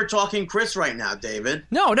you over talking Chris right now, David?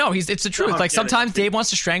 No, it's the truth. Like, sometimes Dave wants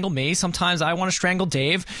to strangle me. Sometimes I want to strangle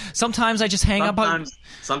Dave. Sometimes I just hang up on.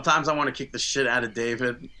 Sometimes I want to kick the shit out of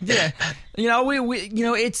David. Yeah,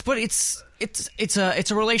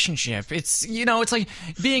 it's a relationship. It's it's like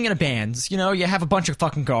being in a band. You have a bunch of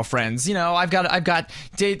fucking girlfriends. I've got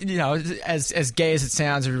as gay as it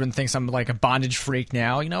sounds, everyone thinks I'm like a bondage freak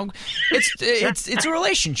now. It's a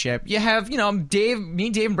relationship. You have me and Dave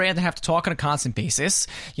and Brandon have to talk on a constant basis.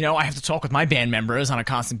 I have to talk with my band members on a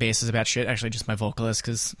constant basis about shit. Actually, just my vocalist,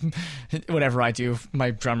 because whatever I do,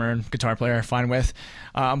 my drummer and guitar player are fine with.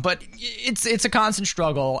 But it's a constant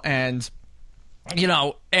struggle, and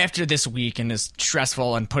after this week and this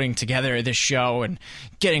stressful and putting together this show and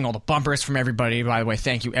getting all the bumpers from everybody, by the way,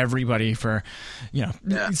 thank you everybody for,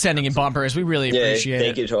 sending in bumpers. We really appreciate it.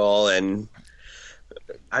 Thank you to all. And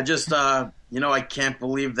I just, I can't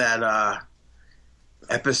believe that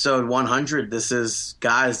episode 100, this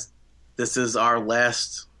is our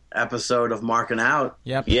last episode of Marking Out.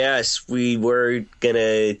 Yep. Yes, we weren't going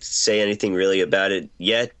to say anything really about it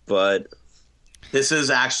yet, but... This is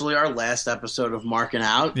actually our last episode of Marking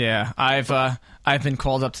Out. Yeah, I've been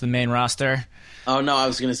called up to the main roster. Oh, no, I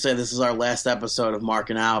was going to say this is our last episode of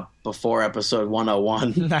Marking Out before episode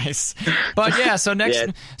 101. Nice. But yeah, so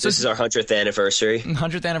next... this is our 100th anniversary.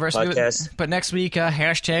 100th anniversary podcast. But next week,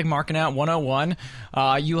 hashtag Marking Out 101.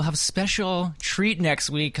 You'll have a special treat next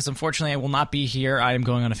week, because unfortunately I will not be here. I am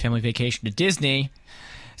going on a family vacation to Disney.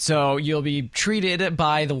 So you'll be treated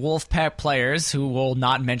by the Wolfpack players, who will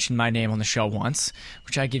not mention my name on the show once,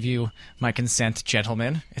 which I give you my consent,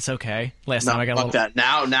 gentlemen. It's okay. Last time I got a little... that.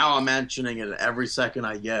 Now I'm mentioning it every second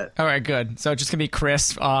I get. All right, good. So it's just going to be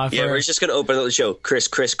Chris. We're just going to open up the show.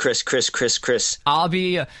 Chris. I'll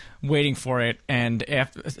be waiting for it, and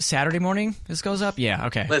after Saturday morning this goes up? Yeah,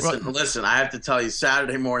 okay. Listen, I have to tell you,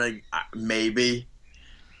 Saturday morning, maybe...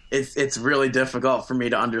 It's really difficult for me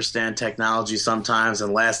to understand technology sometimes,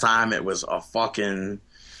 and last time it was a fucking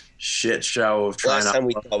shit show of trying Last time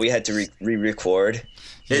we thought we had to re-record.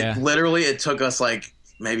 It took us like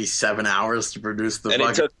maybe 7 hours to produce the and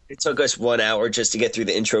it took us 1 hour just to get through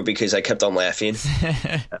the intro because I kept on laughing.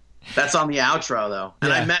 That's on the outro, though.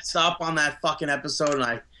 And I messed up on that fucking episode, and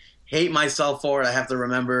I hate myself for it. I have to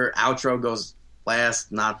remember outro goes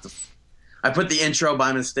last, not the... I put the intro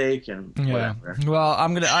by mistake and whatever. Well,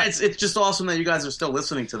 I'm gonna. It's just awesome that you guys are still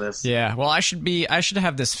listening to this. Yeah. Well, I should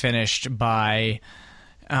have this finished by.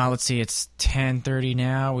 Let's see. It's 10:30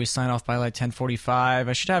 now. We sign off by like 10:45.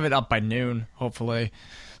 I should have it up by noon, hopefully.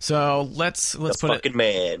 So let's put fucking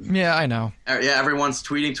man. Yeah, I know. Yeah, everyone's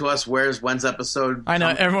tweeting to us. When's episode? I know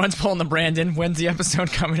everyone's pulling the Brandon. When's the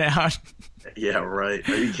episode coming out? Yeah, right.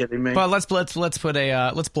 Are you kidding me? But let's blow out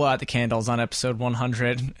the candles on episode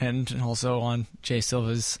 100, and also on Jay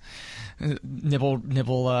Silva's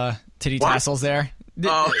nibble titty tassels there.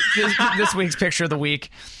 This week's picture of the week.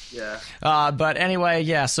 Yeah. But anyway,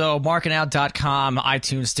 yeah, so markinout.com,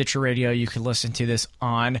 iTunes, Stitcher Radio. You can listen to this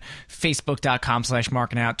on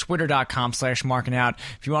facebook.com/markinout, twitter.com/markinout.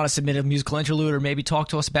 If you want to submit a musical interlude or maybe talk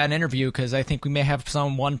to us about an interview, because I think we may have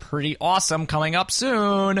someone pretty awesome coming up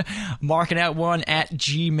soon,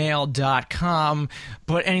 markinout1@gmail.com.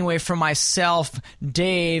 But anyway, for myself,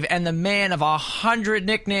 Dave, and the man of 100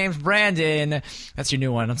 nicknames, Brandon, that's your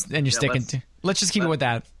new one, and you're sticking to. Let's just keep it with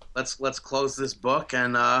that. Let's close this book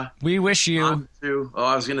and we wish you on to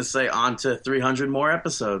 300 more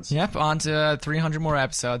episodes. Yep, on to 300 more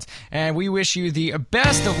episodes. And we wish you the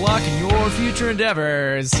best of luck in your future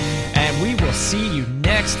endeavors. And we will see you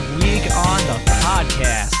next week on the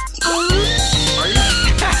podcast. Good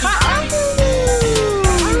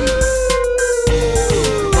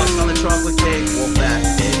luck on the chocolate cake, Wolfback,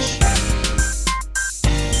 bitch.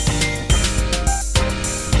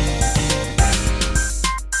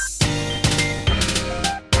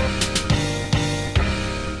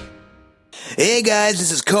 Hey guys,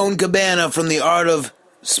 this is Cone Cabana from the Art of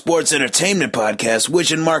Sports Entertainment podcast,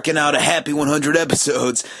 wishing Marking Out a happy 100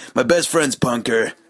 episodes. My best friend's Punker.